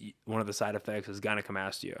steroids, one of the side effects is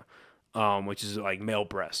gynecomastia, which is like male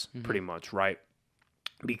breasts, pretty much, right?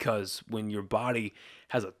 Because when your body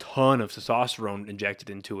has a ton of testosterone injected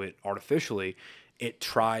into it artificially, it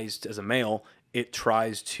tries to, as a male, it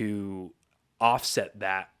tries to offset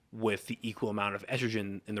that with the equal amount of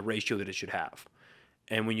estrogen in the ratio that it should have.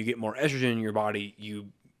 And when you get more estrogen in your body,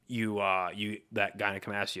 you that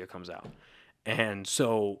gynecomastia comes out. And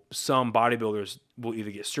so some bodybuilders will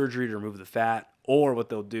either get surgery to remove the fat, or what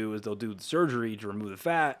they'll do is they'll do the surgery to remove the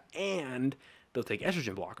fat and they'll take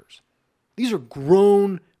estrogen blockers. These are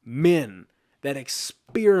grown men that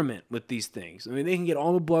experiment with these things. I mean, they can get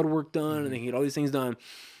all the blood work done and they can get all these things done,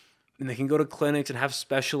 and they can go to clinics and have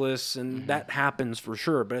specialists, and that happens for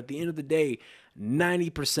sure. But at the end of the day,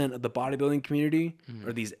 90% of the bodybuilding community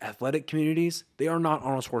or these athletic communities, they are not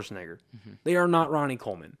Arnold Schwarzenegger. They are not Ronnie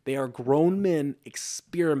Coleman. They are grown men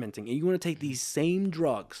experimenting. And you want to take these same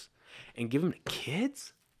drugs and give them to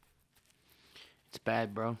kids? It's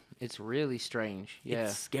bad, bro. It's really strange. Yeah.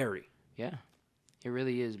 It's scary. Yeah. It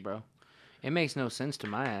really is, bro. It makes no sense to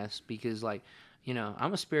my ass because, like, you know,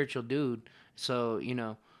 I'm a spiritual dude. So, you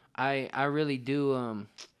know, I really do,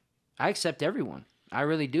 I accept everyone. I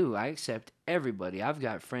really do. I accept everybody. I've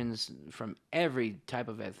got friends from every type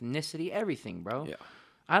of ethnicity, everything, bro. Yeah.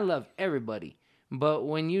 I love everybody. But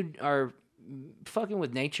when you are fucking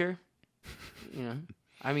with nature, you know,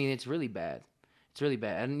 I mean, it's really bad. It's really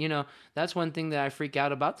bad. And, you know, that's one thing that I freak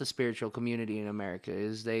out about the spiritual community in America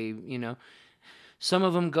is they, you know, some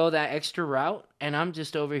of them go that extra route, and I'm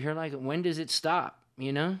just over here like, when does it stop,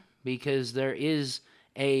 you know? Because there is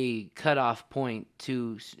a cutoff point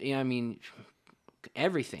to, you know, I mean,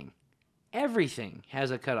 everything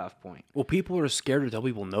has a cutoff point. Well, people are scared to tell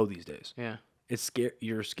people no these days. Yeah.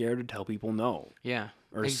 You're scared to tell people no. Yeah.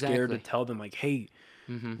 Or exactly. scared to tell them like, hey,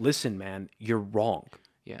 listen, man, you're wrong.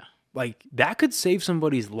 Yeah. Like, that could save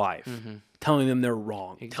somebody's life. Telling them they're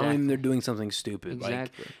wrong. Exactly. Telling them they're doing something stupid.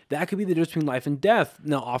 Exactly. Like, that could be the difference between life and death.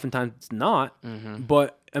 Now, oftentimes it's not.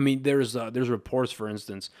 But, I mean, there's reports, for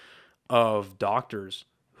instance, of doctors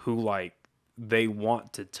who, like, they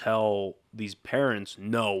want to tell these parents,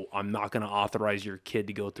 no, I'm not going to authorize your kid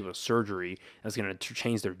to go through a surgery that's going to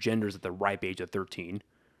change their genders at the ripe age of 13.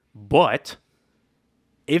 But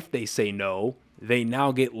if they say no, they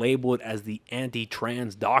now get labeled as the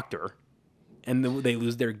anti-trans doctor, and then they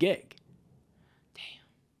lose their gig.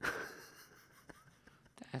 damn.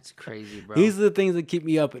 That's crazy, bro. These are the things that keep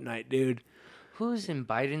me up at night, dude. Who's in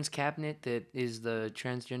Biden's cabinet that is the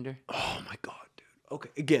transgender? Oh, my God, dude. Okay,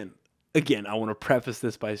 again, I want to preface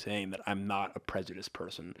this by saying that I'm not a prejudiced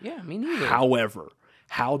person. Yeah, me neither. However,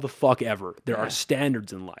 How the fuck ever? There are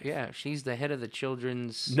standards in life. Yeah, she's the head of the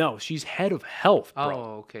children's. No, she's head of health, bro.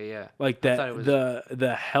 Oh, okay, yeah. Like that,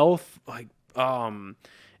 the health, like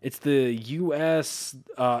it's the U.S.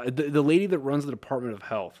 The lady that runs the Department of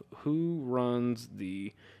Health. Who runs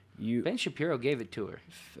the Ben Shapiro gave it to her.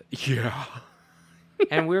 Yeah.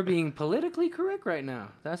 And we're being politically correct right now.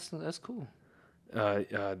 That's cool.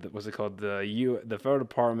 What's it called? The Federal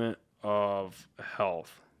Department of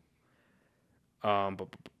Health. Where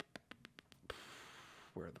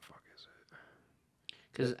the fuck is it?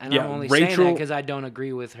 Because I'm only saying that because I don't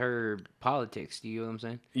agree with her politics. Do you know what I'm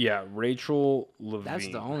saying? Yeah, Rachel Levine. That's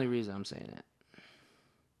the only reason I'm saying that.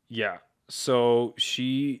 Yeah. So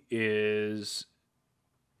she is.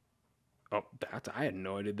 Oh, I had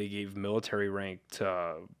no idea they gave military rank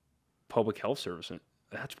to public health service.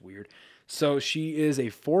 That's weird. So she is a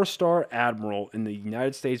 4-star admiral in the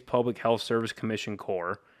United States Public Health Service Commission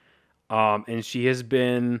Corps. And she has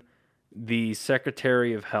been the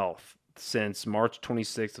Secretary of Health since March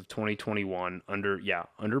 26th of 2021 under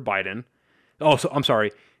Biden. Oh, so I'm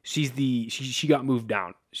sorry. She got moved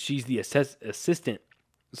down. She's the Assistant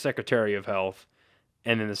Secretary of Health.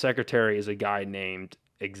 And then the secretary is a guy named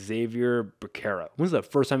Xavier Becerra. When's the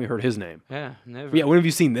first time you heard his name? Yeah, never. Yeah, when have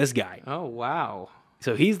you seen this guy? Oh, wow.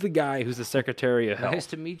 So he's the guy who's the Secretary of Health. Nice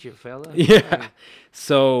to meet you, fella. Yeah.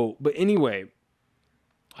 So, but anyway.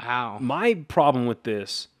 Wow. My problem with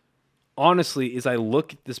this, honestly, is I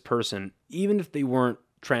look at this person, even if they weren't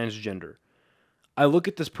transgender, I look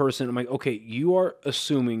at this person, I'm like, okay, you are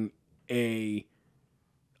assuming a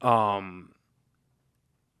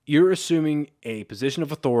position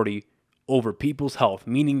of authority over people's health,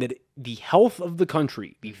 meaning that the health of the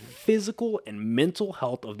country, the physical and mental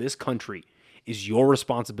health of this country is your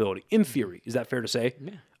responsibility. In theory. Is that fair to say?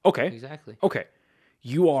 Yeah. Okay. Exactly. Okay.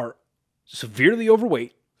 You are severely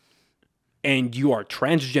overweight and you are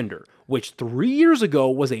transgender, which 3 years ago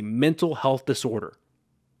was a mental health disorder.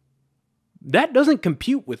 That doesn't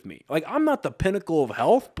compute with me. Like, I'm not the pinnacle of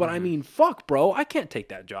health, but I mean, fuck, bro, I can't take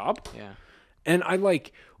that job. Yeah. And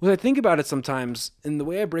when I think about it sometimes, and the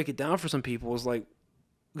way I break it down for some people is like,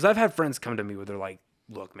 because I've had friends come to me where they're like,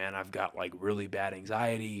 look, man, I've got like really bad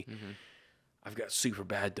anxiety. I've got super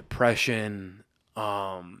bad depression.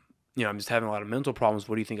 I'm just having a lot of mental problems.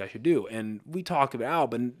 What do you think I should do? And we talk it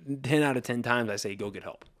out, but 10 out of 10 times I say, go get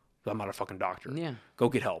help. I'm not a fucking doctor. Yeah. Go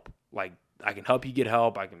get help. Like, I can help you get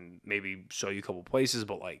help. I can maybe show you a couple places,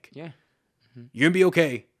 but like, yeah, you're going to be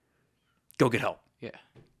okay. Go get help. Yeah.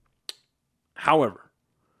 However,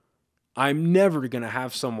 I'm never going to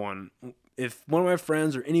have someone, if one of my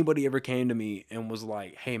friends or anybody ever came to me and was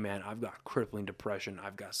like, hey man, I've got crippling depression,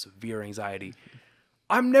 I've got severe anxiety,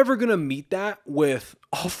 I'm never going to meet that with,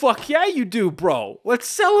 oh fuck yeah you do, bro. Let's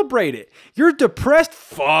celebrate it. You're depressed?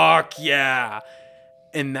 Fuck yeah.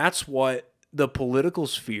 And that's what the political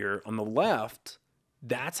sphere on the left,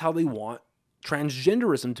 that's how they want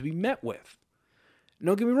transgenderism to be met with.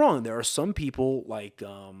 Don't get me wrong. There are some people like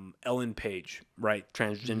Ellen Page, right?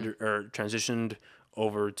 Transitioned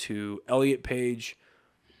over to Elliot Page.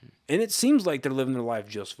 And it seems like they're living their life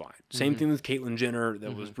just fine. Same thing with Caitlyn Jenner.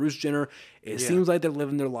 That was Bruce Jenner. It seems like they're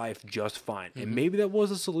living their life just fine. And maybe that was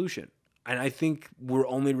a solution. And I think we're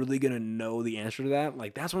only really going to know the answer to that.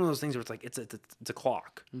 Like, that's one of those things where it's like, it's a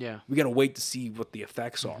clock. Yeah. We got to wait to see what the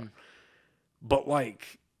effects are. But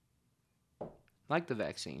like the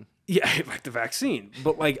vaccine. Yeah, like the vaccine.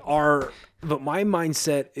 But but my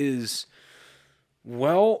mindset is,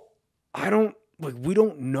 well, we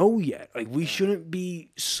don't know yet. Like, we shouldn't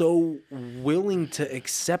be so willing to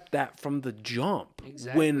accept that from the jump.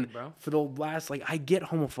 Exactly, bro. For the last, I get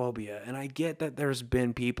homophobia, and I get that there's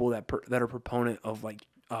been people that are proponent of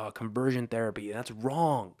conversion therapy, and that's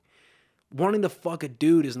wrong. Wanting to fuck a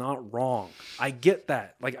dude is not wrong. I get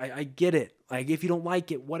that. I get it. If you don't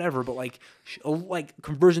like it, whatever. But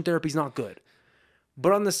conversion therapy is not good.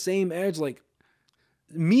 But on the same edge,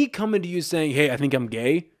 me coming to you saying, "Hey, I think I'm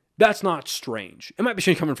gay," that's not strange. It might be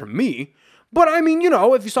strange coming from me, but I mean,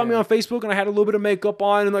 if you saw me on Facebook and I had a little bit of makeup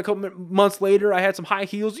on, and a couple months later I had some high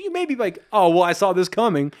heels, you may be like, "Oh, well, I saw this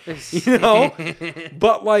coming," But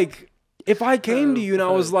if I came to you and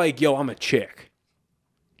I was like, "Yo, I'm a chick,"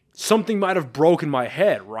 something might have broken my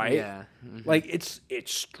head, right? Yeah. It's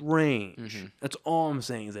strange. That's all I'm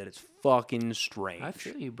saying, is that it's fucking strange. I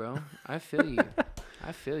feel you, bro. I feel you.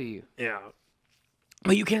 I feel you. Yeah.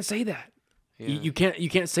 But you can't say that. Yeah. You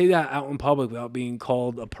can't say that out in public without being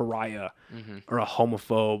called a pariah or a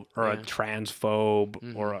homophobe or a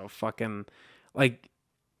transphobe or a fucking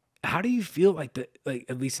how do you feel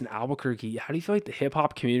at least in Albuquerque, how do you feel like the hip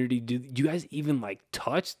hop community, do you guys even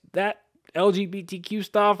touch that LGBTQ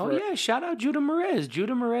stuff. Oh yeah, shout out Judah Merez.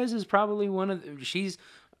 Judah Merez is probably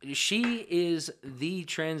she is the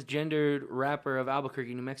transgendered rapper of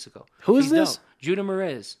Albuquerque, New Mexico. Who is this? Dope. Judah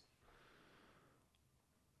Merez.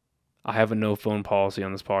 I have a no phone policy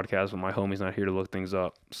on this podcast, but my homie's not here to look things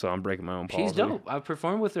up, so I'm breaking my own policy. She's dope. I've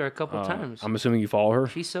performed with her a couple times. I'm assuming you follow her?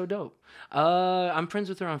 She's so dope. I'm friends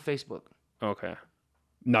with her on Facebook. Okay.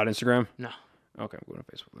 Not Instagram? No. Okay, I'm going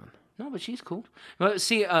to Facebook then. No, but she's cool. Well,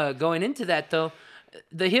 see, going into that, though,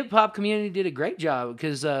 the hip-hop community did a great job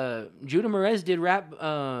because Judah Merez did rap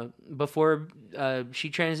before she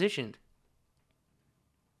transitioned.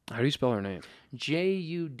 How do you spell her name?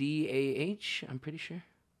 Judah, I'm pretty sure.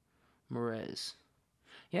 Merez.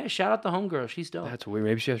 Yeah, shout out the homegirl. She's dope. That's weird.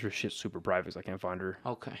 Maybe she has her shit super private because I can't find her.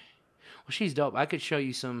 Okay. Well, she's dope. I could show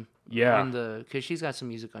you some. Yeah. Because she's got some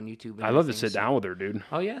music on YouTube. And I'd love to sit down with her, dude.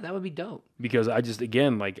 Oh, yeah, that would be dope. Because I just,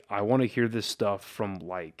 again, like, I want to hear this stuff from,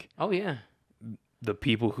 like... Oh, yeah. The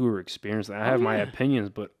people who are experienced. I have my opinions,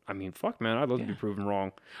 but, I mean, fuck, man. I'd love to be proven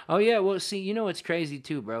wrong. Oh, yeah. Well, see, you know what's crazy,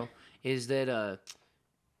 too, bro, is that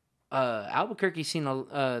Albuquerque seen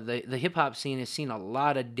the hip-hop scene has seen a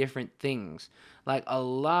lot of different things. Like, a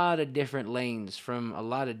lot of different lanes from a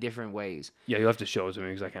lot of different ways. Yeah, you'll have to show it to me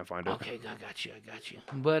because I can't find it. Okay, I got you.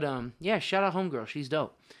 But, yeah, shout out homegirl. She's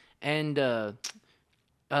dope. And,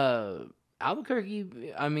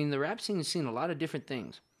 Albuquerque, I mean, the rap scene has seen a lot of different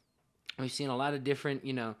things. We've seen a lot of different,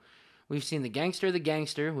 we've seen the gangster.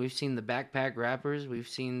 We've seen the backpack rappers. We've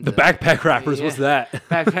seen the backpack rappers. Yeah. What's that?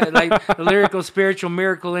 Backpack, like the lyrical, spiritual,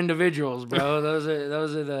 miracle individuals, bro. Those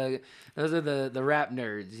are the rap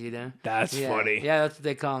nerds, That's funny. Yeah, that's what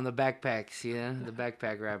they call them, the backpacks, the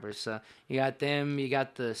backpack rappers. So you got them. You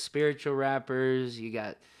got the spiritual rappers. You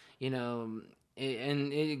got,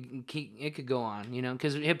 and it could go on,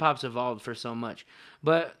 because hip hop's evolved for so much.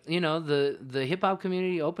 But the hip hop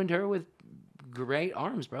community opened her with great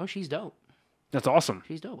arms, bro. She's dope. That's awesome.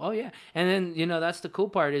 She's dope. Oh yeah. And then that's the cool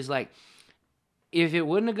part is like, if it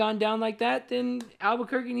wouldn't have gone down like that, then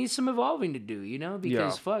Albuquerque needs some evolving to do,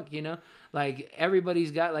 because fuck, like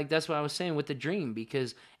everybody's got, like, that's what I was saying with the dream,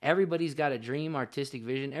 because everybody's got a dream, artistic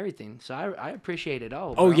vision, everything. So I appreciate it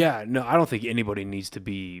all. Bro. Oh yeah, no, I don't think anybody needs to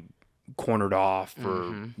be cornered off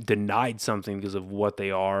or denied something because of what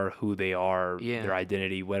they are, who they are, their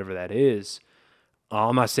identity, whatever that is.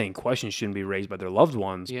 I'm not saying questions shouldn't be raised by their loved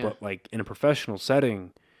ones, but like in a professional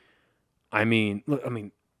setting, I mean,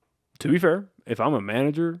 to be fair, if I'm a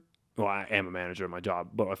manager, well, I am a manager at my job,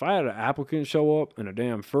 but if I had an applicant show up in a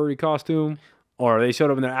damn furry costume, or they showed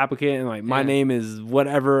up in their applicant and like, my name is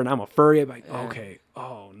whatever, and I'm a furry, I'm like, okay,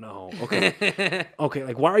 oh no, okay, okay,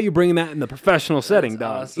 like, why are you bringing that in the professional setting,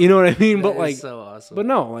 dog? Awesome. You know what I mean? But like, so awesome. But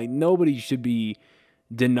no, like, nobody should be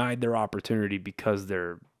denied their opportunity because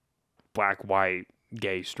they're black, white,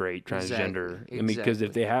 gay, straight, transgender. Exactly. I mean, because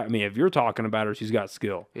if they have, if you're talking about her, she's got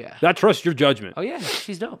skill. Yeah. I trust your judgment. Oh, yeah.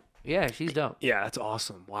 She's dope. Yeah, she's dope. Yeah, that's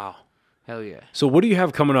awesome. Wow. Hell yeah. So what do you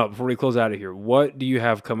have coming up before we close out of here? What do you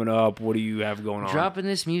have coming up? What do you have going on? Dropping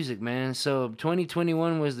this music, man. So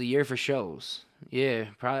 2021 was the year for shows. Yeah,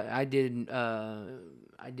 I did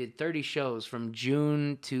 30 shows from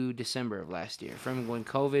June to December of last year. From when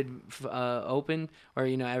COVID opened, or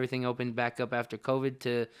everything opened back up after COVID,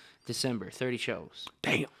 to December. 30 shows.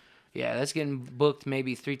 Damn. Yeah, that's getting booked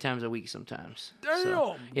maybe 3 times a week sometimes. Damn.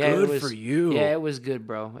 So, good for you. Yeah, it was good,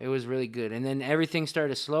 bro. It was really good. And then everything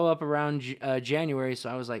started to slow up around January, so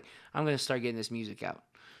I was like, I'm going to start getting this music out.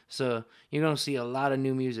 So you're going to see a lot of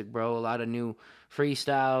new music, bro. A lot of new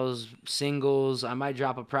freestyles, singles. I might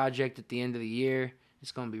drop a project at the end of the year.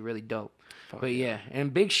 It's going to be really dope. But yeah,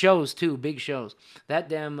 and big shows too, big shows. That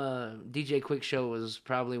damn DJ Quick show was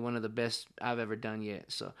probably one of the best I've ever done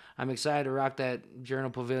yet. So I'm excited to rock that Journal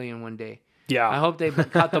Pavilion one day. Yeah. I hope they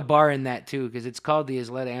caught the bar in that too, because it's called the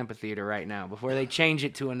Isleta Amphitheater right now. Before they change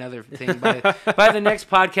it to another thing. By the next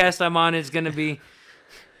podcast I'm on, it's going to be...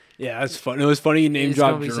 Yeah, that's fun. It was funny you name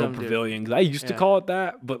dropped Journal Pavilion, because I used to call it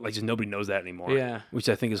that, but like just nobody knows that anymore. Yeah. Which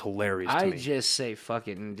I think is hilarious to me. I just say fuck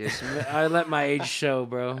it and just... I let my age show,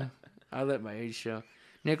 bro. I let my age show.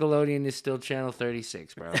 Nickelodeon is still channel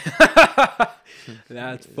 36, bro.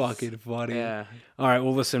 That's fucking funny. Yeah. All right.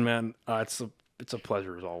 Well, listen, man. It's a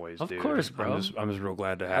pleasure as always, dude. Of course, bro. I'm just real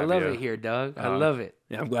glad to have you. I you. love it here, dog. I love it.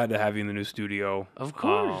 Yeah, I'm glad to have you in the new studio. Of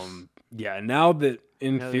course. Yeah. Now that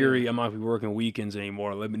in theory I'm not be working weekends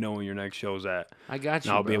anymore, let me know when your next show's at. I got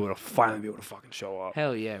you. And I'll finally be able to fucking show up.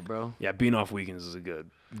 Hell yeah, bro. Yeah, being off weekends is a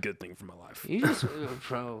good thing for my life. You just,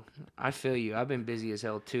 bro. I feel you. I've been busy as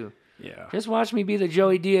hell too. Yeah. Just watch me be the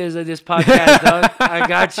Joey Diaz of this podcast, dog. I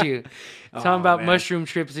got you. Talking about man. mushroom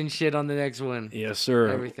trips and shit on the next one. Yes, sir.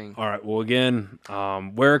 Everything. All right. Well, again,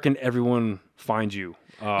 where can everyone find you?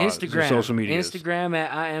 Instagram. Social media. Instagram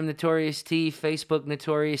at I am Notorious T. Facebook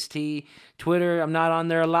Notorious T. Twitter, I'm not on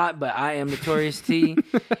there a lot, but I am Notorious T.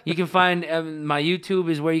 You can find my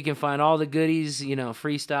YouTube is where you can find all the goodies. You know,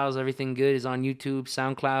 freestyles, everything good is on YouTube,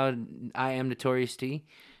 SoundCloud. I am Notorious T.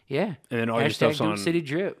 Yeah. And then all your stuff's Duke on City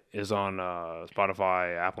Drip. Is on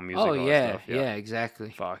Spotify, Apple Music. Oh all yeah, that stuff. yeah,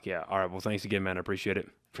 exactly. Fuck yeah. All right. Well, thanks again, man. I appreciate it.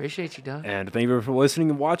 Appreciate you, dog. And thank you for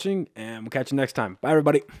listening and watching. And we'll catch you next time. Bye,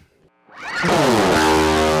 everybody.